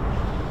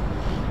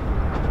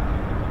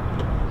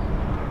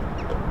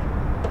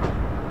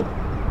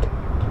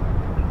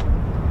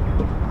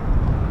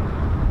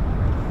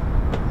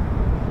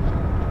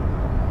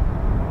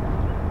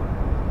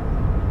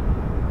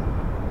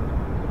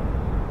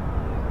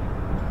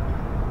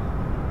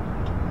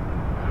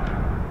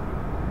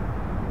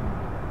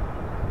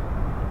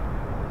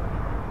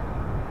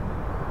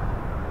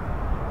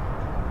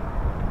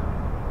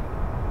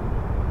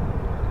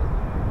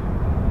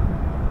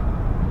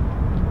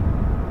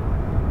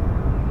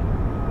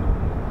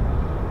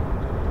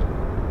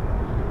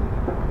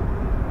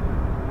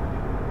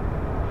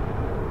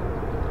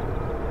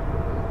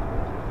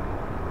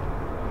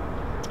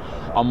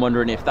 I'm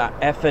wondering if that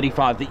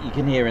F-35 that you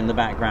can hear in the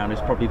background is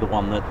probably the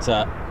one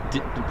that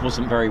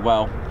wasn't very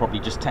well, probably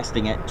just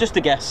testing it. Just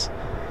a guess.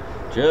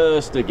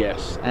 Just a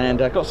guess.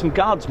 And I've got some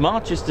guards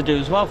marches to do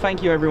as well.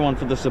 Thank you everyone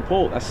for the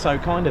support. That's so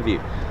kind of you.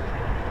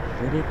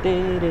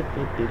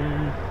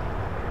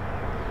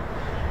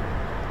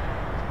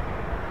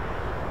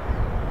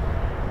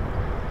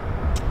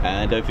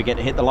 And don't forget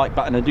to hit the like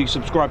button and do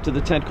subscribe to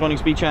the Ted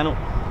Coningsby channel.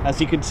 As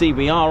you can see,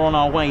 we are on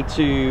our way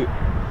to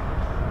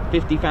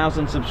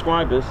 50,000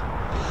 subscribers.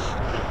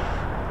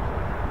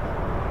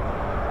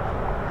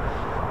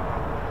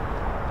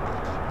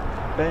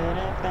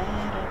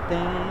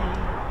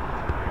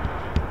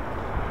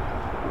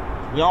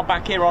 We are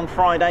back here on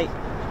Friday.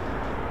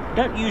 We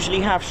don't usually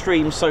have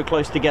streams so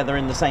close together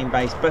in the same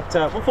base, but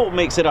we thought we'd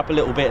mix it up a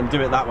little bit and do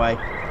it that way.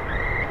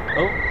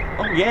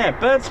 Oh yeah,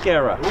 bird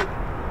scarer.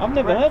 I've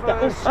never heard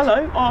that. Oh,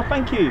 hello. Oh,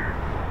 thank you.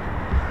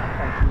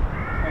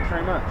 Thanks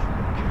very much.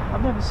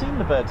 I've never seen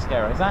the bird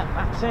scarer.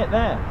 That's it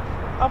there?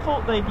 I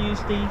thought they'd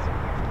use the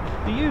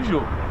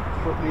usual.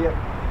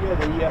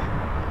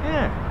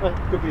 Yeah. Well,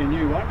 could be a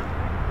new one.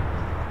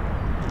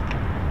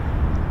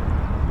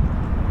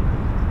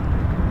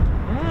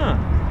 Yeah.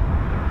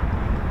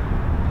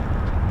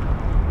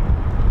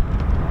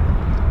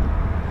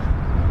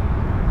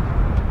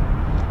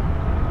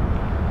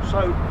 So,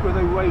 were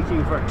they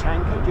waiting for a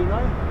tanker, do you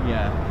know?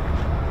 Yeah.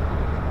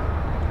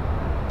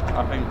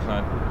 I think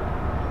so.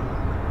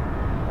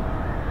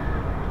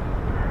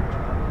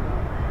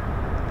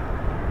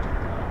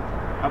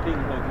 I think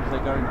because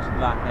they're going to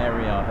that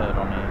area I heard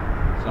on here.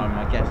 So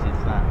my guess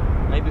is that.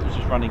 Maybe it was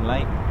just running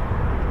late.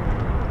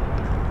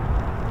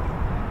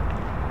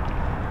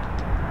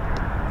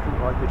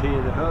 I could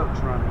hear the Hercs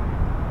running.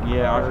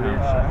 Yeah, I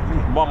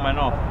think one went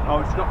off.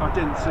 Oh, it's not, I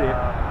didn't see it.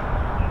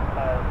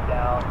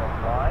 Down the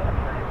line. I'm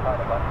sure you're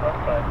trying to bunch up,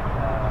 but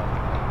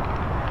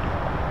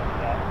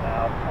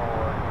now for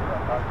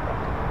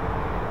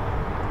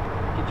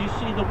Did you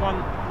see the one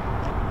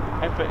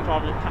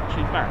F-35 that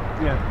taxied back?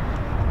 Yeah.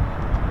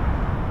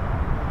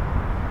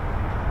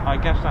 I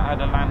guess that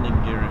had a landing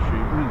gear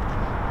issue.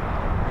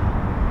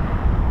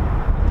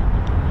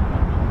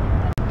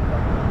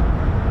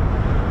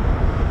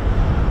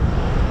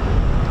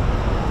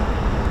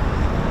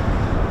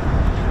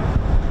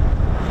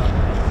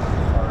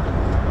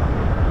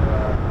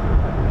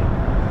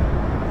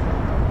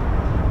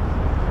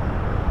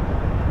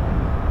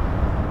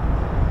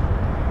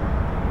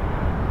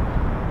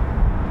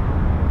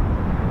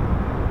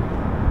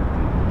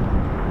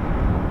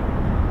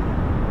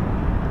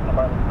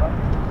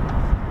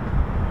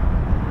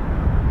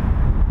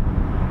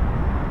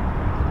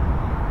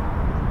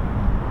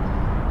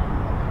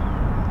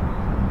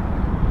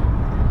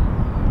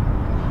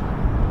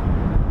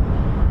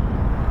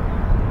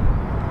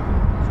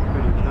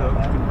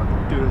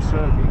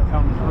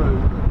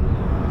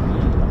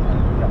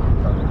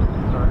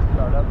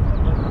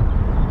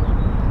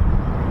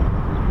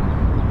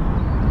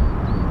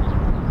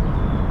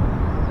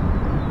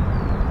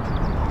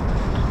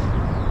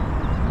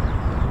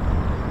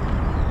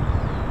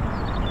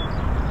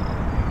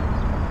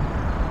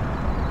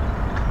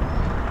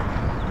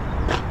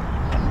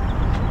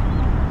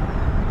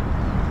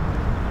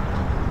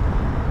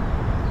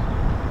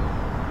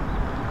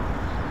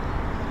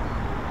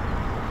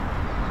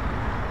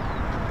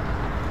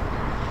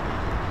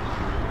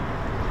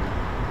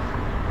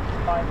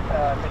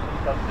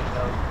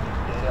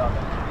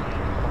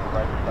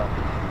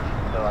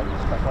 So I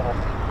just spent a little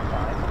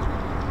time.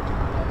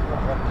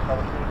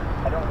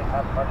 I don't really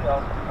have much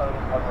else other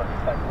than hardware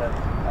perspective.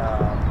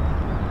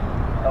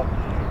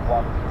 LTU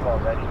walkthrough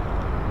already.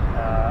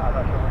 I'm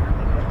not sure what you're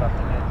thinking about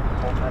the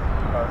full time to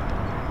start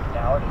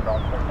now. It should all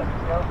start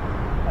seconds ago.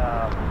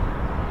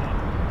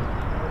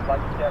 We would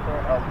like to get there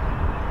and help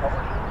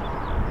publish.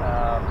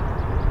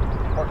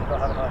 Unfortunately,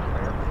 don't have enough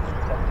career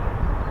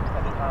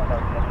at the time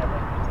without any of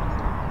it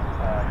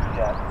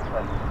yet.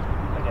 But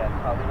again,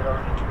 I'll leave it over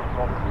to you to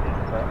roll the things,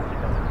 but I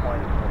think at this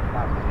point we'll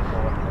have to get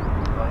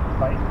going to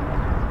fight.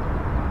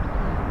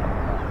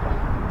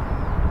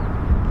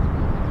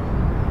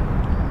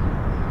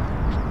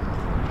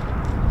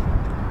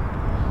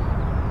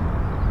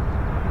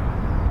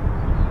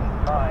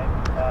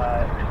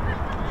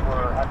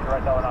 We're happy to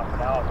write that one off for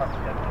now. I'll talk to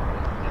you guys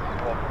get the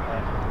roll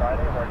plan for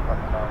Friday. We're already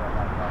talking about it on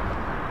that time.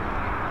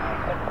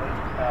 Secondly,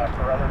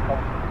 for other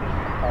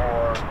publications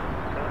or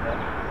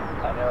maintenance,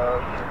 I know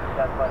you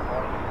guys by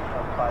morning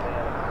on 5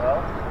 a.m. as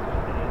well.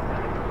 It is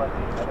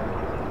requesting either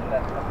you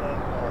set something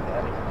or they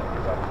have anything to do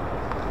about it.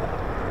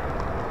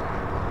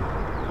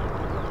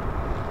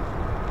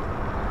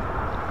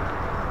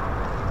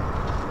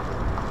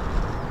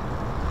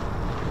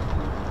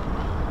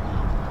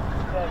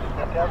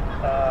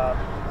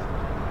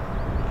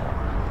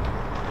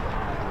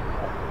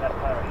 That's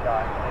kind of a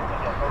shot. And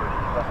again, over to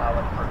you, but how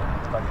much person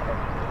you'd like to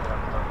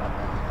look at.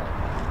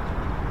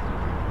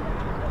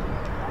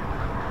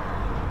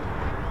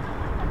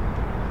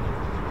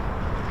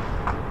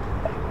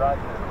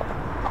 Roger.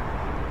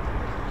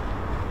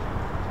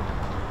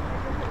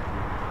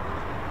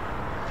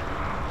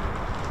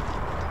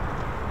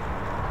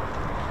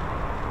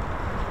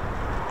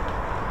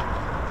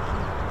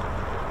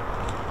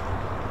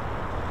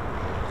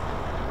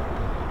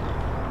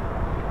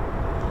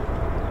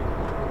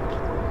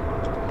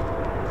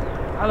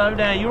 Hello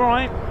there, you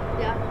alright?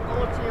 Yeah, I'm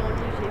watching it on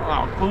YouTube.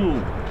 Oh, cool.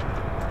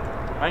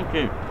 Thank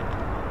you.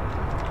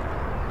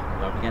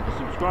 Don't forget to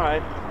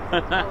subscribe.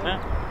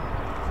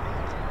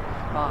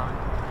 Bye.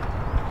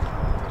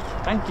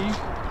 Thank you.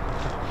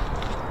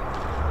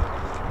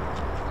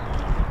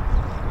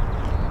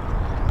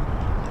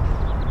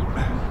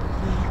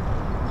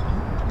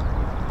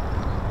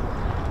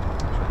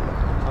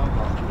 A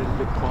little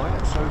bit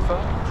quiet so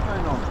far. What's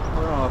going on?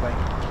 Where are they?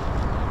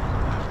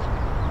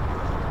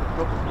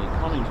 Probably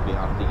Coningsby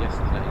after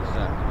yesterday's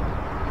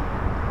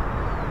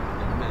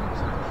immense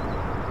action.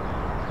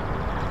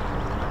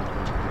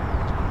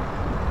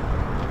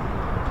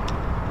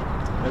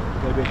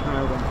 They've been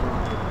hailed on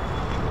Friday.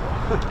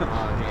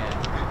 Oh yeah,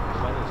 the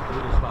weather's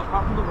good as well.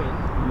 Apart from the wind,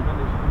 the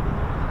weather's good.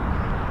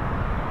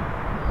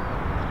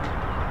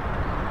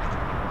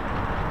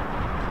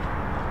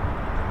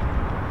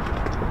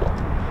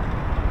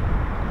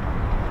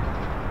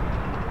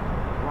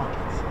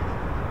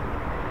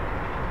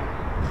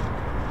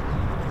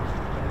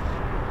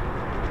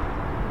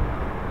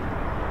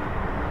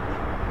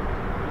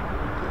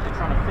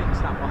 Trying to fix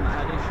that one that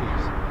had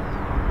issues.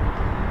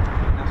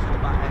 That's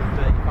what that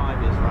F-35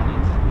 is running.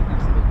 I think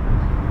that's the...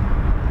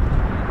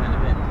 It went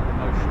a bit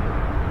emotional.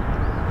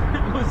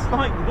 It was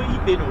like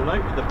weaving all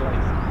over the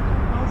place.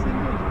 I was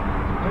thinking,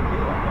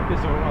 okay, I hope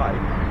it's alright.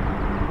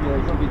 Yeah,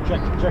 you've got to be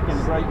checking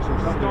the brakes or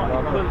something like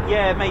that.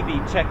 Yeah, maybe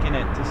checking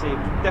it to see if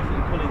it's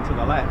definitely pulling to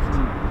the left.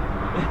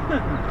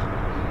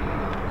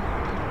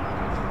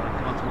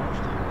 Can't watch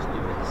that, let's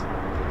do this.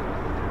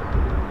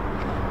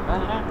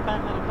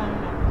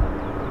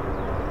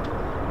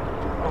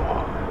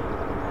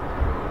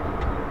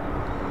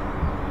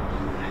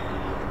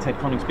 Ted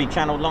Coningsby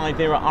channel live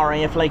here at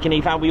RAF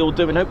Lakenheath. How we all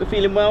doing? Hope we're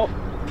feeling well.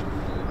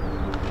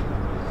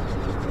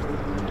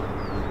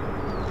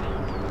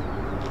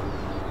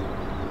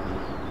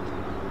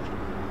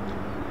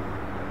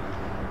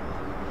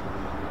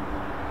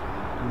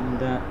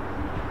 And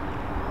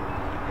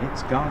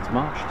it's Guards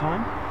March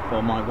time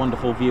for my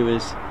wonderful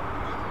viewers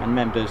and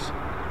members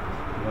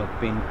who have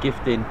been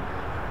gifting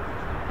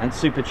and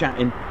super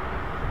chatting.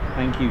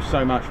 Thank you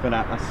so much for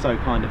that. That's so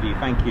kind of you.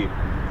 Thank you.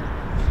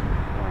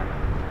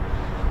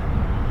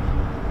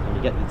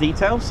 Get the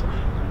details.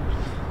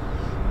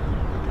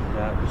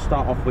 We'll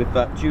start off with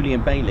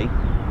Julian Bailey.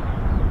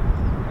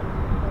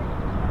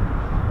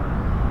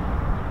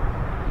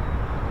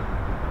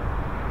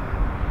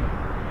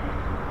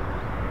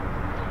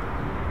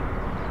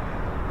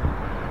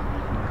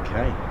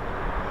 Okay.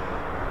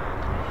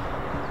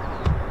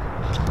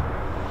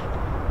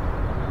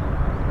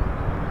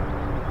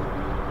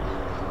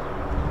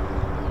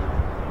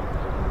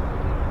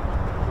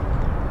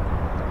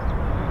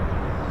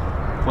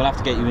 We'll have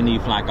to get you a new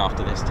flag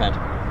after this, Ted.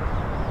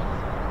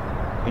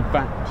 In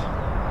fact,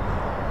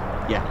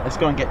 yeah, let's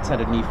go and get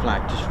Ted a new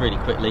flag just really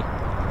quickly.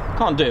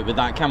 Can't do it with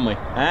that, can we?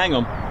 Hang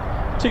on.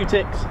 2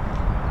 ticks.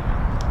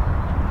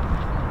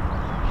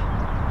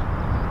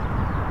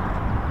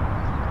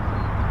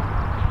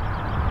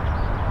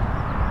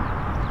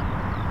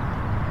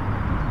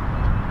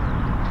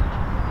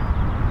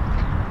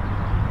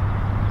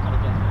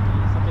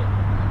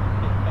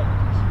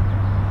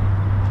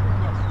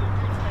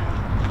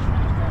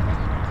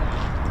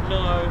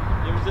 No,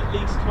 it was at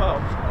least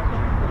 12.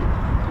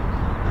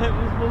 It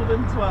was more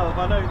than 12,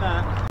 I know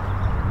that.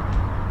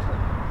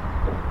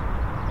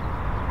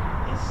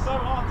 It's so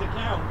hard to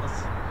count.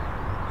 It's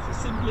the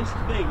simplest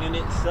thing and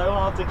it's so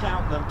hard to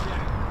count them.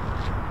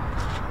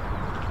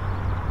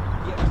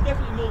 Yeah, it's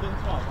definitely more than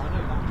 12, I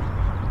know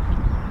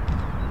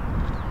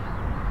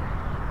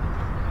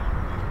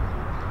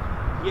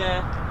that.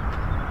 Yeah.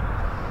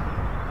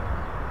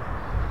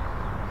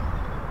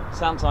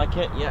 Sounds like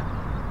it, yeah.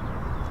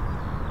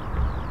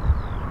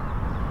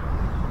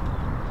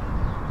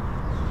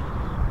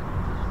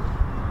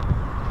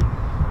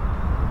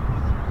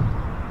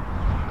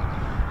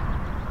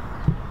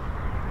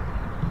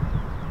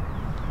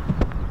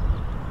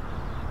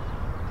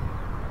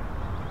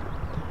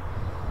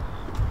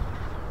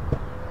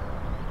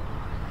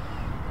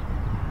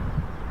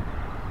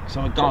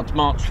 So a Guards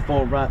March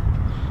for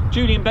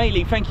Julian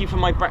Bailey. Thank you for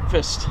my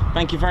breakfast.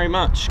 Thank you very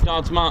much.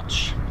 Guards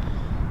March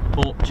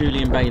for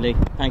Julian Bailey.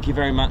 Thank you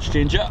very much,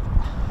 Ginger.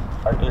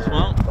 As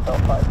well.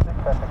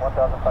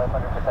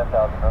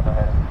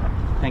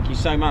 Thank you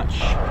so much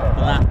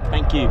for that.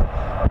 Thank you.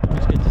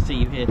 It's good to see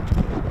you here.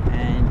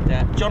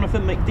 And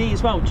Jonathan McD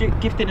as well,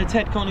 gifting a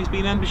Ted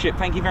Coningsby membership.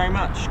 Thank you very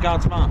much.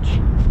 Guards March.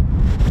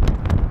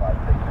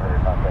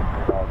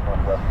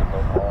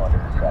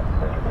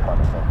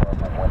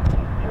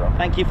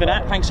 Thank you for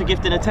that. Thanks for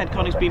gifting a Ted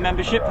Coningsby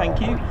membership. Thank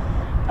you.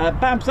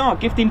 Babs are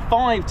gifting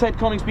 5 Ted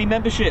Coningsby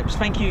memberships.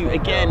 Thank you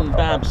again,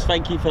 Babs.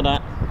 Thank you for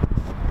that.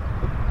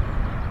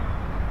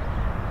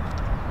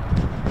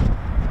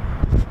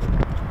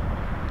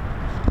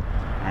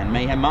 And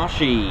Mayhem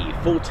Marshy,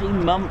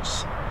 14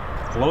 months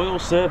loyal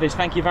service.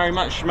 Thank you very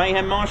much,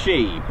 Mayhem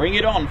Marshy. Bring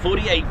it on,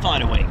 48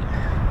 Fighter Wing.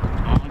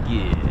 Oh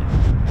yeah.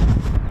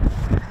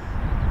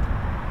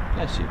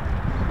 Bless you.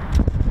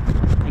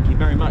 Thank you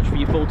very much for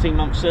your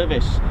 14-month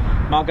service.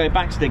 Margot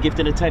Baxter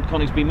gifted a Ted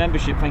Coningsby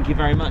membership. Thank you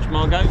very much,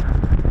 Margot.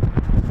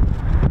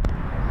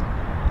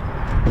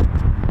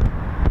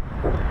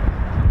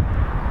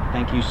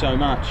 Thank you so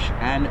much.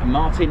 And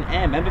Martin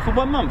M, member for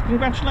 1 month.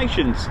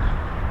 Congratulations.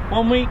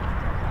 1 week.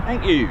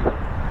 Thank you.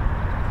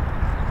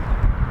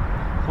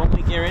 1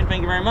 week you're in.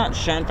 Thank you very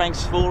much. And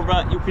thanks for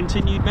your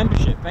continued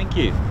membership. Thank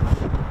you.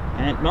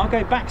 And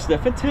Margot Baxter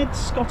for Ted's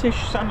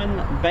Scottish Salmon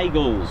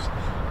Bagels.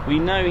 We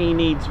know he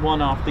needs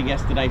one after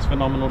yesterday's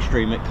phenomenal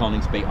stream at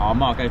Coningsby. Oh,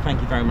 Margot, thank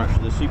you very much for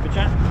the super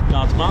chat.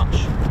 Guards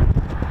March.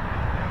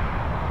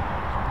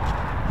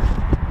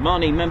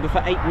 Marnie, member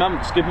for 8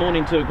 months. Good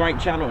morning to a great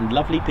channel and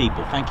lovely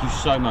people. Thank you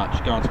so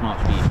much. Guards March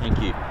for you.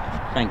 Thank you.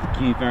 Thank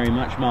you very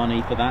much,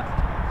 Marnie, for that.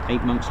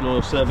 8 months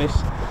loyal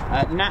service.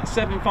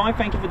 Nat75,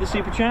 thank you for the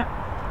super chat.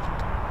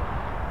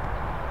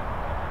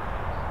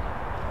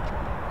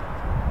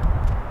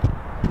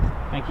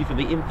 Thank you for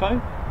the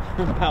info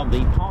about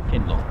the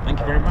parking lot. Thank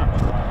you very much.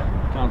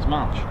 Guards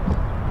March.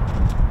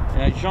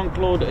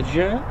 Jean-Claude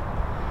Jeur,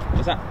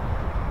 is that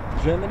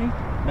Germany?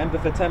 Member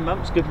for 10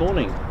 months. Good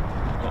morning.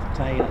 Got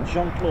a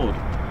Jean-Claude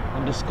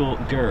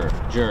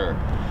 _Jeur.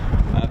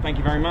 Thank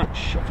you very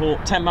much for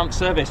 10 months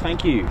service.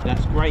 Thank you.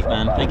 That's great,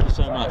 man. Thank you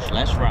so much.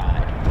 Let's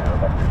ride.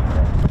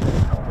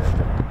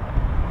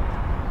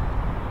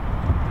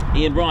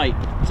 Ian Wright,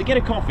 to get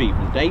a coffee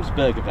from Dave's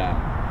Burger Van.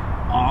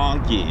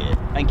 Oh yeah.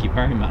 Thank you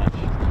very much.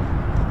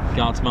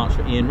 Guards March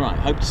for Ian Wright.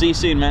 Hope to see you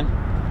soon, man.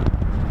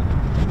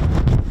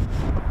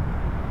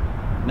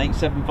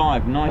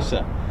 Nate75,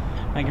 nicer.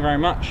 Thank you very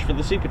much for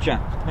the super chat.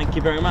 Thank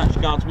you very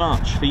much. Guards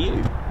March for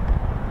you.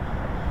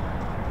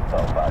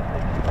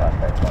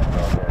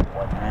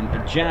 And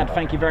Jad,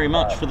 thank you very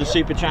much for the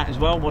super chat as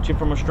well. Watching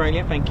from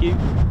Australia, thank you.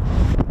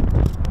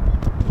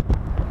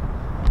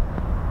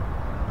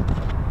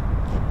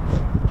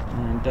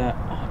 And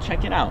oh,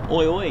 check it out.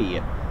 Oi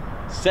oi.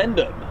 Send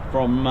them.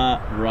 From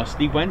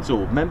Rusty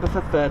Wenzel, member for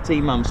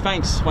 13 months.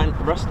 Thanks,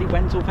 Rusty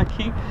Wenzel, thank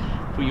you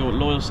for your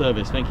loyal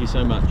service. Thank you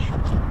so much.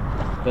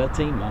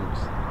 13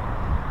 months.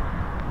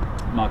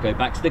 Margot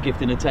Baxter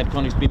gifting a Ted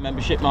Coningsby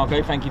membership.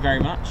 Margot, thank you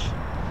very much.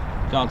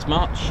 Guards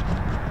March.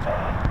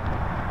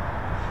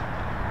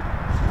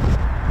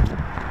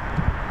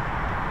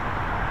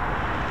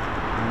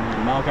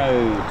 And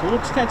Margot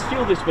towards Ted's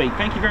Fuel this week.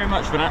 Thank you very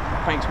much for that.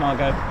 Thanks,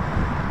 Margot.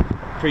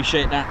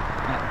 Appreciate that.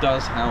 That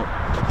does help.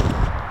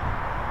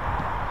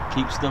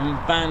 Keeps the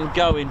van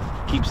going,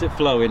 keeps it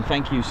flowing.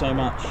 Thank you so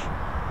much.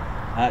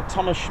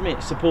 Thomas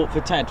Schmidt, support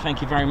for Ted. Thank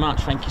you very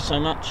much. Thank you so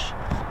much.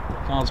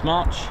 Guards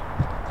March.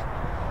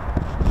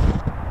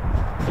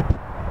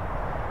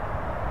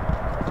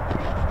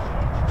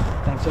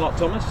 Thanks a lot,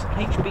 Thomas.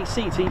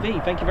 HBC TV,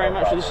 thank you very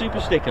much for the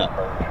super sticker.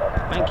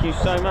 Thank you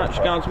so much,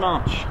 Guards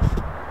March.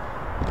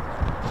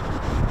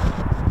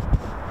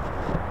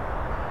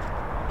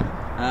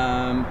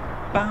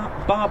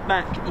 Barb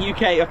Mac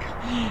UK,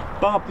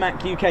 Barb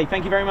Mac UK,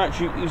 thank you very much.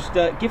 Who's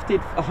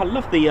gifted, oh, I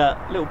love the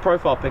little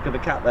profile pic of the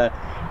cat there.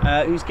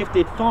 Who's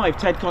gifted 5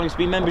 Ted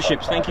Coningsby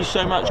memberships. Thank you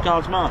so much,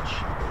 Guards March.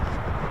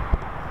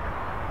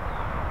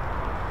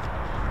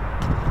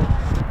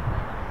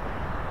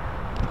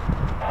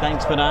 Thanks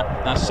thanks for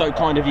that. That's so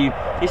kind of you.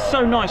 It's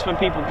so nice when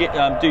people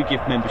do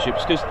gift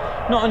memberships, because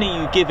not only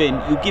are you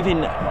giving,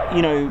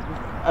 you know,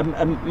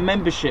 a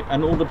membership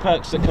and all the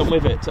perks that come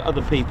with it to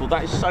other people.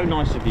 That is so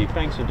nice of you.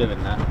 Thanks for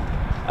doing that.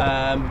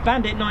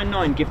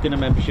 Bandit99 gifting a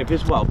membership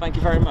as well. Thank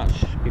you very much.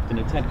 Gifting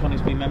a Ted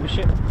Coningsby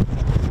membership.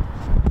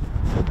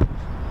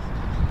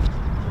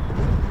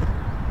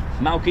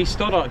 Malky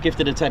Stoddart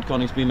gifted a Ted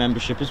Coningsby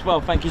membership as well.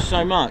 Thank you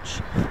so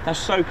much. That's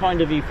so kind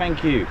of you.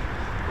 Thank you.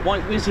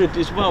 White Wizard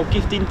as well,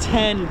 gifting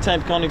 10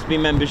 Ted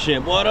Coningsby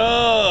membership. What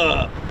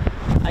up?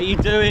 How you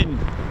doing?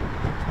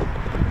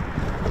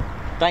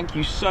 Thank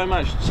you so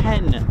much.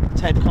 10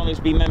 Ted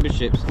Coningsby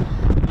memberships.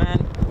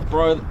 Man,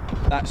 bro,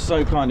 that's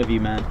so kind of you,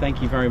 man.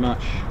 Thank you very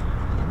much.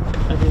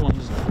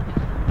 Everyone's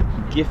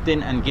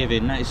gifting and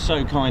giving. That is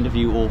so kind of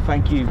you all.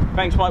 Thank you.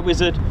 Thanks, White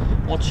Wizard.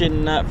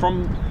 Watching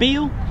from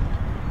Beale,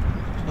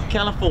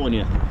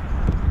 California.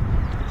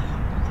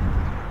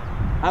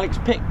 Alex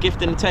Pick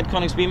gifting a Ted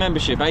Coningsby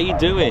membership. How you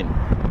doing?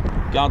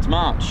 Guards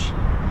March.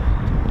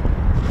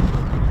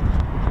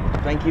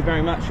 Thank you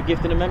very much for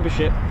gifting a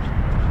membership.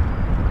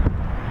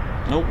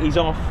 Oh, he's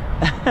off.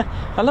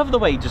 I love the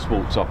way he just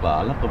walks off there.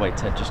 I love the way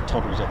Ted just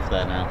toddles off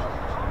there now.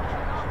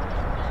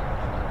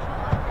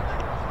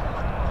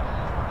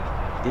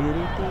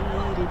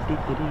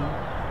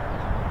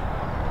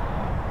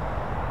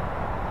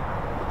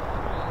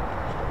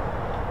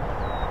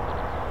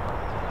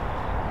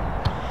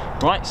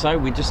 Right, so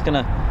we're just going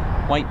to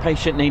wait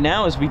patiently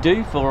now, as we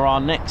do, for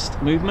our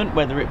next movement,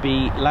 whether it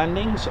be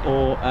landings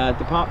or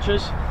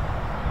departures.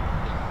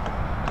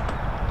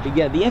 But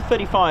yeah, the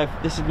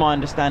F-35, this is my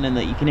understanding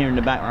that you can hear in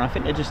the background. I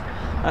think they're just,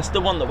 that's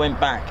the one that went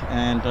back,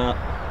 and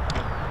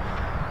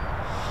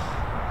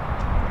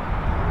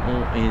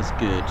all is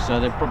good.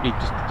 So they're probably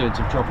just doing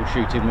some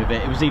troubleshooting with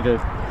it. It was either,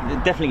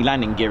 definitely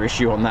landing gear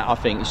issue on that, I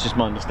think. It's just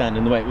my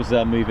understanding, the way it was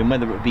moving,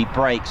 whether it would be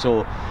brakes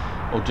or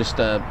just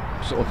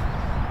sort of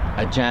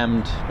a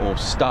jammed or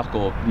stuck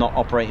or not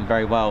operating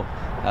very well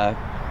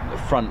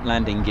front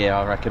landing gear,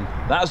 I reckon.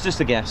 That was just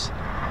a guess.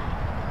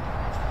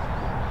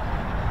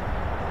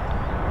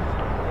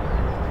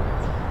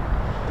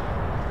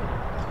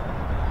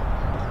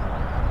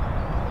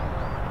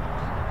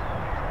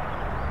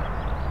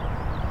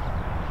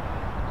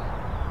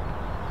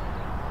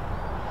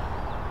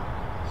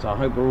 So I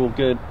hope we're all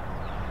good.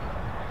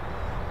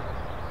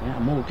 Yeah,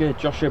 I'm all good.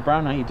 Joshua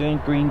Brown, how you doing?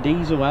 Green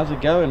Diesel, how's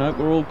it going? Hope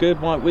we're all good.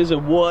 White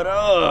Wizard, what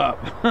up?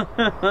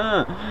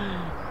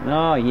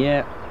 Oh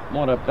yeah,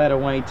 what a better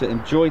way to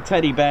enjoy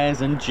teddy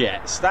bears and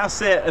jets.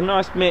 That's it, a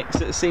nice mix.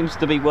 It seems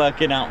to be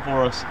working out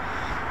for us.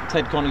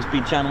 Ted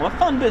Coningsby channel, a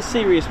fun but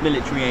serious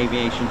military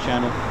aviation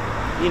channel.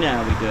 You know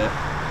how we do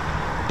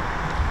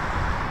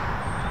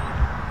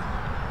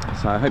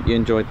it. So I hope you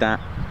enjoyed that.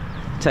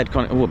 Ted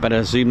Coningsby, oh,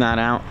 better zoom that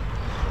out.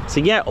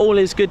 So yeah, all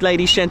is good,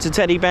 ladies, gents and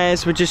teddy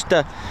bears. We're just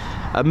a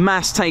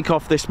mass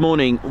takeoff this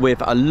morning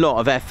with a lot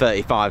of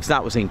F-35s.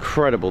 That was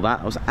incredible.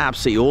 That was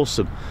absolutely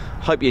awesome.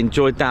 Hope you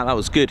enjoyed that. That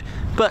was good.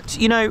 But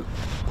you know,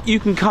 you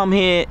can come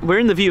here. We're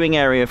in the viewing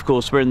area, of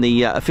course. We're in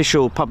the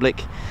official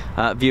public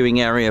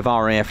viewing area of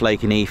RAF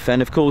Lakenheath,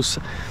 and of course,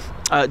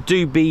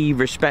 do be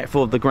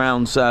respectful of the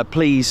grounds.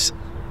 Please.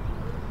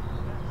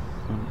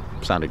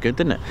 Sounded good,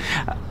 didn't it?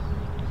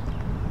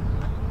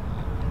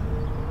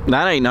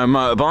 That ain't no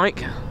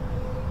motorbike.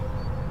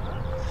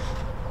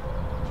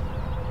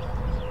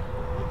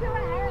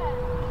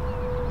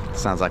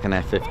 Sounds like an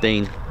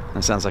F-15.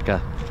 That sounds like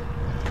a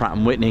Pratt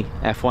 & Whitney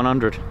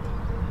F-100.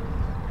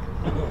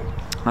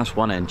 That's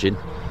one engine.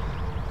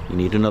 You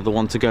need another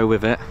one to go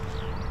with it.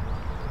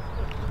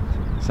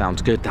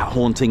 Sounds good, that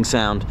haunting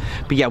sound.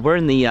 But yeah, we're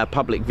in the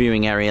public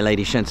viewing area,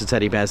 ladies, gents and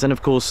teddy bears. And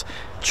of course,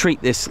 treat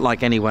this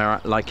like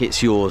anywhere, like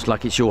it's yours,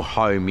 like it's your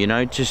home, you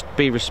know. Just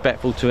be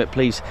respectful to it,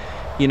 please.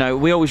 You know,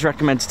 we always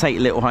recommend to take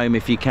your little home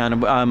if you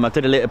can. I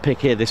did a little pick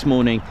here this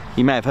morning.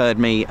 You may have heard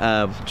me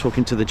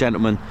talking to the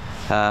gentleman.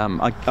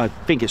 I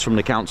think it's from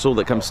the council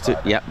that comes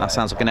to, yeah, that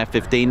sounds like an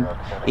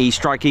F-15E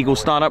Strike Eagle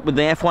startup with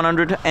the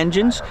F-100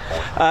 engines.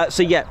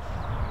 So yeah,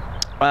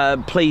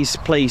 please,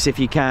 if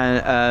you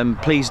can,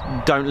 please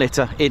don't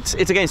litter. It's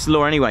against the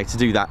law anyway to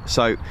do that.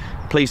 So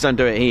please don't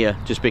do it here,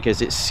 just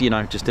because it's, you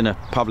know, just in a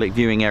public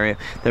viewing area.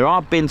 There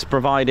are bins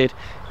provided.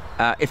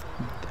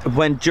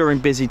 When during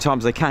busy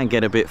times they can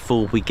get a bit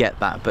full, we get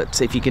that,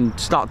 but if you can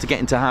start to get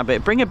into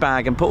habit, bring a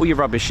bag and put all your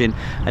rubbish in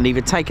and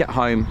either take it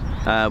home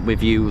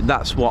with you.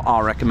 That's what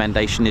our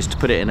recommendation is, to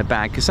put it in a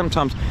bag, because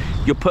sometimes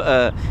you'll put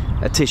a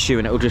tissue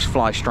and it'll just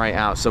fly straight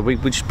out. So we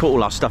just put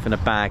all our stuff in a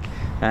bag.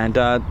 And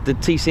the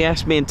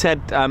TCS, me and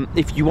Ted,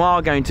 if you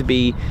are going to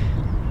be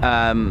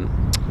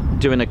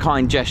doing a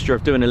kind gesture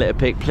of doing a litter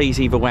pick, please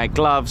either wear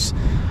gloves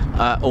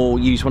or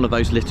use one of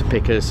those litter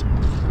pickers.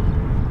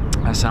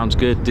 That sounds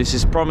good. This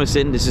is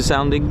promising. This is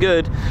sounding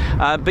good.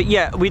 But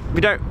yeah,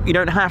 you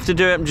don't have to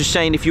do it. I'm just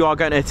saying, if you are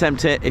going to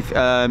attempt it,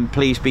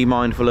 please be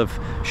mindful of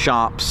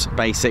sharps,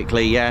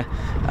 basically. Yeah,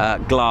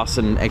 glass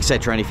and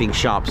etc, anything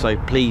sharp. So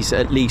please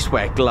at least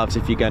wear gloves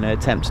if you're going to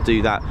attempt to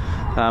do that.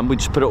 We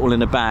just put it all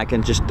in a bag,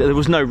 and just there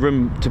was no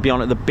room to be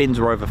honest, the bins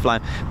were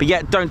overflowing. But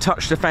yeah, don't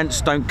touch the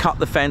fence, don't cut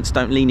the fence,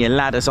 don't lean your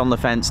ladders on the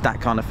fence,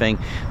 that kind of thing.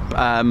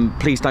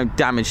 Please don't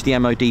damage the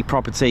MOD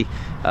property.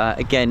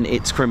 Again,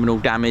 it's criminal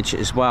damage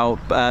as well.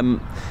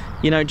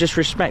 You know, just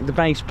respect the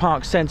base,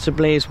 park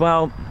sensibly as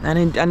well,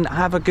 and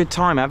have a good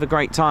time, have a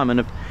great time.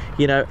 And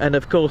you know, and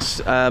of course,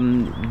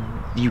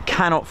 you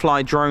cannot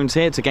fly drones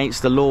here. It's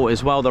against the law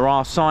as well. There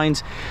are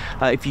signs.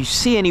 If you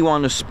see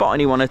anyone or spot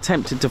anyone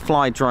attempted to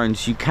fly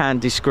drones, you can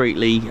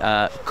discreetly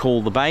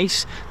call the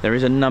base. There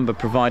is a number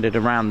provided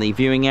around the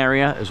viewing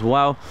area as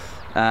well.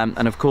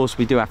 And of course,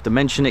 we do have to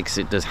mention it because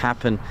it does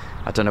happen.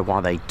 I don't know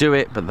why they do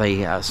it, but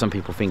they some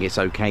people think it's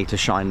okay to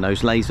shine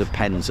those laser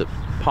pens at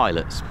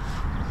pilots.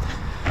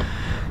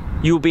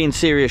 You'll be in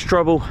serious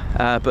trouble,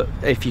 but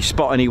if you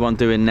spot anyone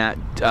doing that,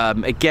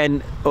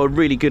 again, a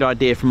really good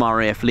idea from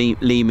RAF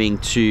Leeming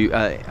to,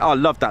 I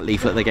love that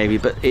leaflet they gave you,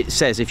 but it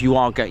says if you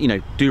are, you know,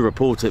 do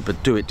report it,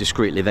 but do it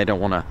discreetly. They don't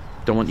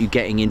want you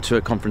getting into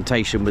a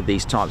confrontation with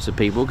these types of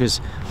people,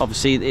 because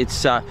obviously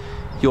it's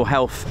your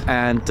health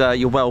and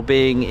your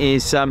well-being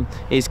is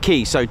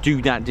key. So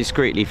do that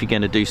discreetly if you're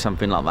going to do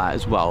something like that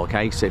as well.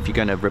 Okay, so if you're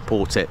going to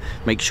report it,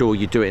 make sure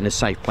you do it in a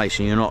safe place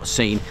and you're not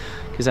seen.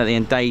 Because at the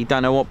end of the day, you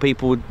don't know what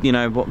people, you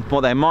know,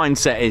 what their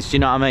mindset is. Do you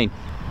know what I mean?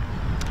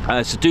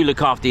 So do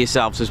look after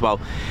yourselves as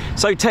well.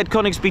 So Ted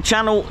Coningsby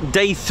channel,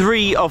 day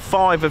 3 of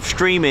 5 of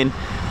streaming.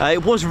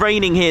 It was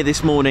raining here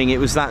this morning. It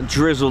was that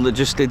drizzle that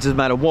just, it doesn't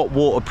matter what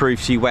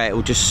waterproofs you wear, it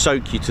will just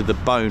soak you to the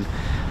bone.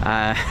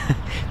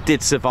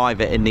 Did survive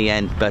it in the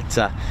end, but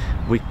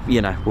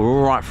you know, we're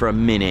all right for a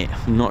minute.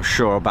 I'm not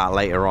sure about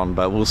later on,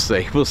 but we'll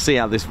see. We'll see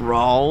how this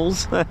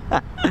rolls.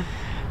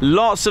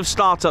 Lots of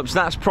startups,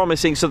 that's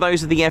promising. So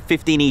those are the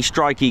F-15E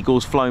Strike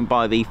Eagles flown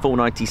by the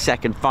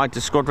 492nd Fighter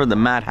Squadron, the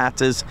Mad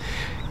Hatters.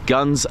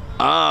 Guns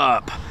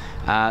up.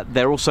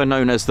 They're also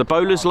known as the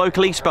Bowlers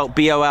locally, spelt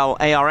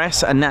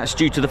B-O-L-A-R-S, and that's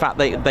due to the fact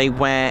they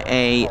wear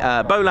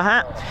a bowler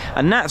hat,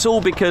 and that's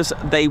all because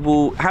they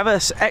will have an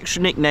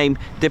extra nickname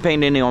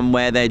depending on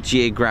where they're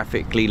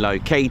geographically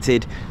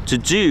located, to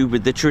do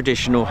with the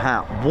traditional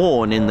hat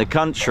worn in the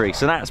country.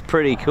 So that's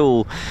pretty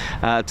cool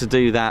to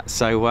do that.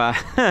 So I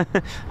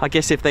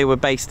guess if they were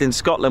based in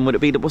Scotland, would it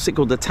be, what's it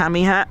called, the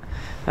Tammy hat?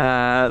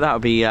 That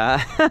would be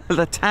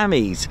the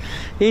Tammies.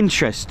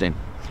 Interesting.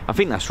 I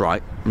think that's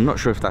right. I'm not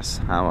sure if that's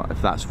how,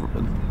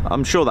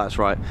 I'm sure that's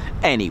right.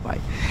 Anyway,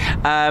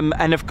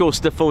 and of course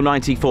the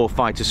 494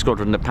 Fighter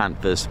Squadron, the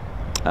Panthers.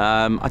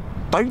 I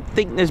don't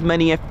think there's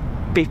many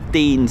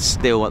F-15s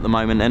still at the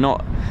moment. They're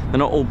not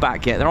all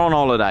back yet. They're on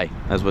holiday,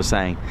 as we're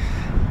saying.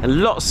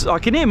 And lots. I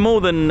can hear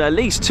more than at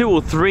least 2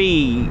 or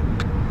 3.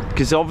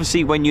 Because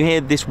obviously when you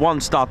hear this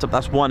one startup,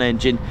 that's one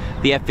engine.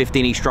 The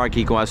F-15E Strike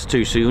Eagle has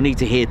 2, so you'll need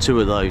to hear 2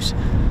 of those.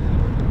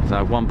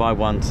 So one by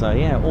one. So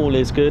yeah, all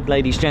is good,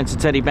 ladies, gents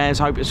and teddy bears.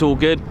 Hope it's all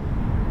good,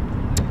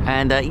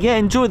 and yeah,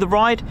 enjoy the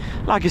ride.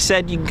 Like I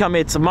said, you can come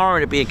here tomorrow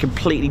and it'll be a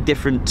completely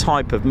different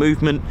type of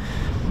movement.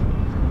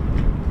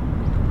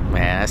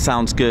 Yeah, that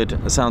sounds good.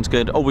 That sounds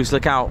good. Always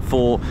look out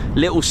for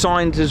little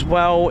signs as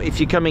well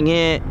if you're coming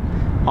here.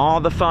 Are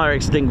the fire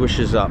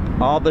extinguishers up?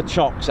 Are the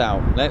chocks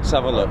out? Let's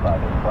have a look.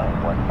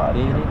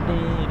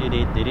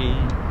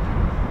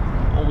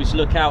 Always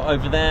look out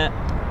over there.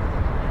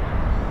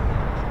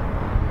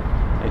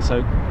 Okay,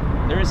 so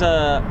there is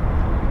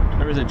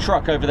a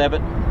truck over there,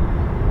 but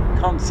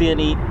can't see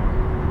any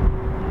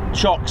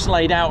chocks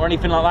laid out or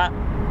anything like that.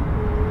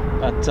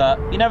 But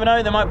you never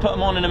know, they might put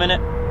them on in a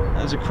minute.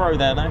 There's a crow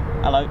there though.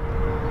 Hello.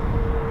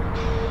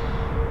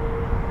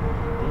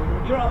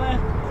 You're right there.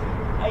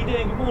 How you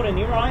doing? Good morning.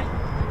 You right?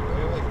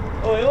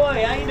 Oi,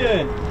 oi. How you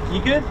doing?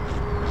 You good?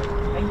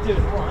 How you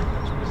doing? All right.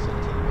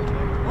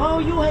 Oh,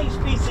 you're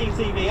HBC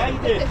TV. How you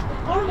doing?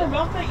 I remember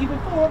I've met you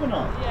before, haven't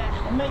I? Yeah.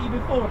 I met you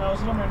before, and I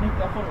was wondering if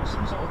I thought it was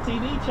some sort of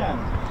TV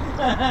channel.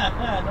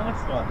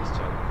 Nice one.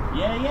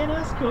 Yeah, yeah,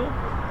 that's cool.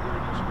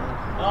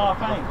 Oh,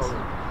 thanks.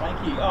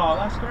 Thank you. Oh,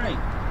 that's great.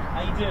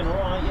 How you doing?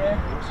 All right, yeah.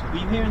 Were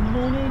you here in the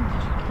morning?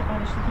 Did you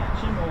manage to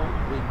catch him, or?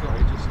 We got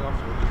here just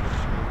after.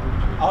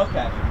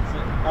 Okay. So,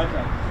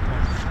 okay.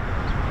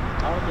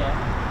 Oh yeah.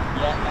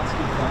 Yeah, that's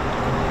good fun.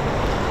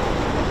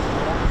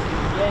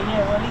 Yeah,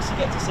 yeah. Well, at least you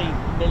get to see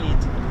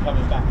millions of them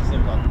coming back. Because there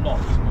was a lot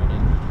this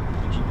morning,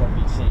 which you've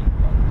probably seen.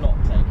 A lot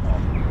take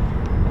off.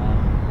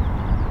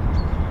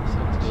 So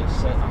it's good.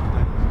 So,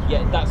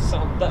 yeah, that's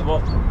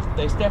well,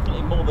 there's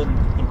definitely more than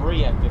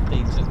 3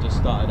 F-15s that just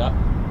started up.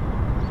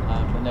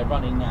 And they're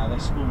running now, they're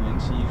spooling,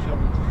 so you feel.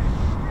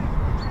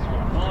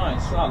 Oh,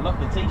 nice. Oh, I love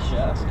the t-shirt,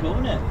 that's cool,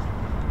 isn't it?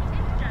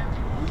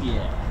 Oh,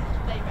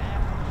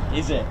 yeah.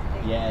 Is it?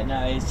 Yeah,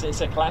 no,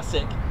 it's a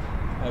classic,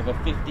 over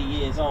 50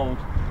 years old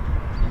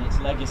in its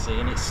legacy,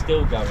 and it's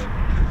still going.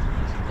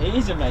 It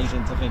is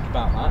amazing to think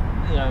about that.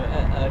 You know,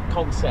 a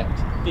concept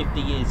 50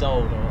 years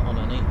old on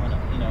an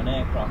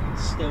aircraft,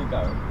 it's still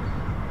going.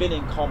 Been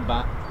in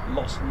combat,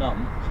 lost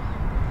none.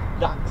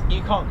 That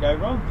you can't go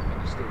wrong.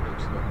 It still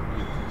looks like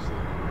beautiful.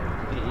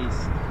 It is.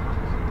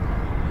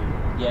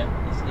 Yeah,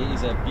 it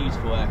is a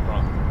beautiful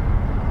aircraft.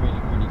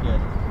 Really, really good.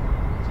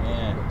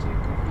 Yeah.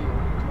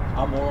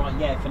 I'm all right.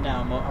 Yeah, for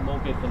now. I'm all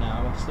good for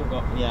now. I've still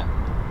got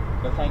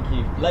But thank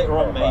you. Later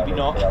on, maybe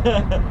not.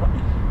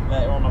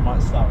 Later on, I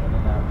might start with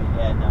it now. But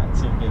yeah, no,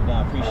 it's all good. No,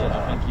 I appreciate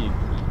that. Thank you.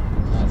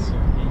 That's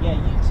all good. Yeah,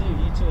 you too.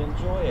 You too.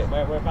 Enjoy it.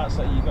 Whereabouts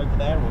are you over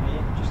there or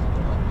here? Just.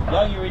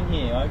 Oh, you're in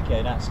here.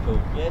 Okay, that's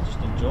cool. Yeah, just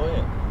enjoy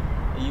it.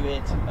 Are you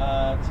here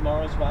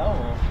tomorrow as well?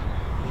 Or?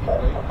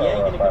 Yeah,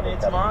 you're going to come here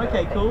tomorrow?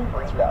 Okay, cool. Oh,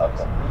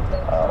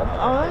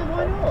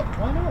 why not?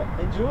 Why not?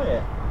 Enjoy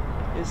it.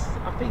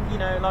 I think, you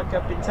know, like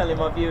I've been telling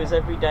my viewers,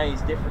 every day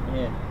is different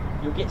here.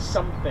 You'll get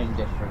something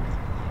different,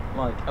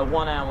 like a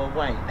 1 hour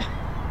wait.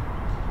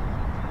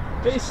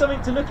 But it's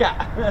something to look at.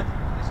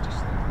 It's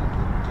just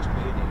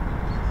being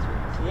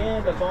here. Yeah,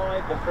 the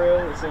vibe, the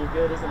thrill, it's all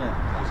good, isn't it?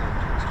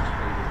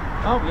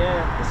 Oh yeah,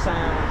 the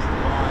sounds, the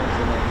vibes,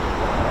 and then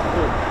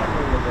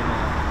all of them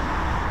out.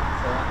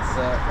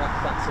 So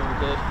that's all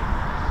good.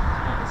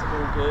 That is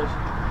all good.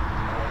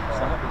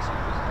 So,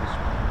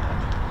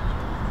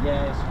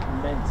 yeah, it's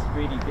immense,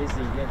 really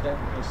busy. Yeah,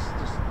 definitely,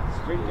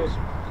 it's really good.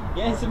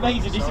 Yeah, it's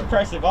amazing. It's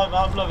impressive. I'm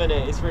loving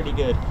it. It's really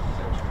good.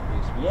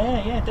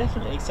 Yeah,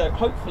 definitely. So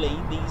hopefully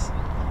these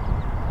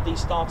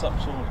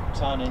startups will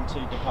turn into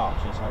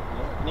departures.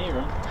 Hopefully, I can hear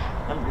them.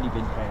 I haven't really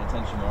been paying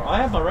attention more. I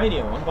have my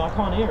radio on, but I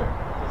can't hear it.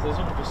 There's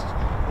all just,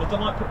 if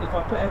I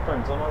put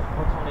headphones on, I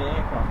can't hear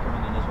aircraft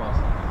coming in as well.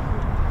 So.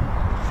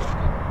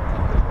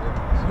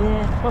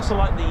 Yeah, plus I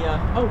like the,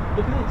 oh,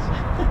 look at this.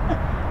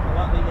 I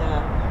like the,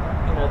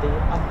 you know, the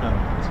unknown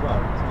as well.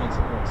 It makes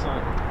it more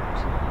exciting.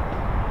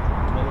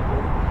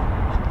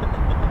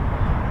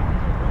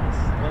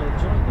 Well,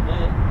 enjoy the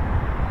day.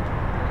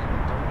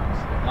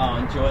 Oh,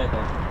 enjoy it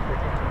then.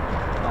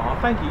 Oh,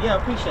 thank you. Yeah,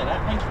 I appreciate that.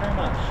 Thank you very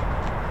much.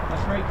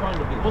 That's very kind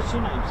of you. What's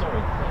your name? Sorry.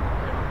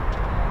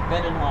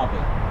 Ben and Harvey.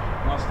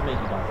 Nice to meet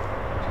you both.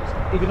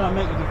 Even though I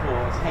met you before,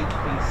 it's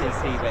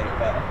HBCTV,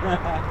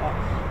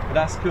 but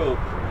that's cool.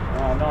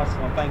 Oh, nice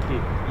one, thank you.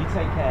 You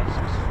take care.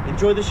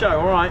 Enjoy the show,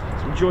 alright?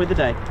 Enjoy the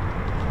day.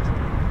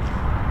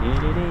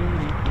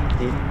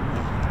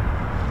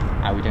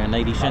 How we doing,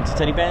 ladies, gents,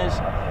 teddy bears?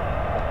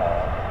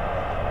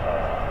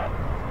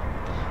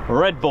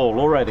 Red ball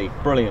already,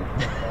 brilliant.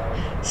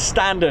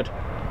 Standard.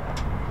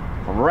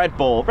 Red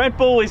ball. Red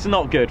ball is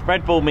not good.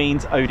 Red ball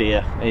means, oh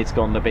dear, it's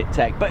gone a bit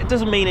tech, but it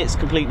doesn't mean it's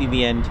completely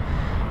the end.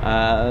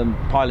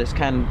 Pilots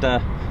can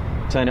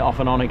turn it off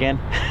and on again.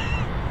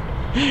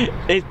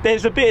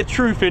 There's a bit of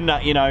truth in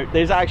that, you know.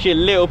 There's actually a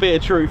little bit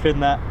of truth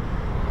in that.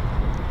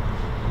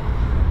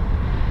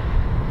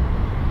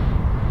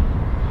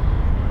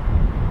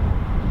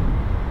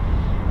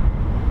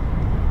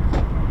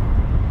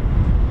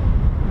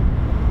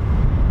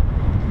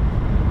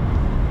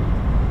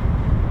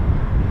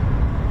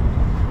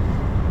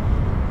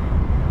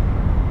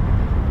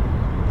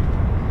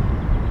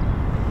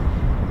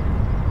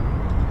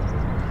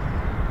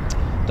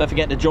 Don't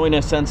forget to join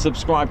us and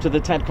subscribe to the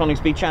Ted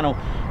Coningsby channel.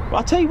 Well,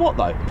 I'll tell you what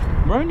though,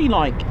 we're only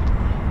like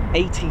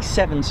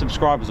 87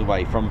 subscribers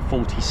away from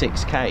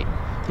 46k.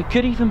 It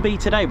could even be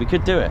today, we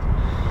could do it.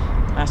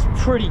 That's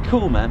pretty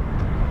cool, man.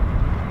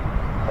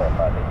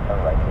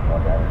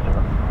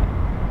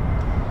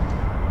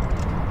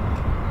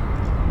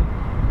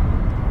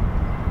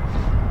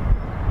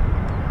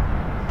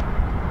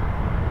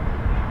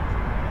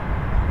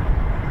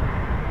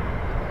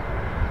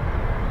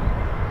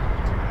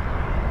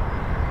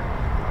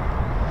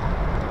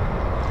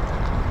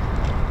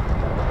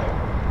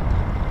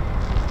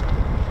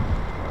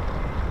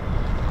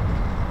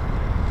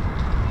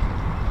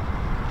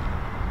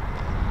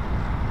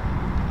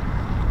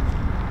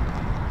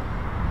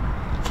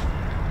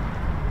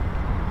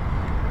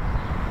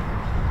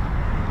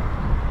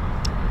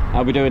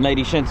 How we doing,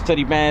 ladies, gents,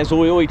 teddy bears?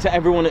 Oi, oi to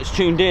everyone that's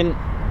tuned in.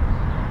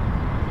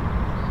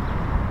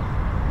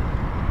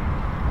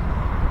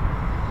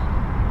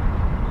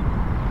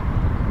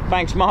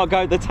 Thanks,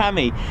 Margot, the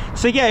Tammy.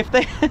 So yeah,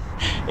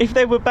 if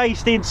they were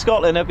based in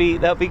Scotland,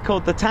 they'll be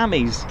called the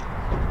Tammies,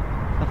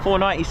 the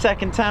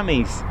 492nd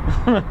Tammies.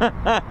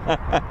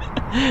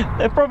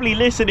 They're probably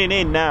listening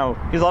in now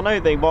because I know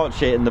they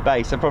watch it in the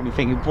base. They're probably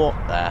thinking, what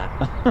the?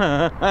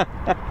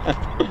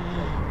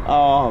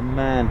 Oh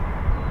man.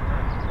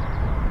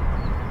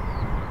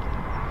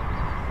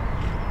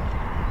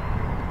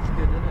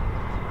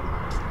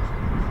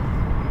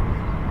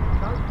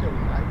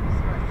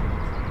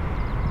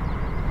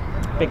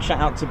 Big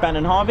shout out to Ben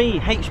and Harvey,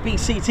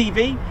 HBC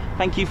TV.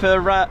 Thank you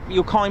for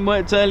your kind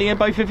words earlier,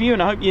 both of you,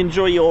 and I hope you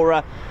enjoy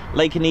your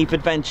Lakenheath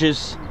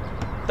adventures.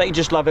 They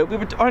just love it. We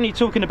were only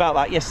talking about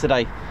that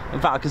yesterday. In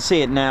fact, I can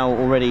see it now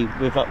already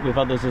with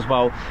others as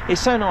well.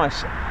 It's so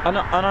nice, and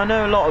I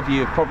know a lot of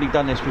you have probably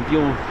done this with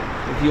your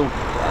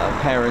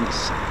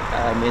parents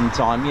in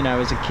time. You know,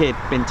 as a kid,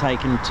 been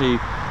taken to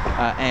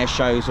air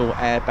shows or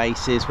air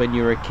bases when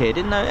you were a kid,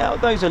 and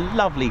those are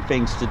lovely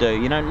things to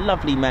do. You know,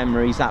 lovely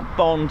memories. That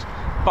bond.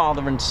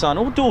 Father and son,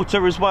 or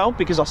daughter as well,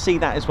 because I see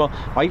that as well.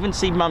 I even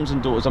see mums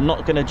and daughters. I'm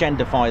not going to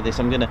genderfy this.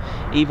 I'm going to,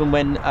 even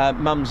when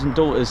mums and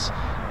daughters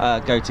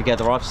go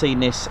together, I've seen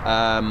this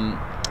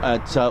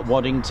at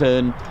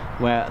Waddington,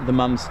 where the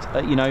mum's,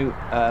 you know,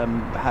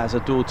 has a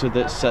daughter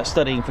that's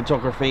studying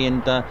photography,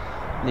 and the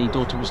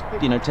daughter was,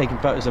 you know, taking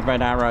photos of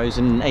red arrows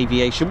and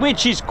aviation,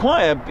 which is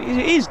quite it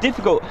is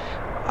difficult.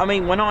 I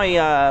mean, when I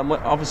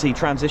obviously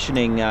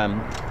transitioning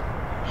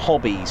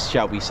hobbies,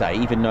 shall we say,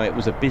 even though it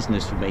was a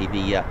business for me,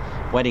 the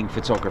wedding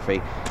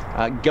photography,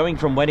 going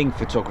from wedding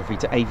photography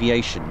to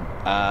aviation,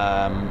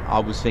 I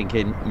was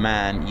thinking,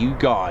 man, you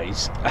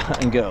guys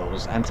and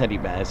girls and teddy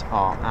bears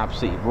are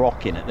absolutely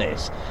rocking at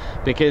this,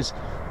 because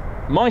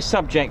my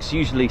subjects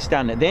usually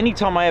stand at the only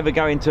time I ever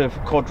go into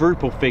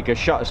quadruple figure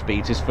shutter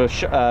speeds is for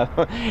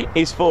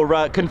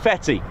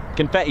confetti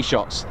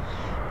shots.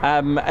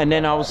 And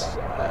then I was,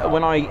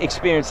 when I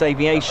experienced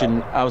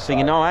aviation, I was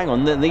thinking, oh, hang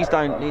on,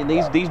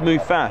 these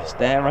move fast.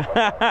 There, so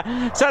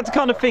I had to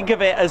kind of think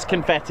of it as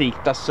confetti.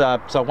 That's so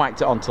I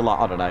whacked it onto, like,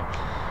 I don't know,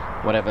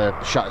 whatever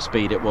shutter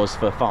speed it was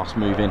for fast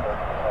moving,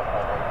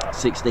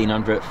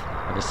 1600th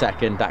of a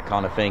second, that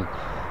kind of thing.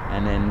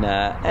 And then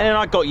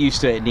I got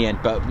used to it in the end.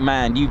 But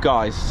man, you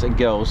guys and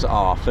girls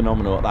are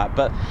phenomenal at that.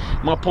 But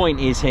my point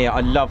is here,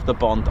 I love the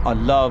bond. I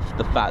love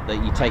the fact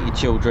that you take your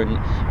children,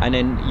 and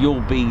then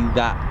you'll be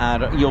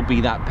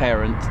that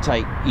parent to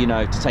take, you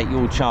know, to take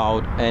your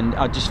child. And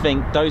I just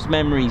think those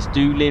memories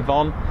do live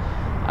on.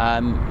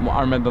 I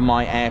remember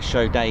my air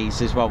show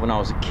days as well when I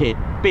was a kid,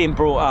 being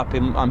brought up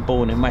in, I'm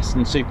born in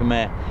Western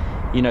Supermare,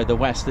 you know, the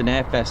Western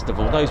Air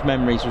Festival. Those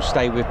memories will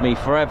stay with me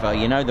forever,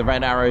 you know, the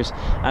red arrows,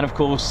 and of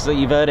course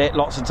you've heard it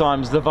lots of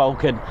times, the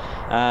Vulcan,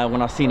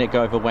 when I've seen it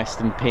go over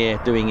Western Pier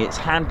doing its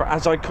handbrake,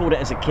 as I called it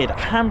as a kid,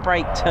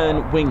 handbrake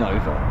turn wing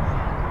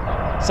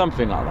over,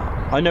 something like that.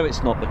 I know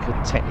it's not the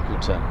technical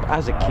term, but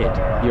as a kid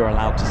you're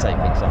allowed to say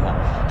things like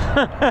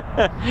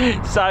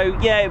that. So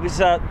yeah, it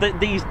was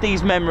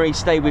these memories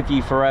stay with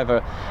you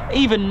forever,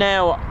 even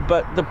now.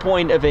 But the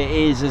point of it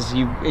is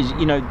you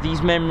know,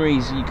 these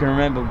memories you can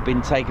remember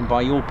being taken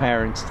by your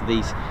parents to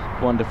these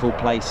wonderful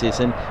places,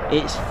 and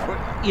it's,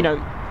 you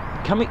know,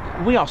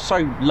 we are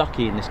so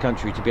lucky in this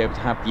country to be able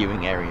to have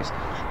viewing areas.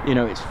 You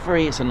know, it's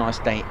free, it's a nice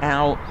day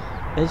out,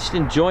 and just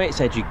enjoy it. It's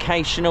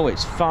educational,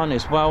 it's fun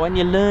as well, and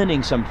you're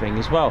learning something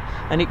as well,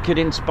 and it could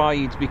inspire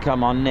you to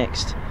become our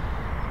next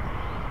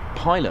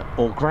pilot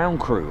or ground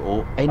crew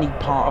or any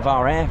part of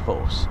our Air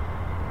Force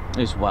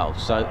as well.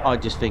 So I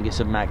just think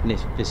it's a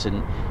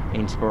magnificent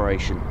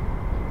inspiration,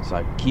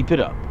 so keep it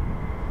up.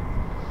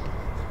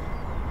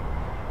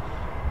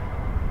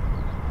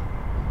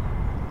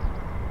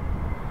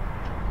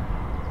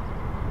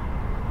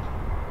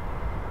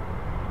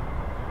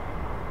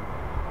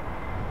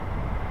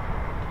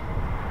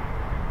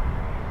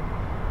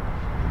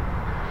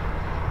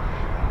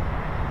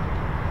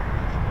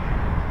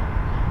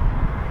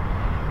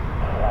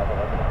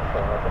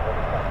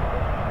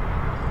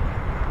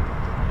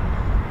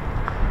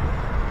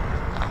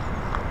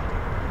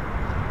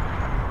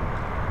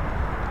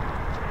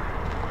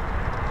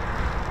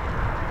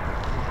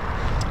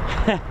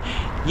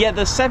 Yeah,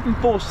 the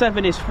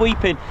 747 is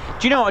sweeping.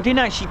 Do you know, I didn't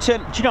actually do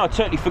you know, I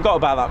totally forgot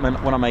about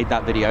that when I made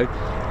that video.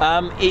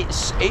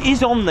 It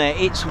is on there.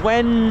 It's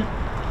when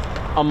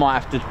I might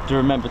have to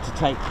remember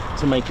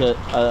to make a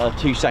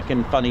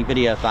 2-second funny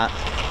video of that.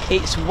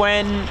 It's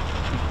when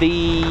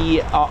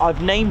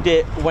I've named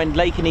it when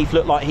Lakenheath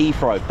looked like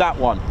Heathrow. That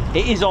one.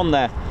 It is on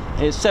there.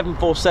 It's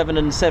 747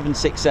 and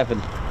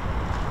 767.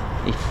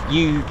 If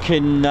you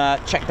can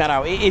check that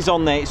out, it is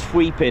on there. It's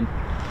sweeping.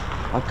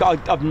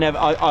 I've never.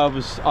 I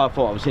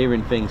thought I was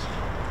hearing things.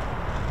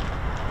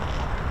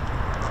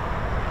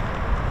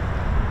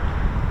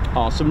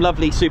 Oh, some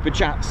lovely super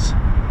chats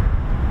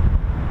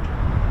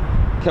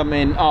come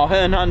in. Oh,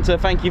 Hearn Hunter,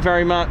 thank you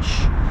very much.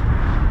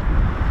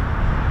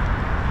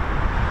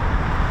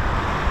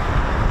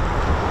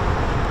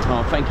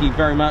 Oh, thank you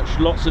very much.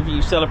 Lots of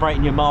you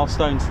celebrating your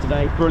milestones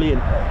today.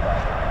 Brilliant.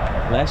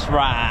 Let's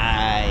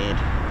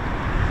ride.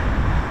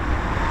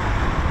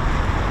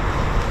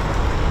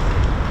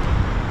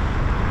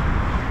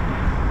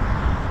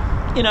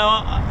 You know,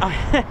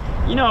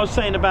 I was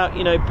saying about,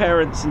 you know,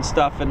 parents and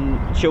stuff and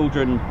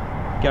children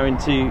going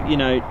to, you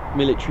know,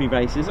 military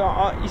bases.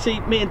 You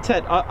see, me and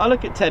Ted, I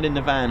look at Ted in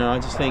the van and I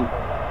just think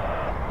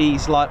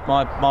he's like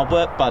my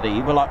work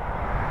buddy. We're like,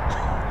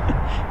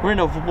 we're in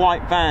a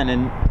white van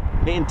and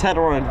me and Ted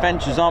are on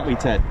adventures, aren't we,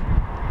 Ted?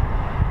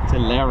 It's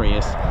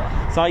hilarious.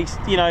 So,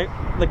 you know,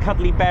 the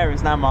cuddly bear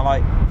is now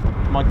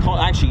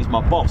actually he's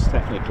my boss,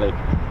 technically.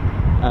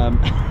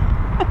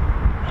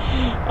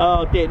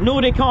 Oh dear.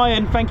 Nordic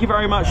Iron, thank you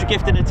very much for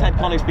gifting a Ted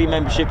Coningsby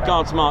membership.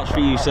 Guards March for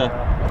you, sir.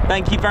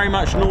 Thank you very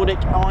much, Nordic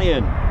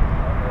Iron,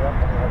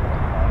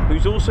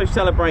 who's also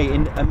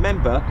celebrating a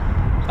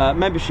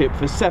membership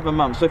for 7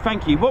 months. So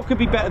thank you. What could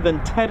be better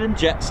than Ted and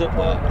Jets at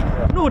work?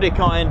 Nordic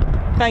Iron,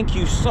 thank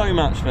you so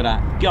much for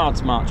that.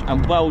 Guards March,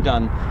 and well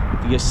done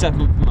for your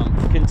 7th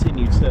month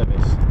continued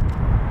service.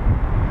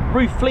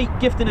 Ruth Fleet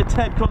gifting a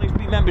Ted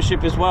Coningsby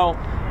membership as well.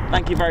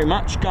 Thank you very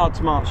much.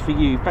 Guards March for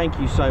you. Thank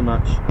you so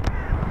much.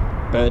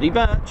 Birdie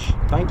Birch,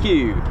 thank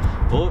you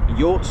for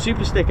your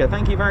super sticker.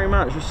 Thank you very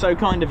much. It's so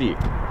kind of you.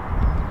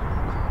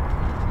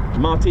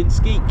 Martin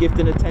Skeet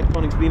gifting a Ted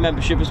Coningsby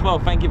membership as well.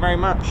 Thank you very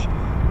much.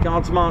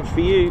 Guards March for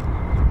you.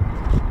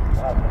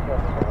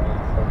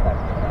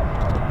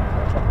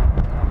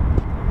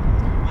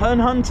 Hearn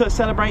Hunter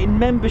celebrating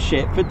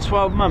membership for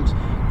 12 months.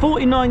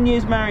 49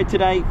 years married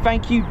today.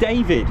 Thank you,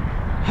 David.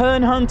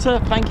 Hearn Hunter,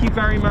 thank you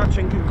very much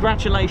and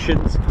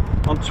congratulations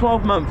on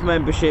 12-month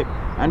membership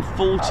and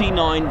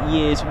 49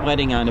 years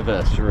wedding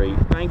anniversary.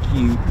 Thank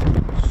you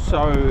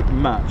so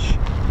much.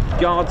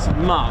 Guards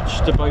March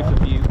to both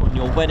of you on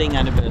your wedding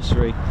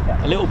anniversary.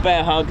 A little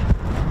bear hug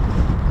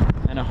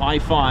and a high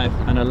five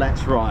and a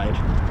let's ride.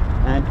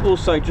 And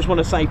also just want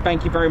to say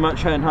thank you very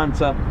much, Hearn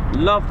Hunter.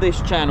 Love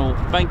this channel.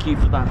 Thank you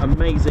for that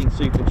amazing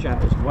super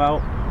chat as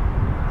well.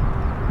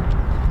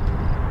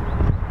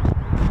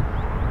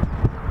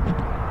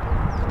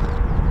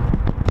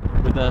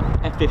 With the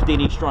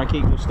F-15E Strike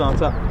Eagle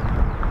startup.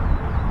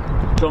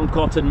 John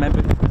Cotton,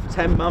 member for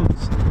 10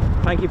 months.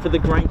 Thank you for the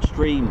great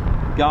stream.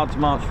 Guards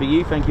March for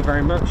you. Thank you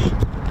very much.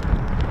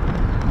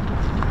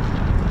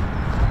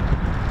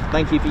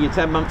 Thank you for your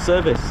 10-month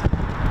service.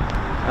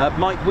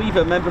 Mike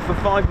Weaver, member for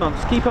 5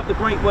 months. Keep up the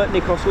great work,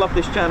 Nikos. Love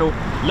this channel.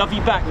 Love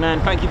you back,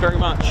 man. Thank you very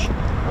much.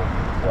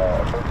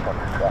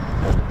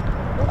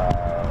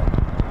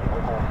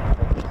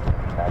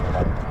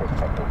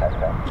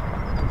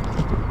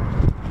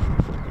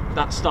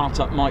 That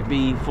startup might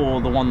be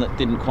for the one that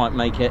didn't quite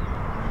make it.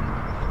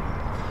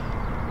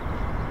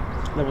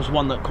 There was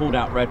one that called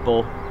out Red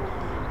Bull.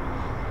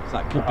 So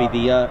that could be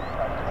the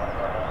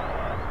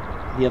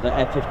other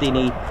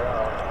F-15E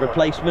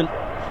replacement.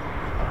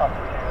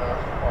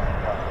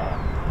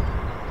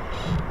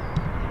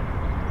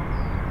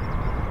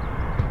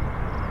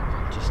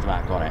 Just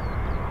about got it.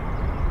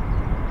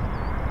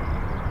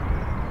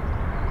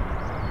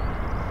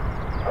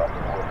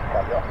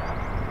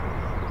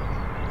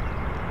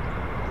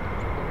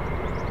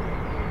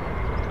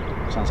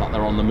 Sounds like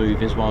they're on the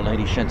move as well,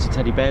 ladies. Sheds and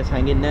teddy bears,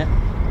 hang in there.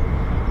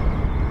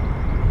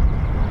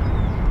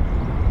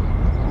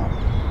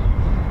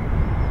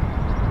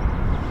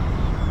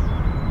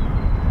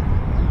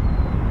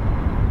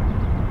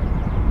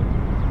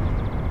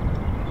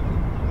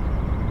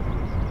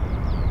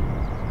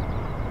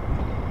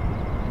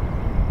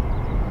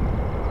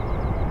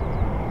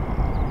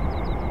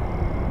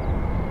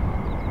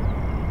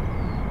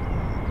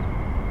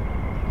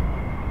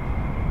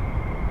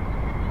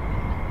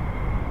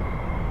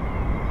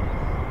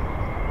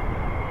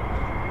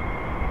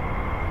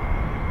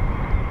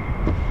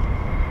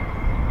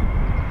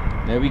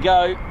 There we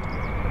go.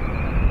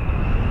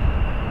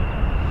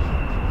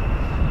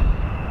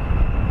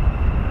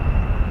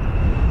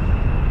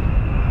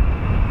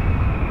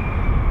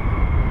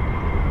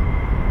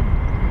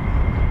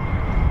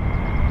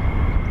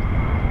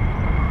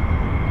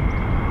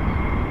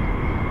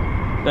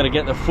 Better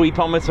get the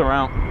fweepometer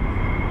out.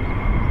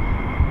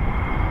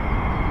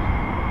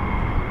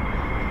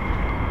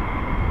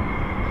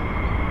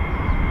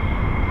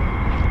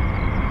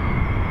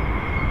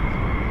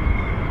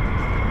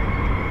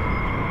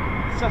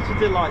 Such a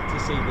delight to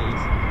see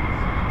these.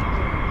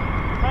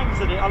 Thanks,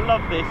 Eddie. I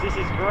love this. This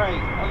is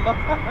great. I love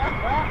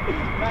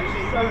that is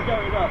so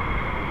going up.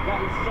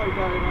 That is so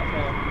going up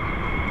there.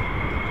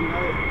 Do you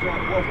know it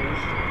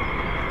wobbles?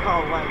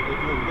 Can't wait.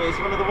 It's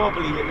one of the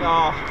wobbly.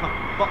 Oh,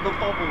 but the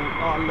bobble.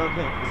 Oh, I love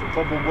it. It's a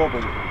bobble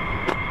wobble.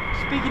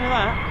 Speaking of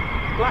that,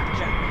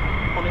 Blackjack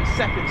on its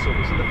second sort.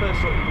 So the first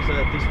sort was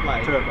a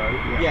display. Turbo.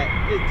 Yeah.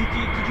 Did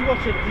you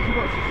watch it? Did you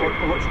watch the sort?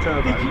 I watched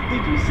Turbo.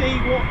 Did you see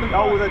what the?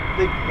 Oh, the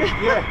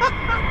yeah.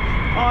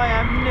 I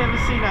have never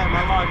seen that in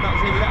my life. That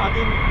was I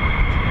didn't.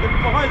 The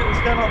pilot was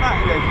going like that.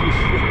 Yeah.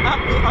 I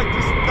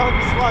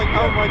was like,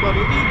 oh my god,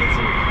 it needed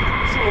some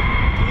sort of,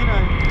 you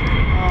know.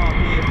 Oh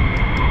dear.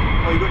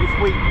 Oh, you got your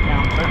fweep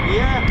counter.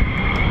 Yeah.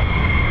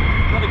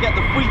 Got to get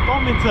the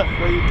fweepometer.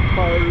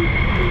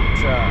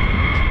 Fweepometer.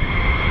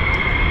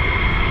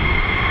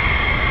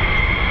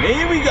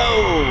 Here we go.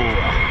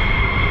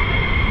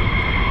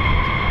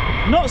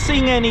 Not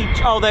seeing any.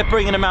 Oh, they're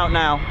bringing them out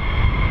now.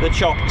 The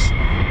chocks.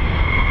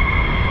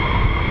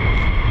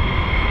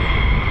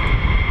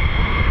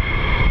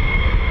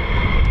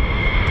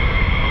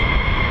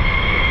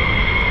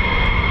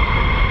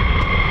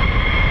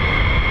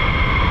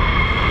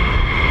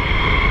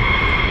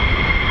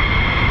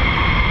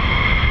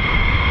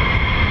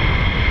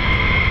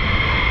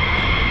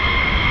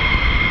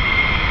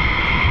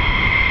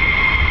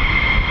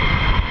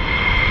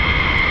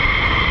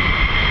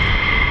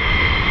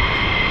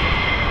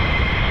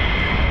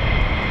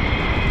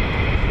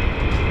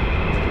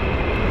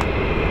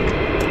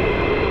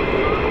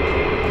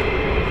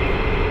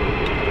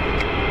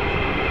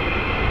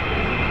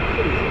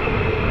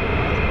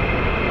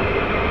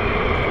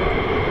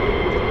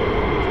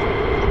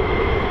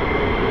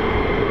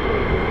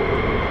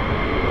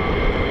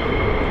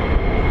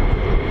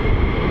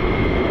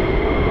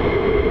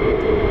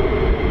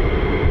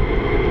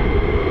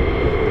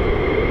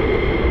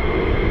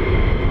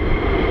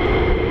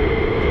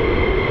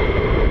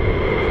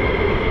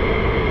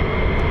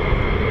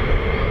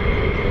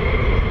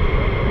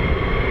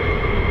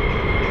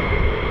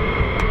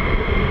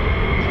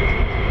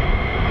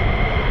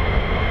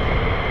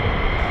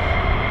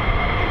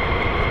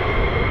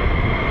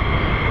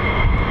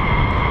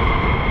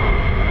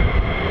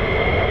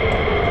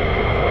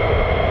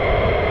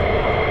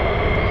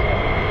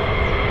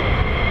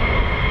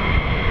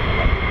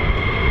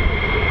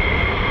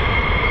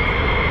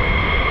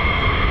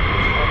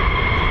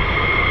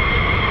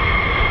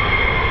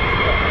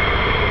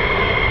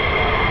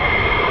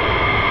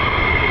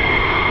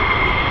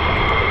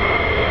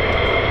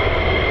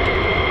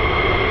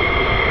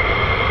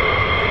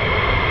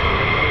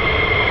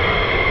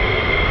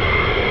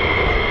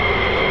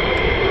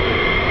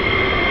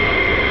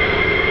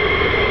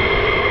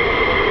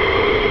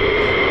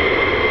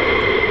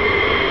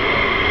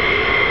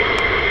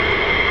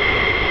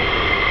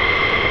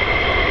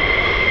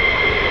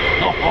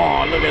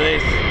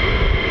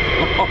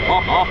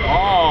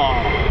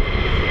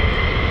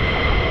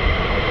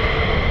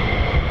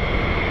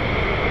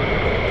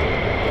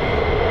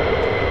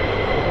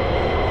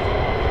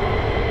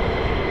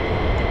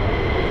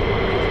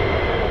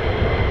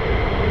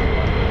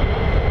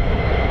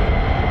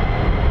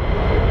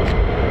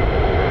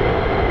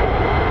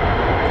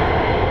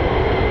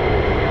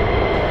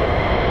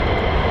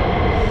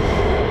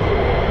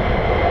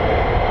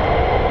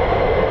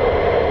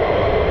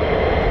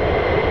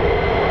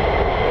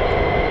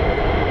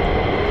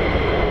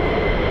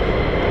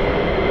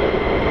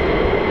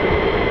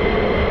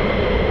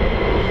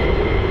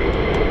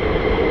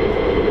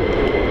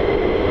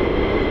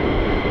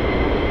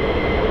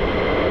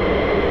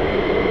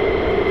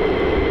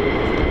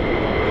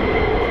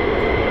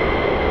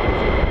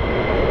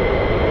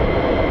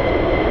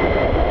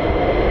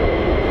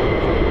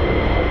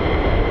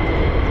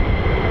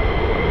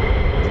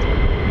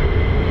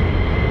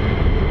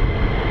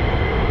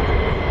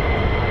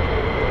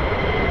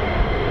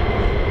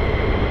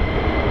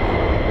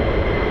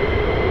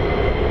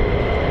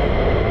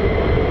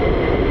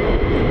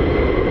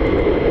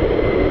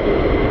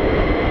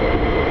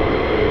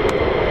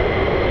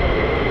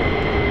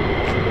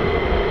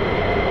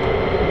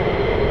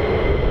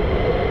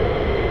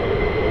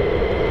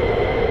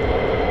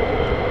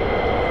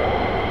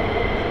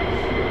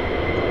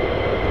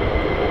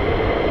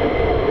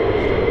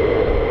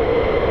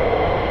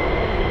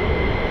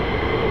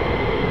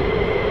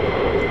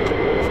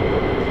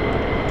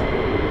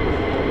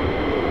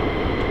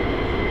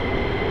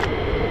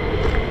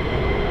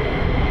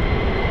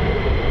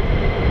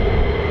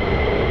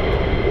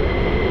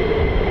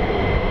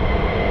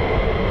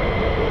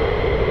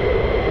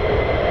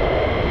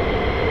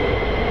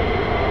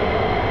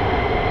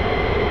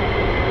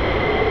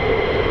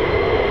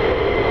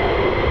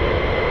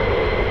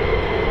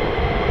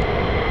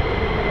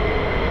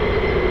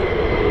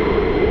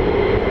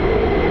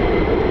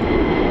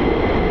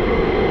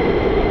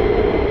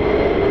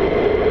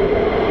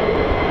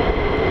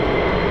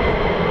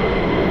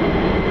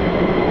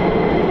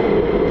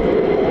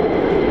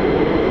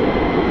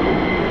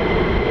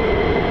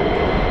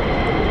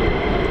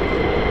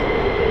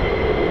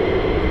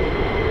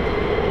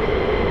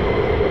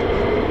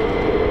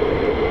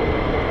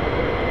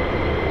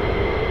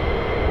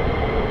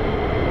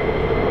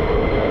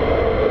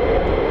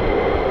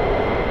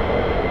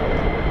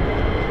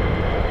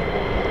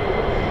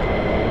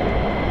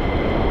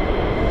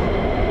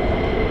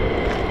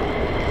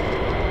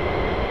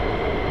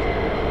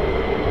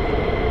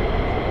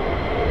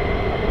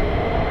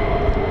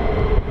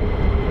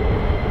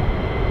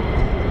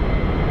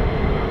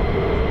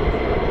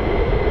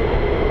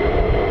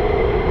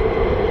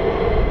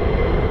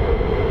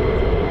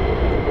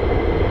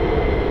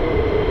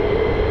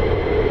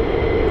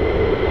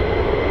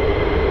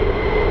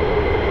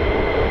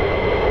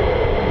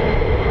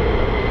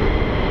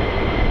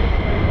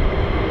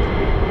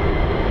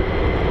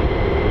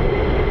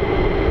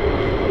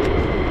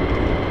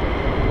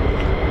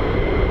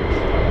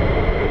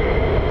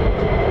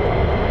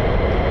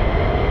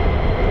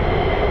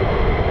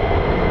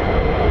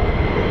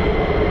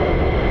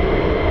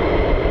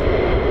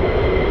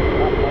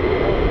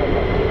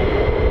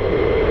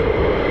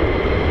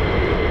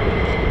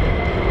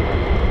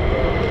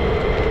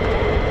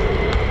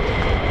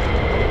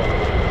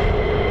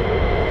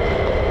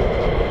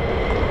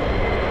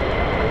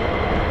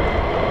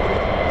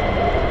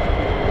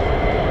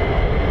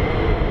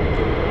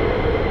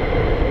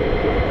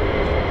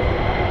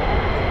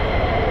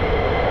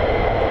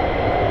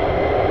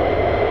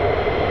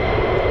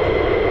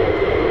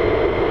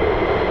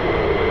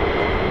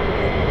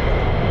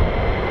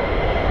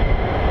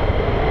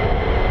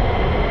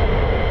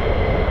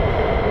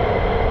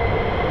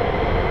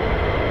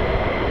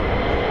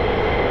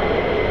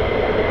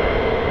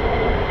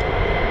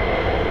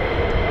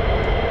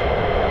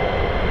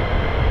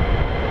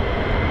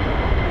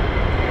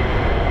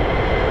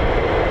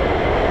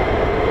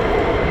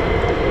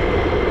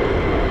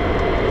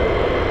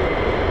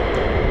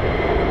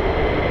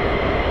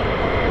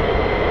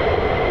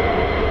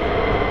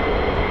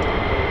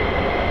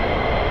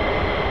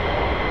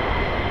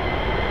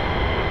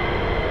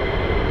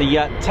 The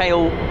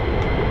tail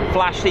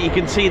flash that you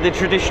can see the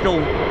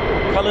traditional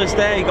colours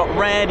there. You got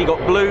red, you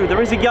got blue,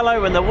 there is a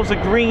yellow and there was a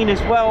green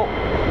as well.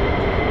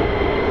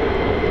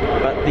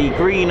 But the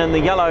green and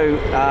the yellow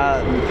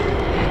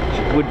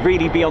would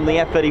really be on the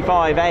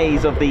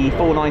F-35As of the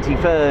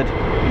 493rd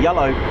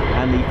yellow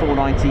and the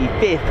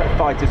 495th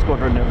Fighter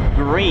Squadron of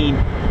green.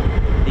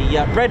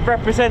 The red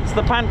represents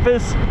the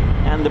Panthers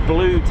and the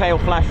blue tail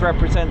flash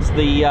represents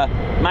the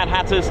Mad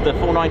Hatters, the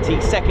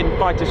 492nd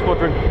Fighter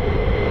Squadron.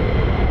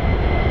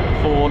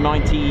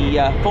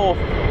 494th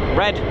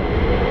red.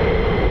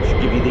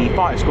 Should give you the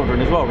Fighter Squadron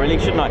as well, really,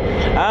 shouldn't I?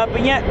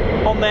 But yeah,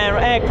 on their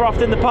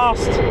aircraft in the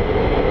past,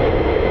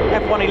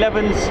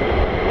 F-111s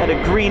had a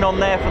green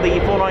on there for the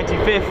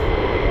 495th,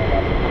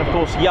 and of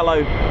course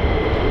yellow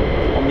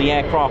on the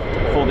aircraft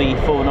for the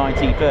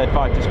 493rd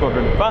Fighter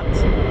Squadron. But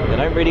they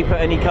don't really put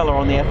any colour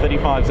on the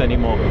F-35s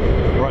anymore,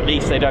 or at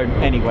least they don't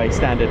anyway,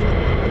 standard.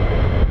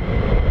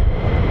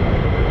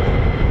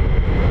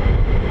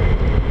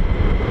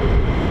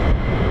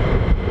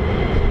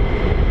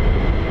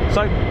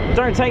 So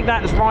don't take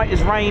that as right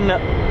as rain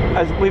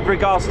as with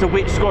regards to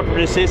which squadron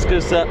this is,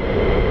 because at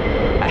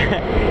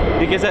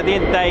the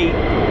end of the day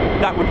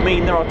that would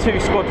mean there are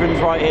two squadrons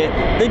right here.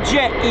 The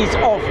jet is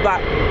of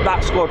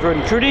that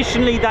squadron.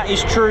 Traditionally that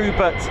is true,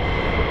 but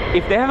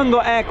if they haven't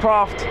got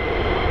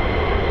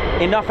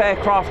enough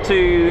aircraft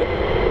to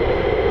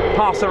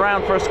pass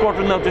around for a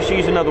squadron, they'll just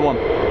use another one,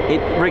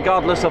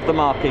 regardless of the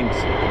markings.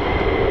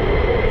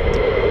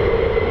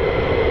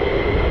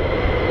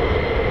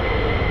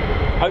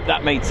 Hope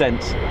that made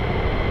sense.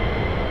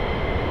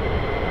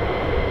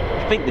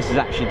 I think this is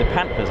actually the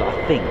Panthers, I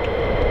think.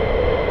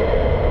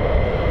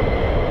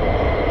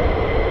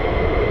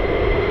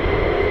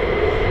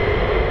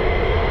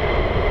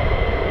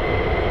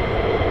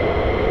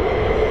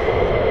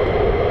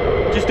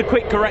 Just a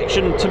quick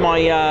correction to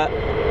my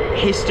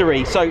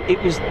history. So it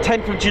was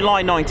 10th of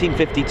July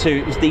 1952.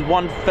 It was the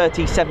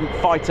 137th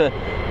Fighter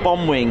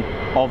Bomb Wing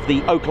of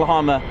the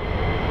Oklahoma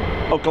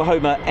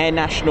Air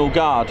National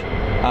Guard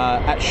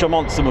at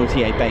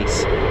Chaumont-Samoutier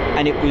base,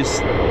 and it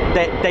was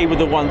they were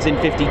the ones in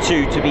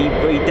 52 to be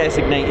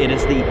redesignated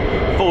as the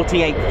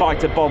 48th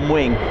Fighter Bomb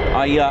Wing.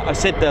 I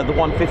said the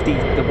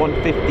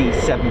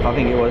 157th, I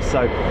think it was.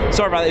 So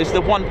sorry about that. It was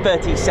the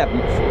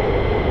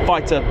 137th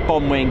Fighter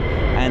Bomb Wing,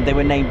 and they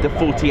were named the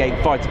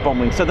 48th Fighter Bomb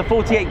Wing. So the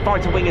 48th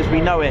Fighter Wing, as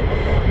we know it,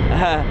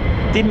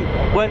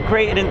 weren't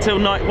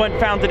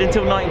founded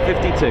until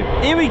 1952.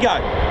 Here we go.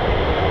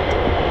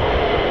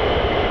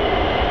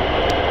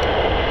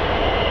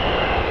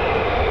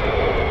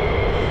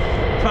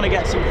 Trying to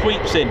get some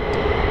sweeps in.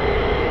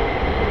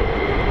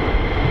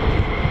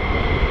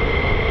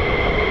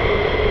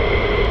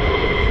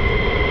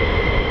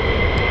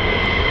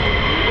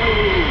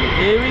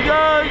 Here we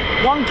go.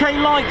 1K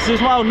likes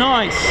as well.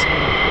 Nice.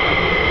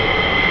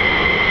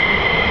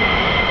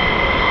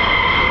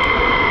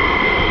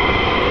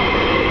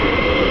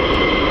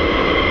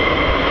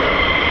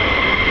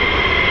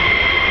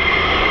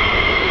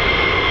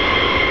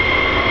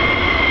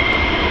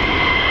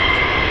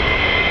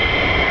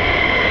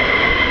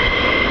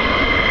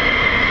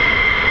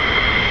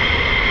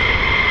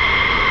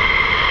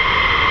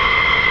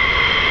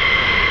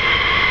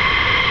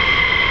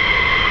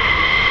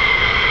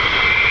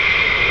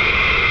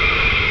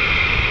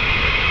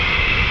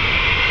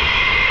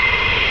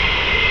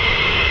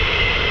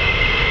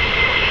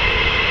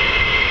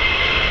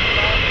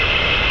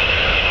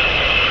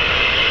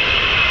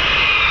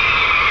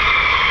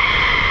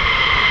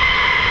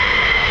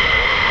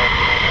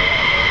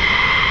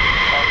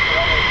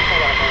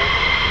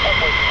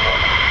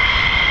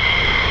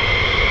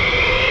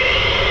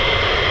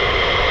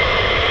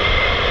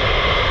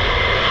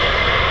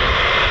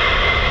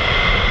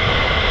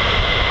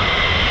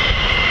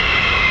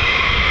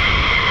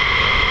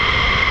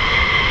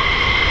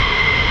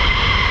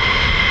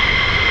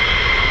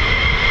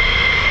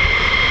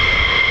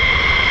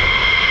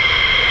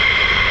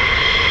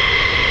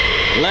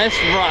 Let's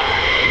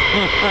ride.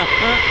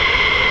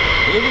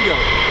 Here we go.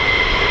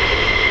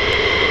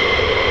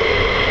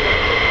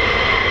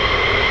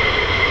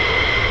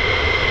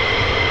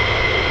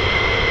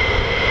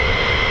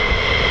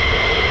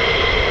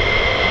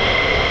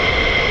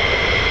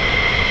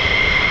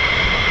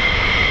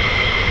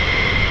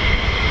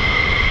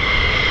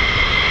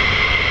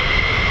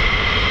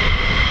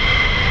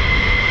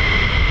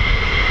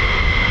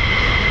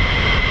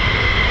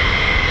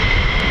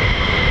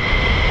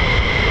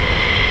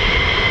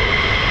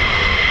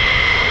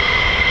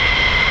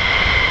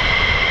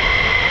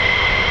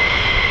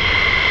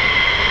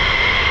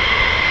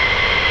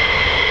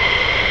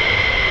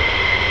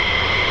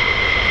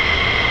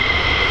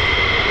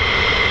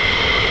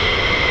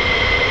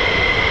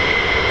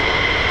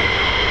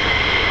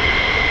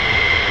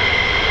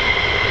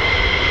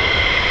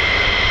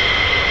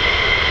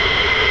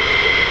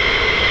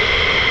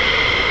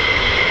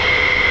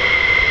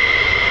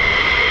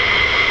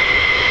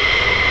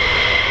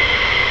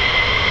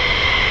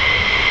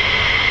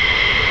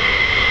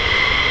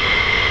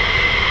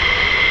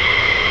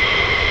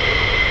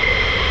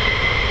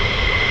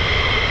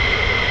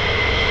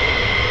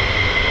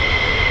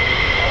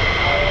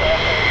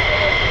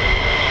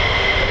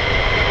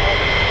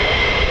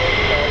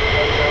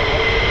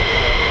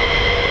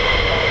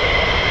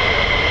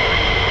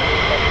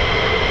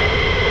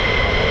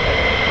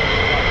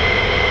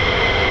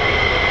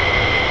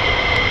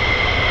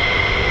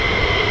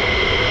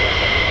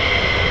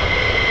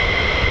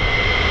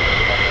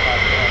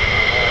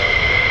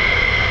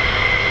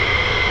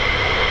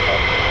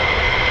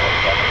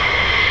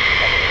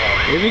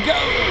 Here we go.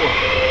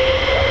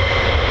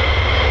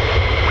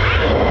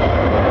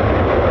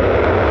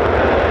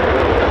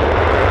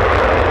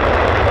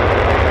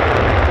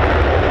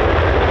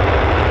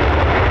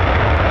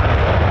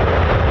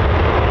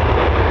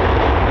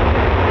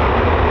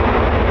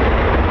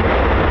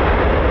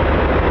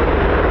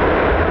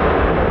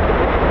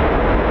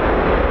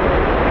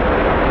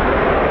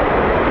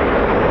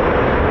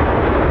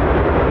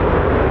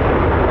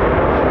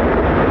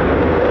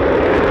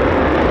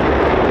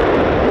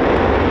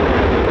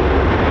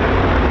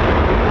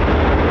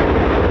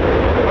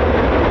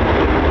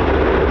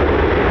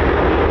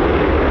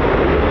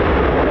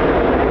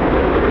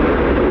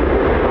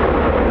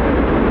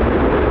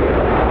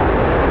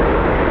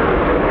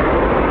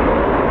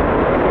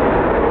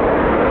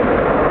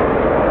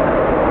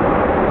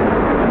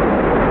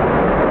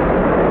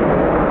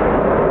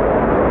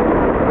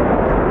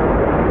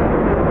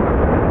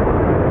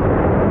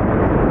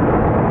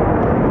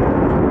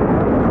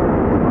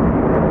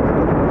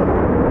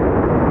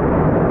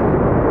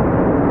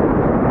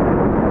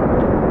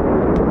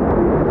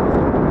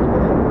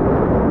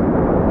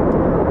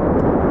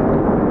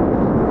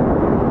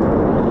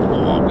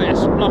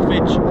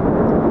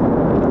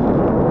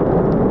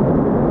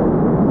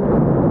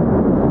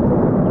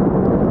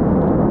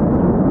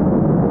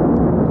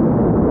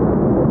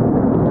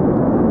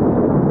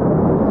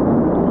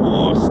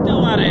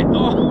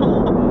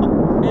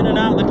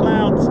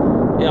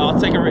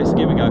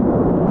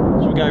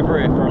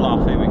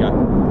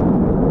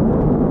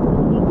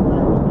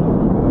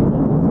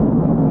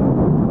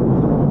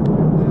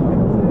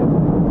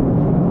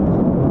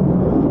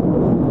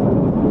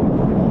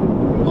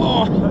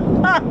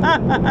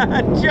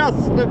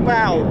 Just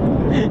about.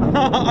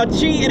 I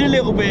cheated a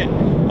little bit.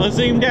 I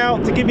zoomed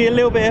out to give me a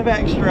little bit of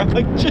extra.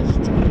 I just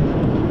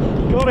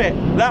got it.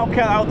 That'll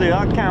count. I'll do.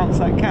 That counts.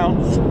 That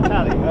counts.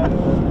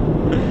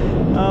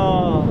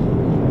 Oh,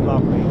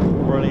 lovely,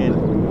 brilliant.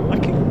 I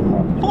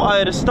thought I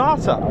heard a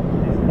starter.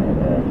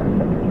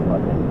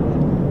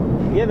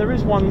 Yeah, there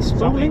is one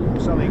spooling.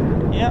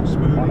 Something. Yeah,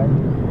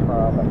 spooling.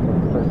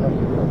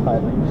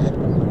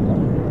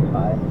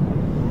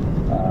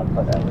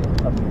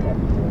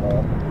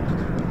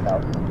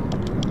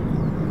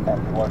 And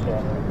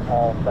working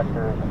all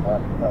sectors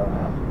west of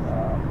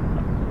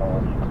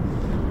Norwich.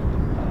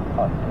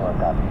 Our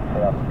copy,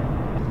 tail.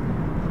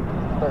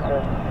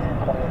 Searches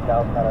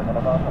 28,000 at a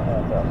minimum,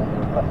 and we'll be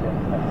requesting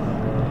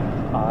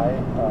high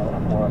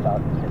for about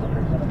 2 to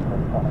 3 minutes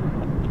this morning.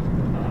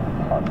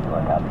 Our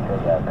copy,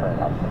 current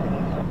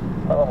observation.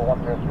 Level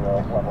 100,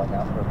 leveling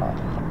out for time.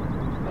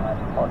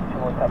 Mark 2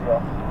 will copy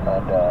off,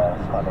 and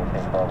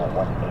Monday, level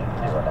 180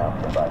 now,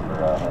 goodbye for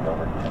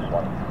handover to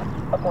 220.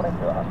 Up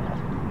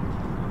 180.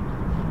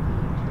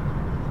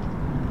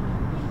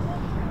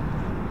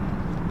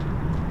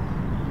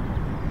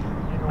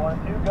 One,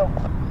 two, go.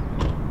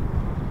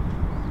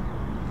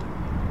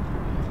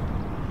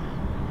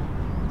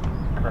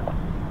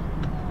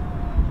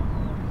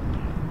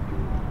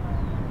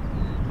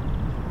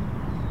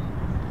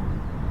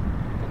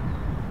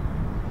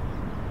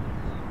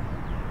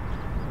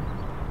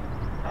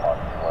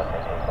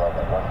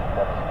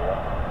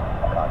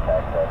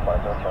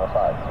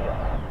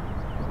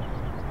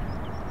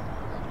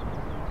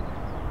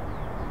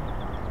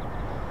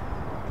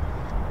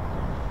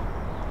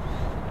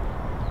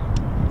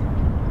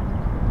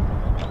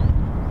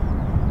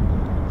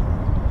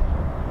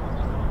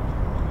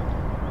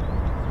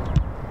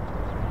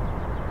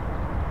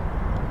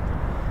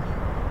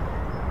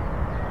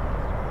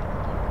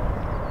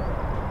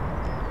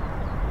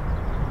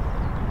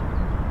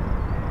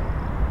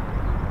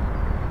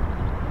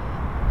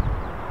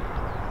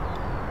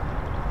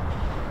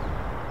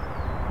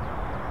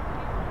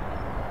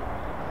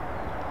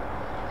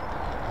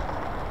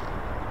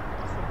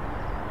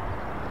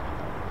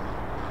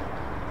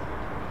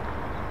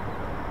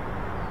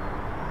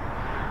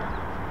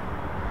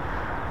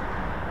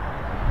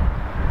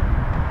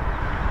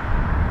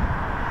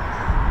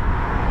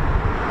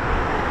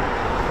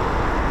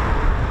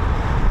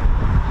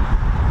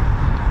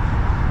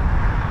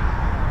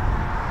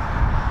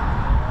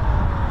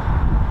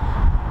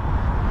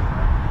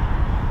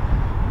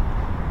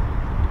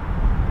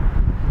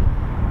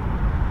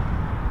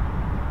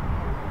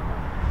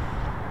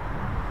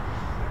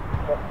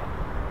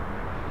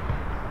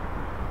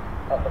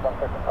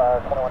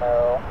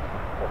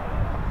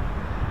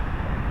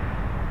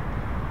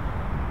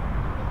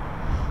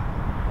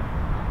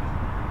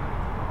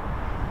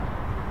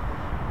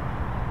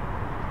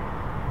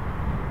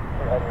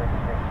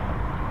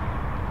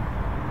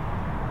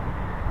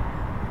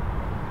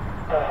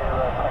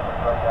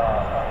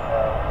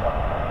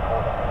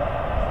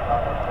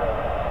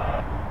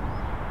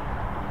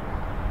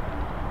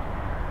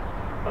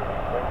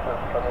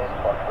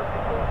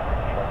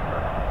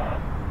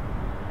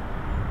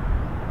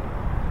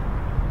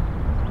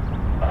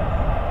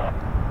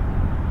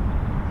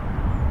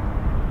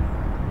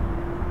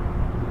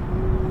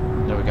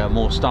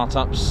 More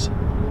startups.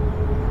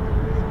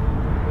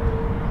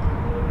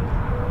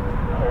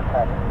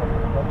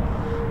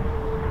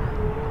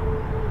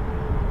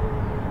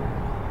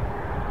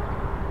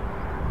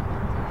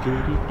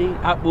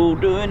 Up, we're all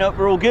doing, up,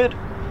 we're all good.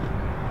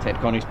 Ted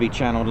Coningsby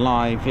channel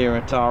live here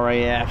at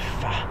RAF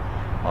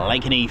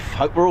Lakenheath.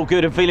 Hope we're all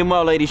good and feeling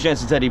well, ladies,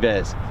 gents and teddy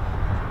bears.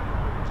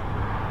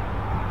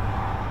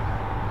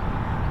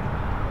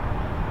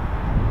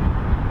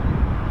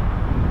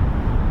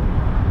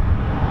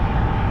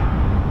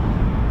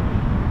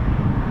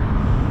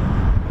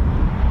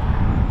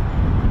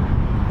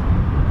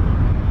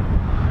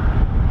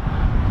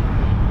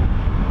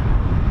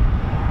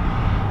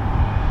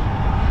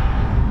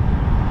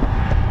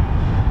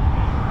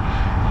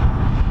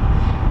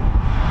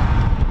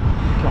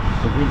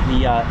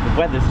 The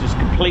weather's just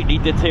completely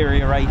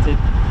deteriorated.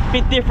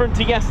 Bit different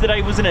to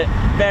yesterday, wasn't it?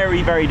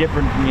 Very, very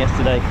different from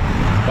yesterday.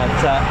 But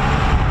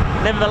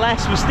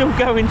nevertheless, we're still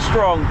going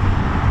strong.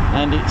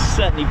 And it's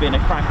certainly been a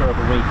cracker of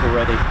a week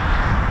already.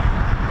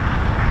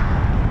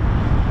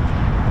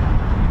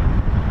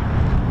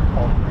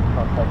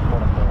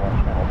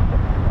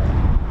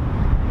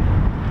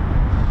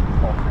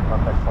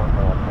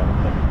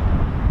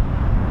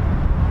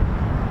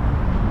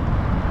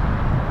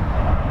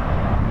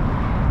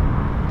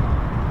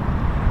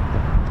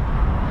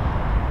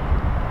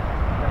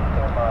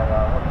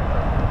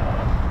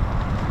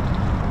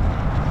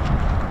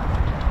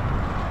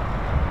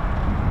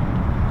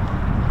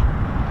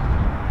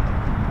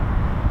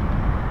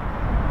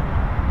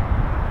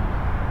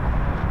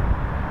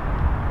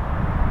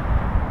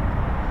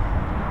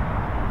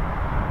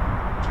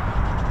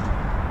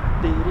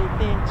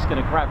 Just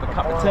gonna grab a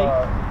cup of tea. If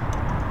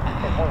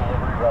we're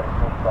Liberty ready to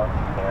respond,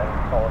 you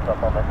can call us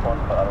up on this one,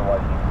 but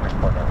otherwise you can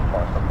report a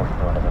response before you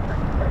go into the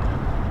 323.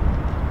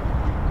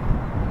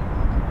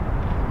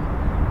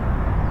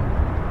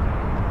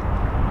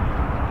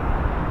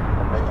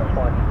 Okay, I just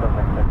want to keep those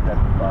next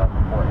steps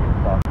before 8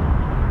 o'clock.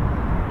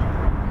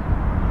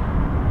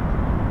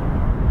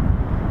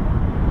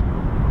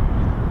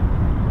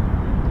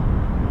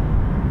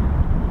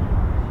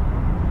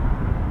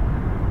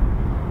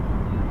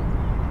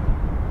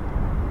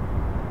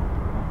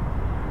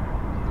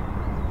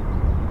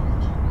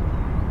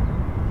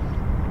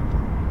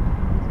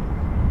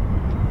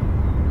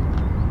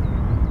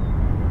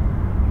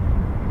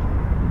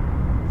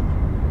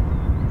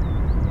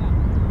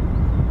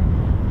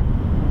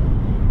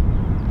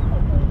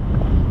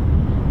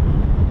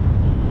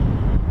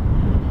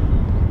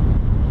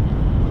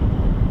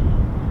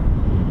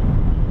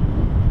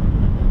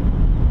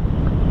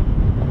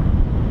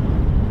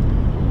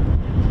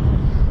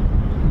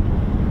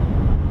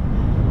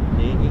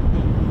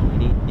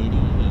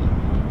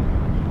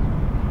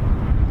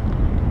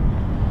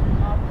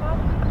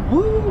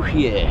 Woo,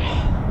 yeah.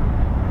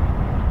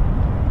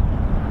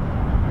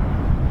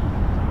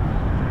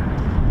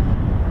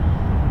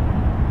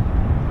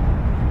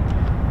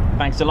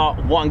 Thanks a lot.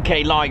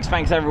 1K likes.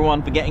 Thanks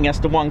everyone for getting us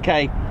to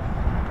 1K.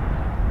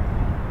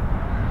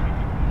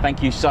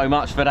 Thank you so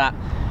much for that.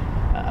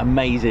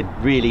 Amazing.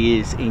 Really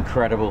is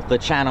incredible. The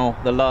channel,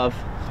 the love,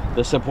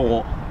 the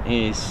support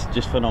is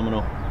just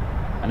phenomenal.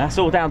 And that's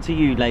all down to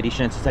you, ladies,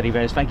 gents, and teddy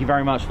bears. Thank you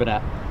very much for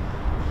that.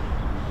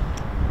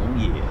 Oh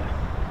yeah.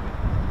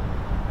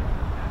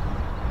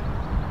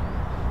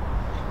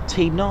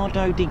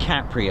 Leonardo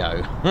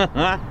DiCaprio.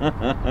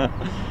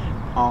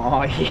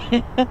 Oh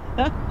yeah.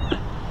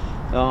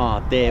 Oh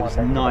dear, it was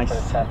nice.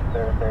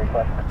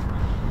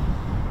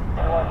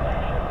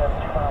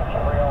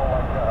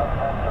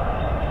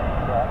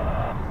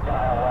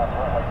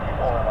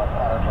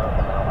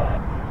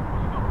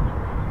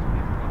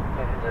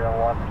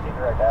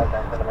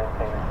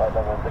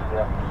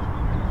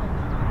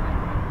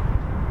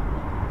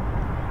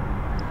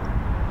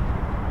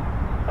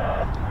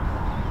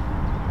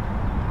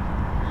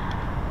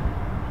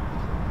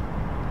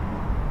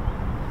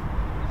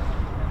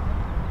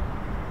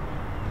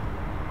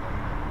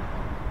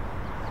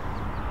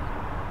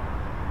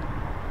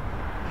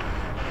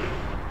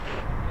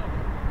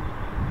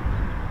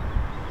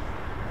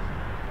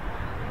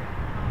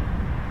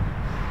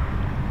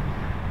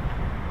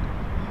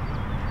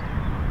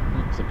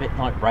 It's a bit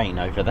like rain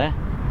over there.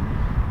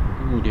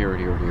 Oh dear,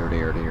 dear, dear,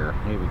 dear, dear.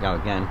 Here we go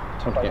again.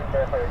 Time to get...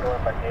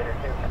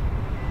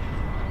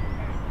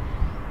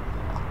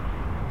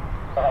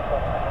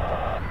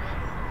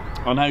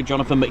 I know,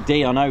 Jonathan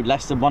McD, I know,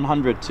 less than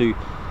 100 to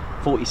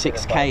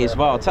 46k as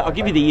well. I'll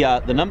give you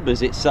the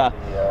numbers. It's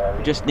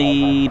we just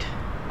need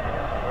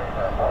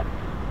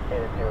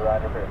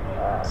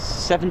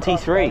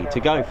 73 to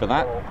go for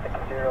that.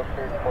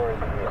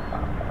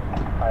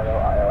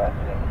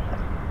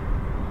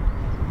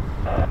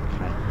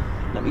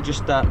 Let me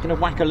just gonna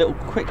whack a little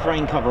quick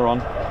rain cover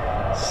on.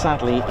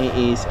 Sadly, it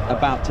is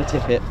about to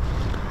tip it.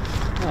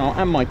 Oh,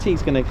 and my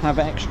tea's gonna have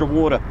extra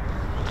water.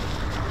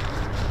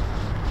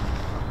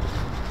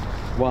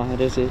 Why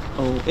does it?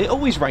 Oh, it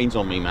always rains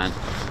on me, man.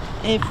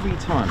 Every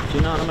time. Do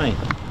you know what I mean?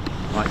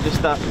 Right,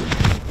 just let's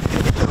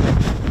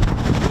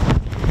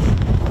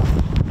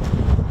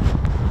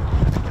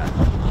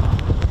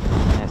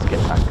get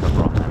that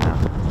cover on there now.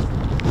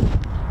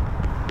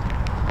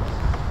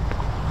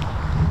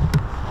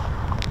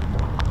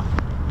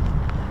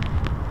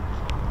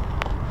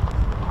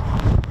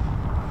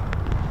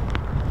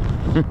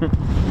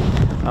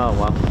 Oh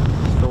well,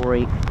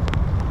 story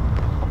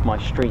of my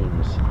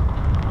streams.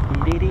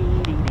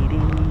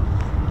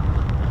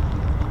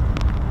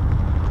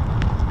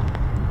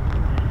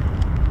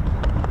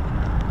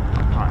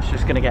 Right, it's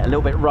just going to get a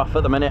little bit rough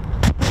at the minute.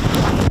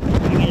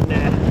 Hang in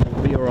there,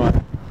 it'll be alright.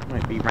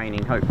 Won't be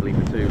raining hopefully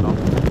for too long.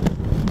 You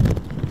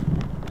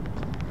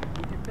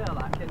can feel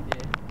that, can't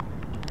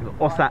you?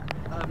 What's that?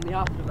 The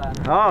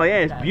afterburn. Oh yeah,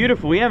 it's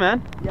beautiful, yeah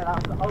man. Yeah,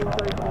 that's the whole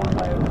thing all the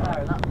way over there,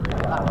 and that's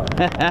really that one.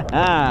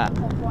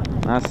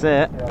 That's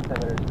it. Yeah,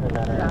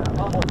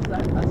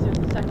 that's just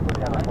the second one.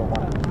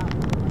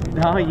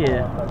 Oh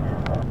yeah.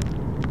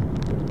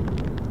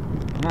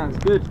 That's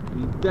good.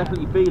 You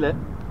definitely feel it.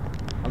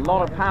 A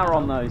lot of power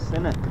on those,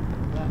 isn't it?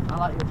 Yeah, I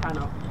like your pan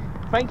up.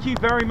 Thank you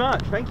very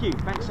much. Thank you.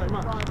 Thanks so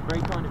much.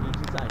 Very kind of you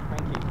to say.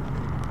 Thank you.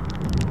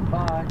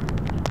 Bye.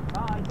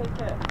 Bye, take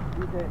care.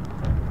 You too.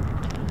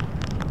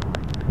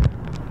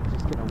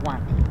 Just gonna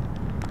whack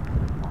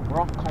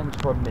rock cons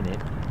for a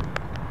minute.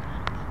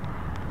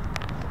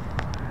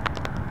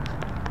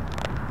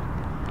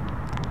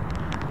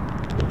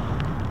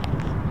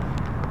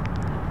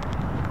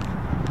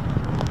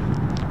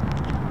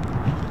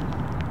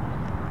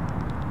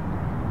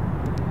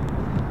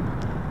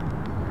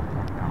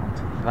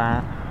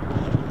 That.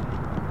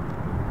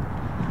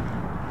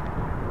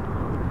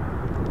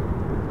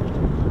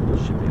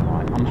 Should be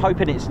alright. I'm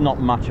hoping it's not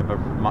much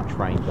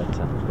rain, but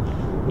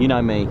you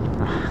know me,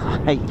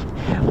 I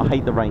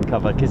hate the rain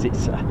cover because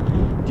it's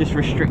just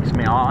restricts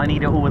me. I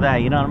need it all there,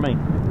 you know what I mean?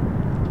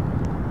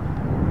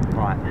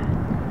 Right.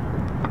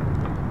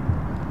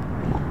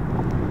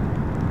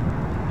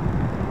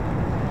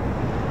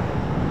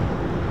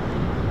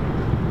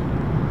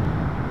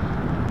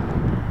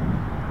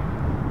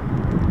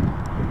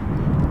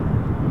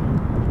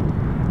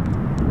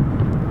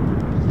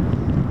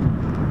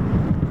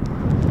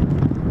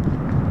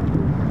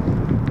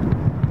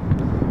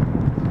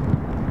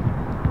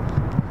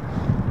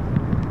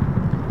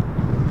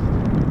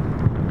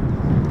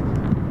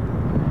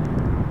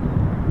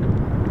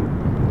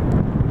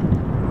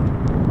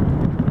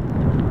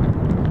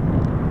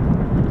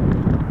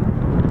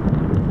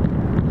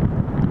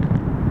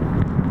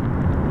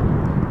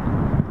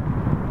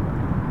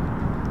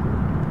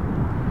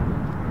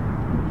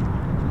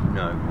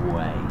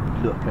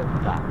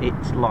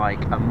 It's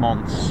like a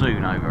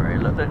monsoon over here.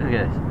 Look at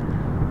this.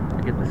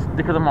 Look at this.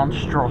 Look at the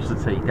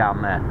monstrosity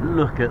down there.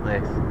 Look at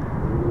this.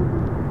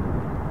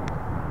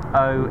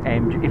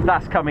 OMG. If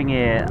that's coming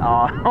here,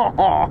 no.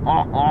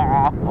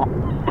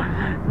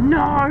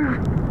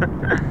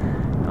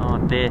 Oh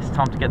dear, it's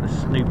time to get the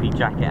Snoopy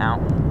jacket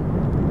out.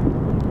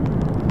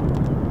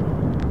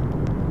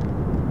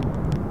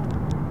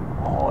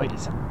 Oh,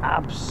 it's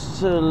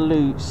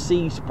absolute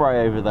sea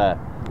spray over there.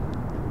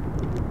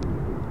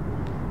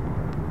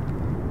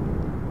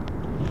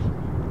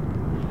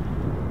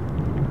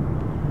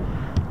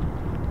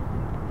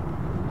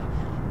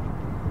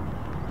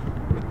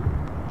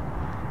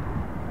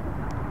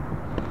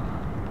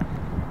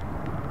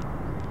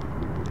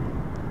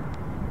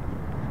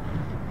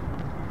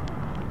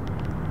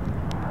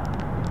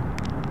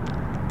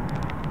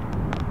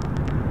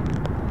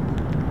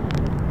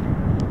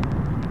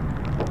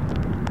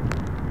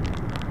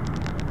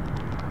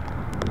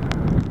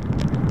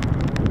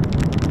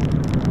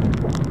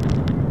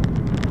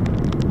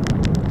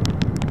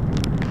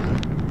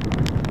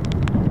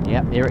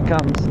 Yep, here it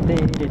comes.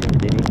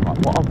 Right,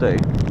 what I'll do,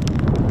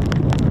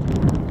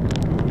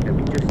 let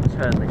me just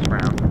turn this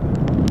round.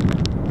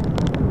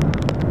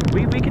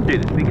 We can do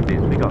this, we can do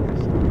this, we got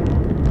this.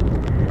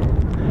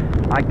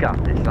 I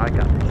got this, I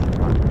got this.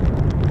 Right.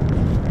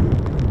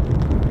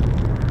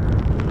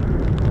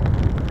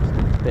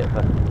 Just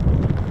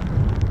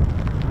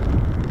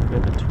a bit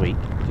of a tweak.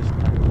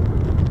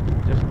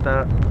 Just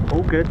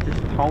all good,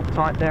 just hold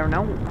tight there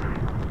now.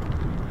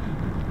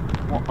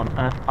 What on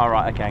earth?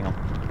 Alright, okay, hang on.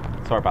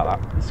 Sorry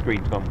about that, the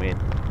screen's gone weird.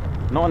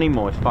 Not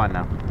anymore, it's fine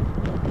now.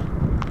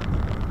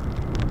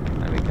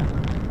 There we go.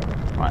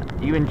 Right,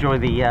 you enjoy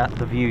the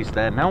views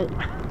there now.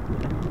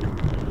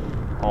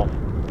 Of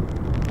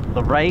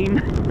the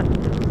rain.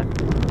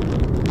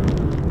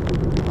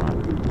 Right,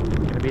 it's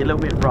going to be a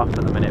little bit rough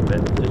at the minute,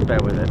 but just bear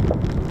with it.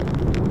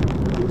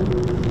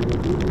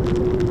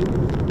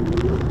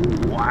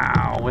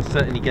 Wow, we're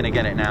certainly going to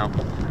get it now.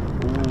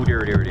 Ooh,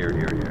 dear, dear, dear,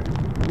 dear, dear.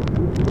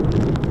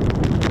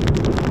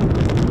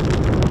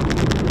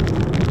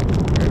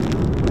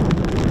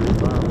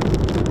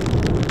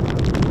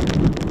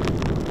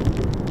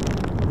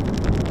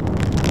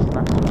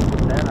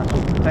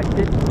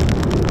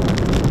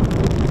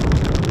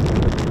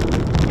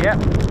 Yep,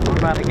 we're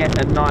about to get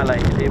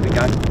annihilated. Here we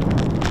go.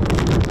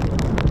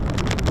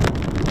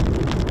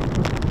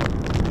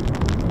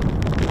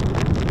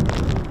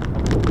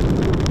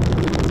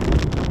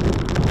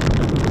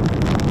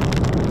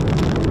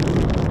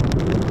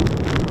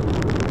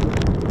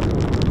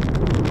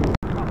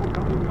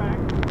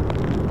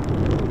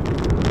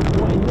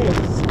 What is this?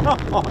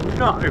 Oh,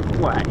 no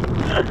way.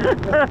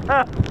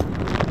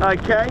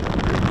 Okay.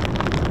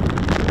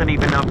 Don't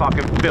even know if I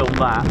can film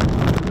that.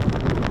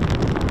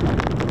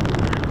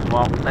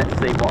 Well, let's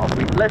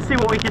see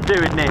what we can do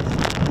in this.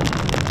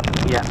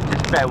 Yeah,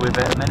 just bear with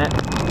it a minute.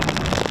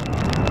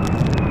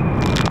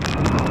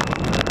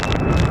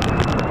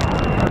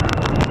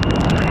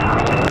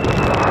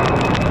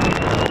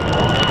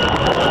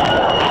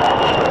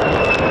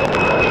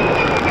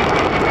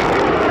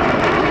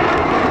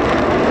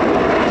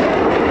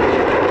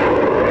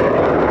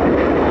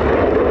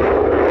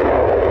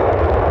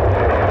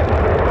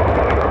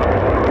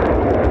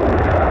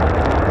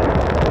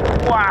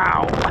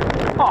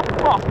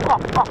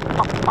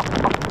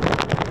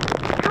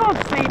 Can't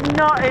see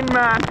nothing,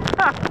 man.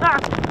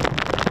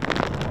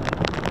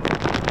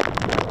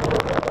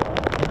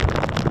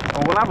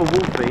 Oh, we'll have a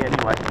wolfie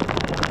anyway.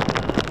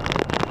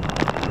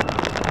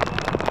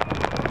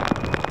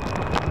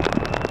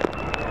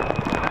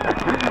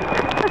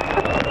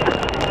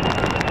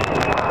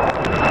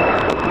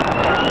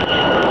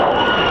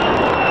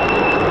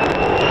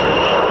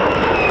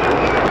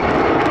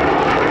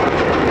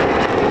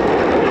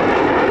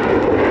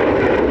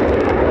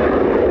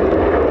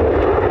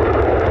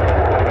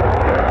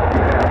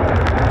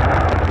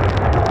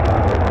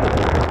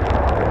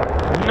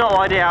 No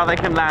idea how they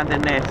can land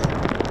in this.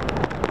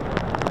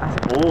 That's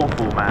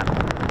awful, man.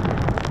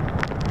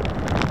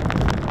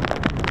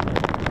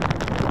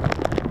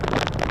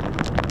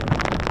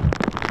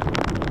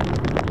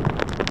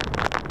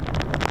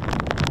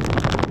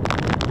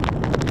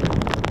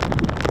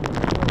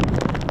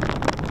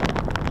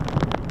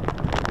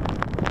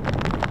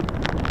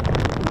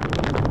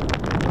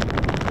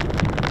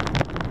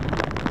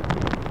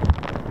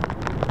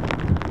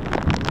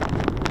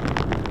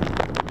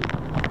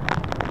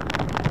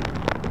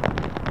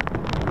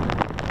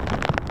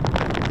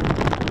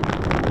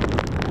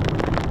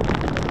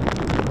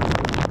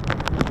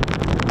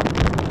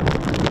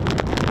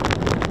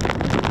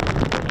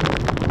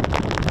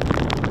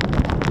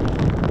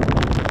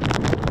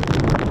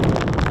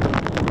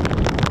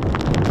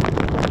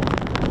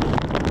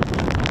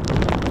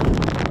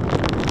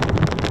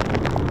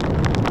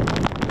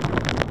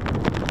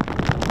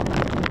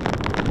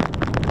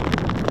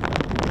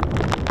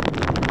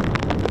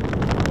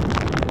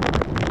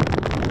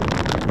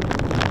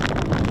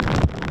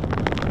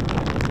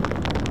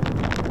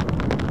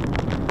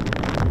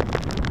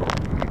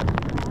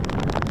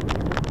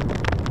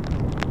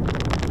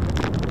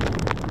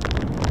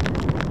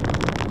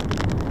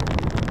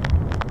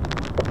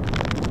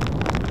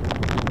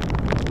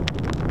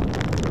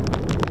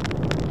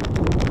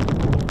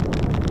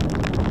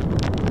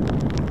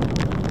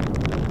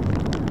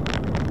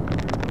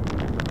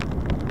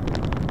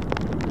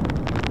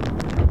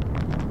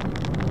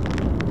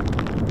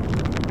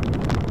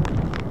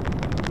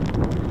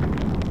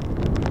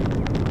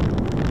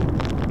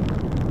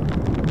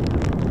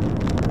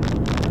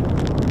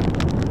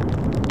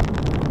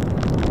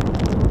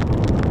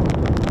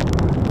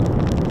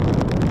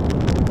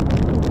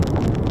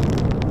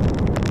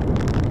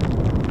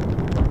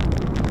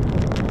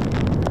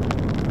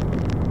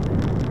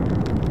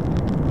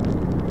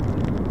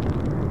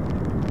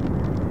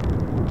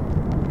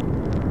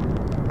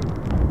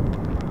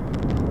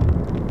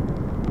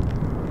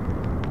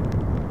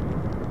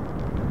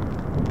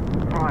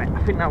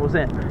 I think that was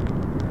it.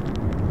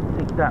 I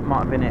think that might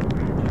have been it.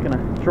 Just going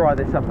to dry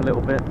this up a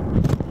little bit.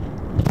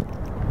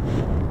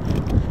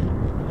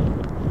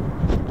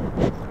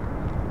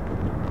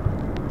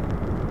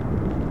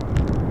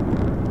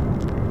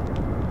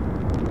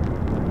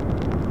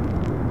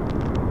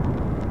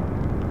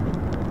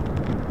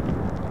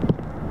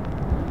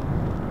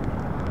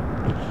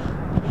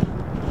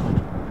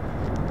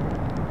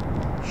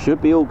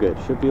 Should be all good,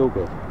 should be all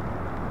good.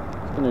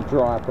 It's going to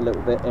dry up a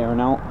little bit here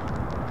and out.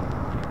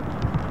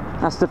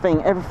 That's the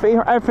thing,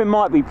 everything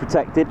might be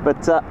protected,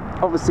 but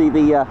obviously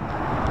the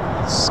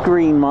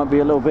screen might be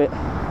a little bit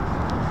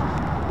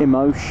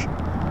emotion.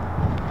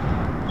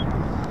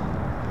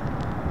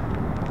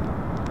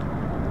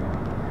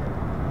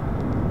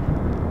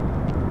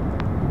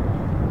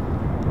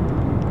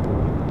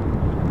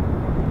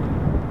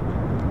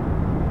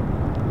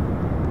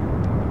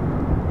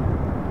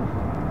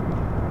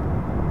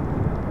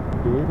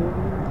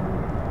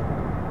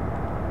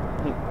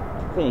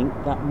 I think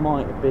that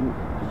might have been,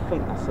 I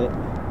think that's it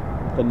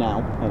for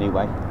now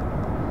anyway.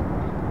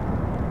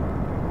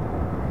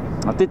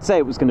 I did say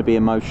it was going to be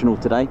emotional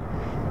today,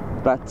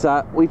 but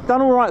we've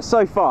done all right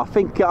so far. I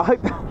think I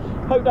hope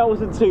that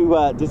wasn't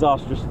too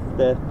disastrous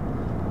there.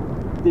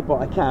 Did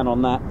what I can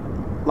on that.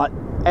 Like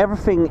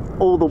everything,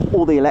 all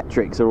the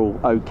electrics are all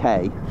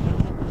okay.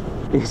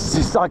 It's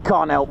just I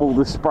can't help all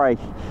the spray.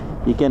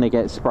 You're gonna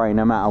get spray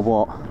no matter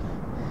what.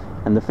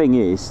 And the thing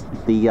is,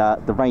 the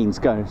rain's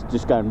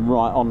just going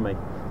right on me,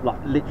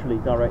 like literally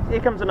direct. Here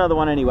comes another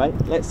one anyway.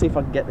 Let's see if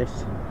I can get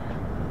this.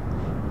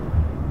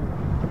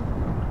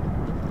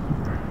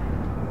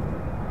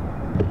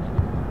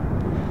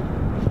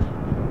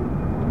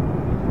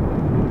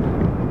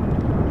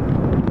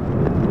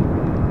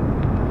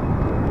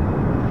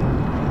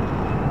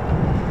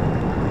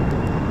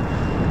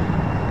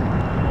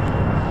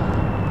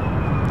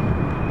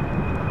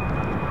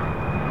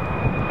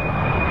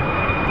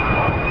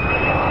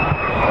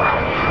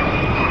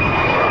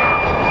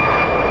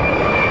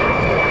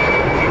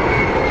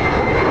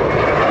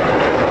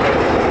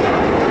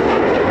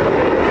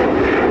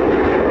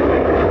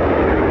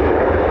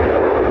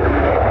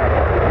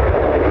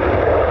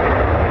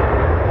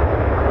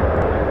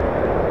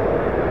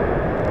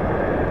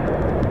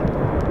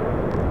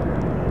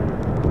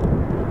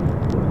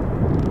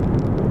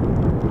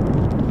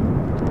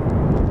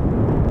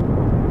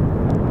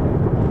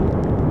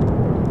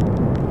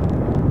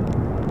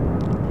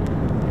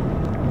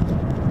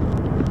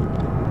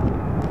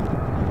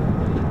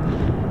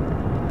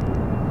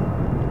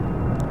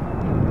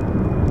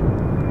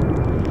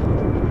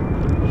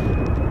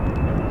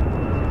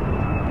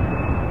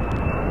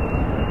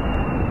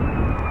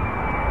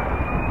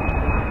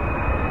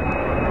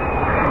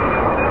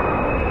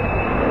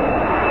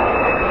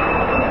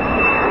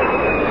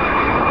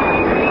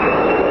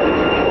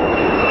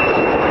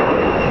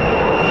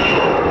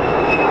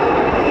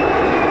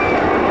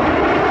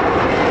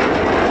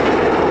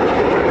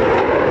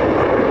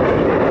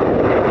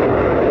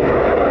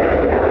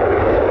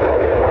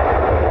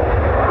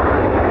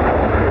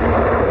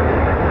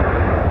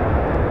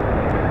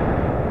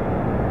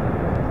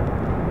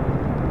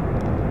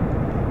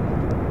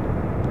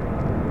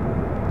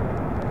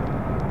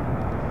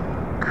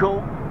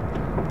 Cool.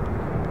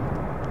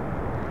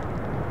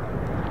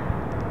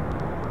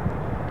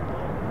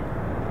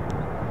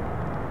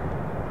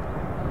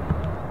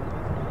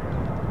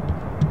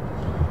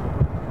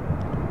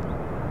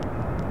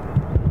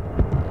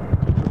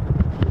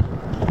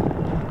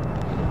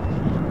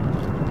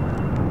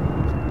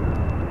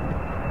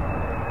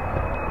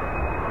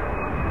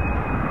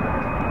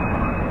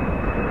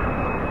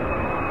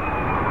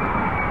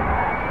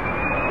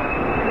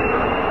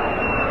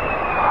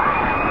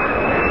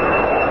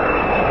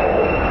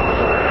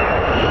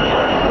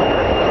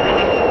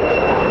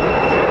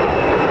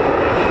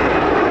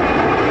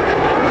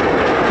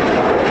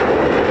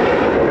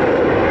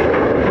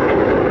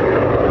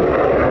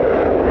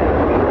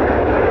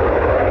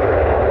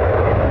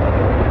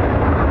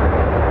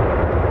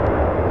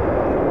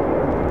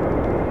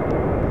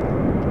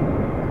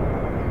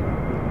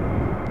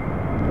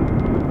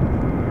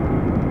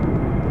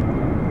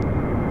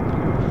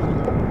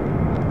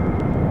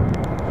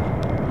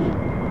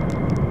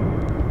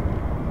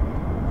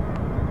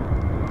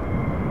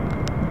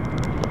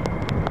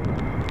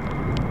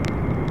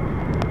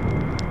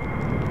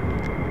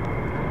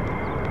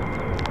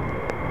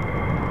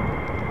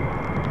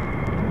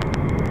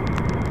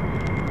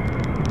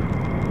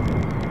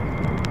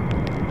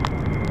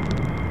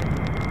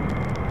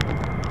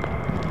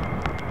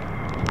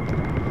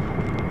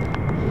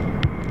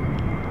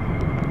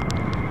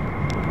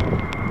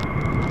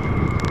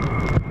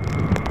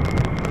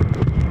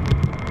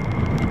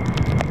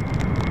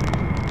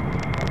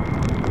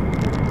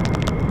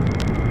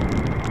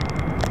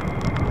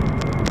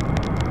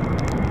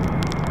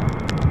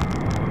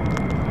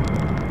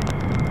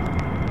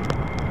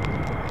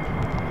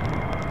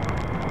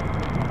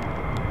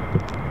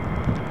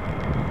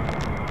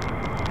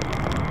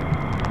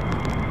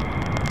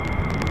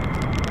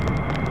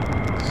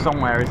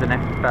 Somewhere is an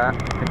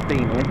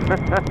F-15 here.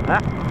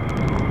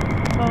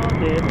 Oh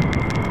dear.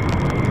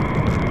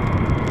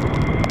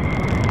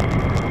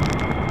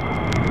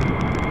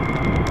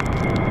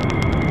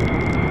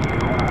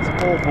 That's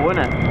awful,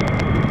 isn't it?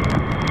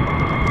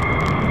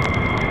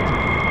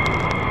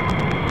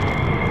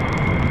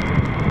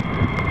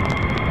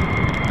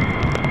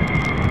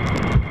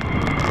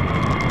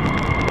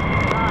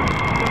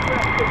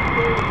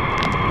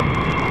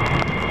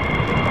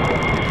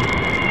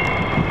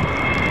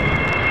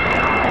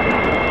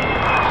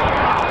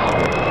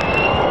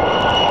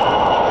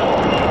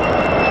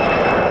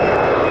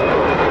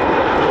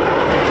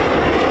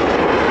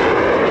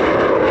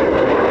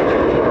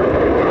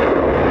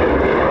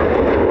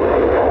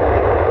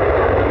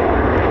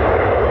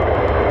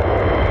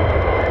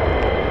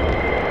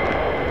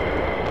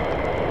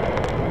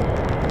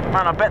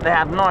 Man, I bet they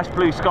had nice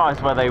blue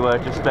skies where they were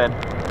just then.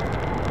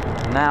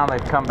 Now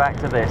they've come back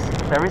to this.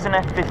 There is an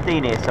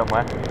F-15 here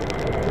somewhere.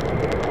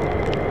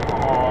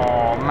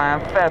 Oh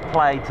man, fair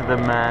play to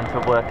them, man,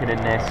 for working in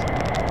this.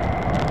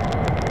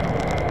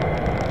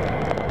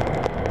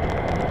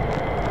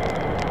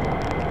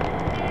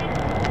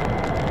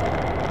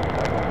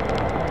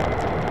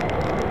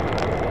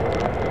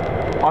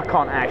 I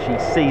can't actually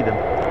see them.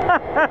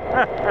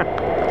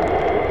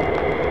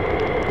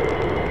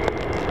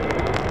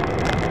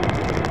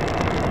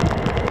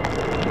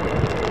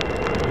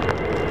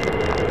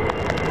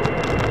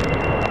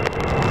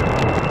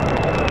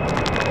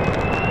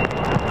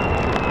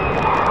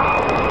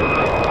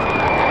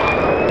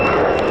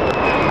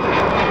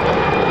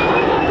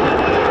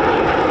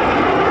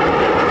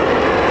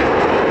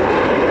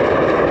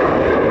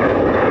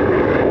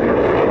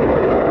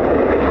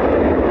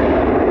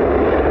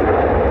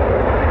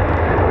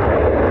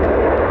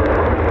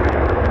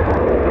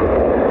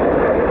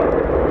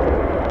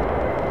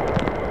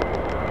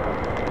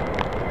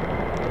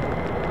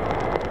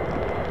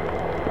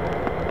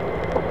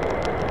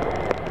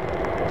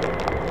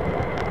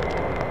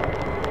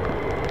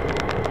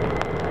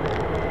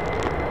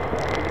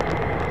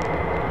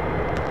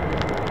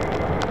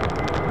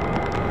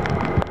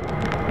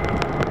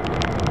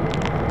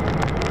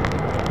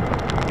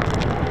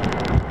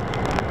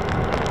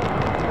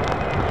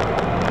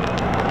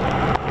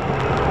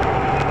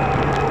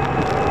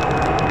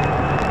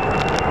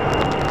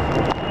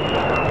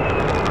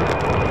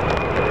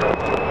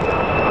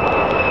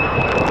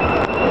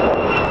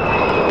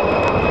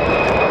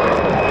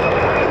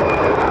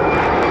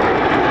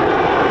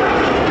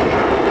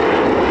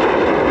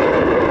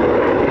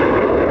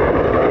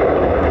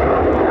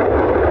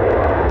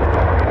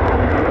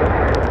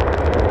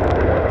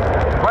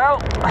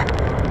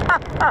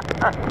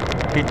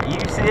 Can you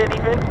see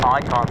anything?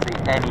 I can't see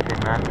anything,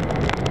 man.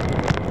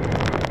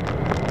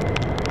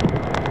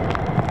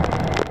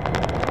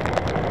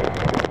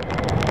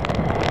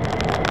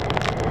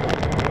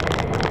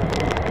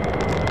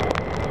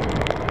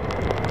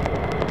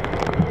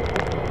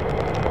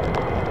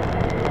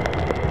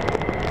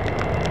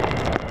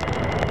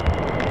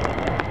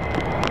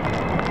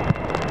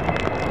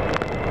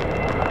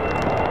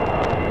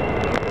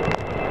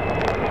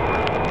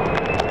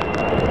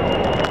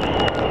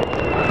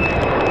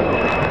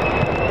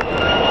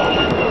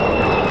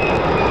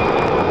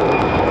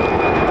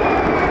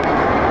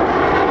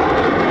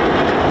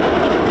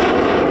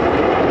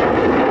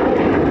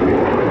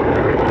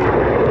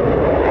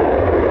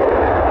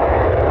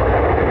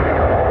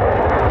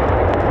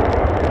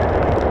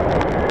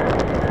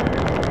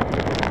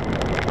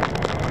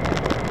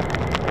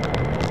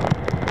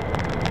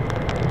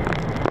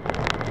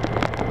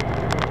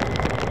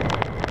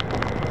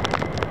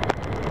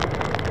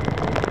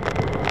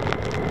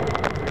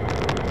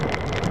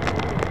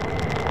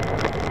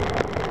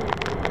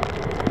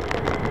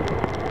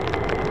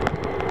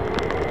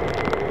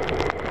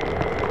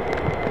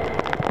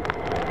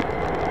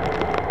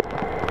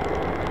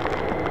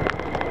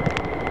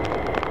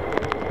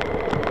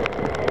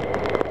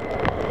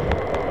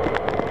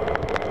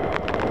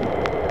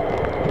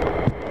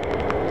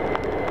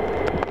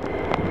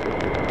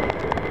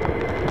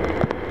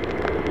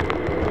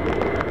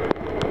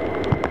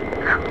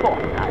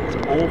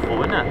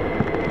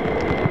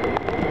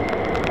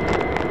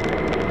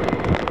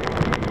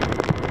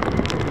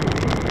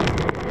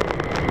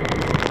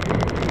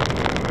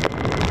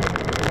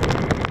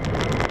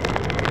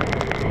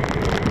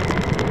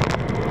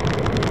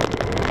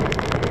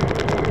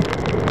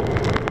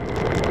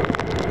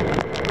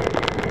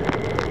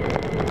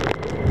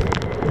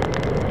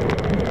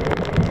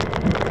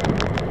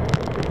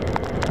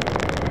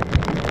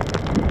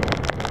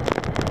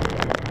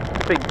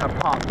 think a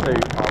part 2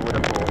 I would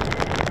have bought.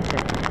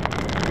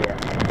 Yeah,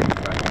 I think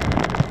so.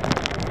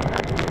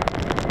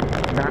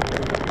 That's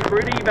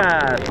pretty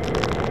bad.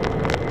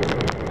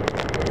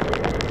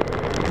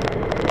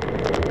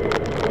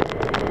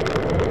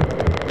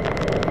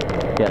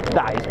 Yeah,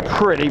 that is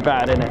pretty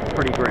bad, isn't it?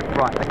 Pretty grim.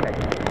 Right, okay.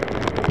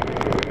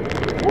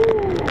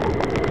 Woo.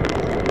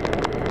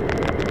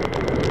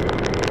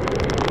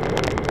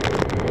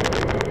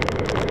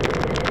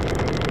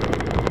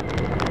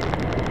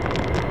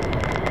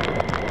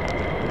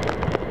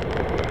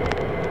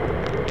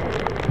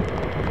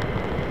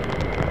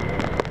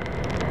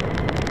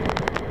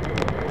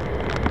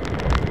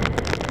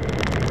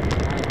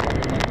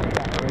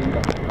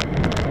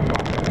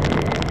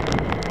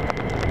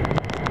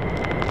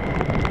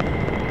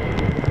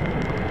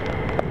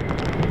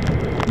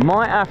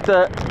 Might have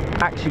to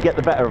actually get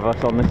the better of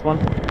us on this one.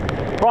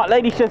 Right,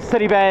 ladies, gents,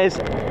 teddy bears,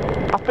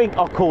 I think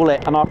I'll call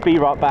it and I'll be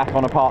right back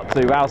on a part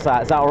 2. How's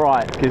that? Is that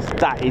alright? Because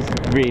that is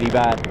really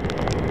bad.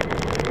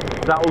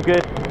 Is that all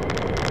good?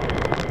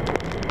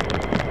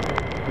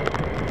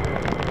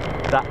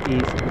 That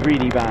is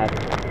really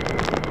bad.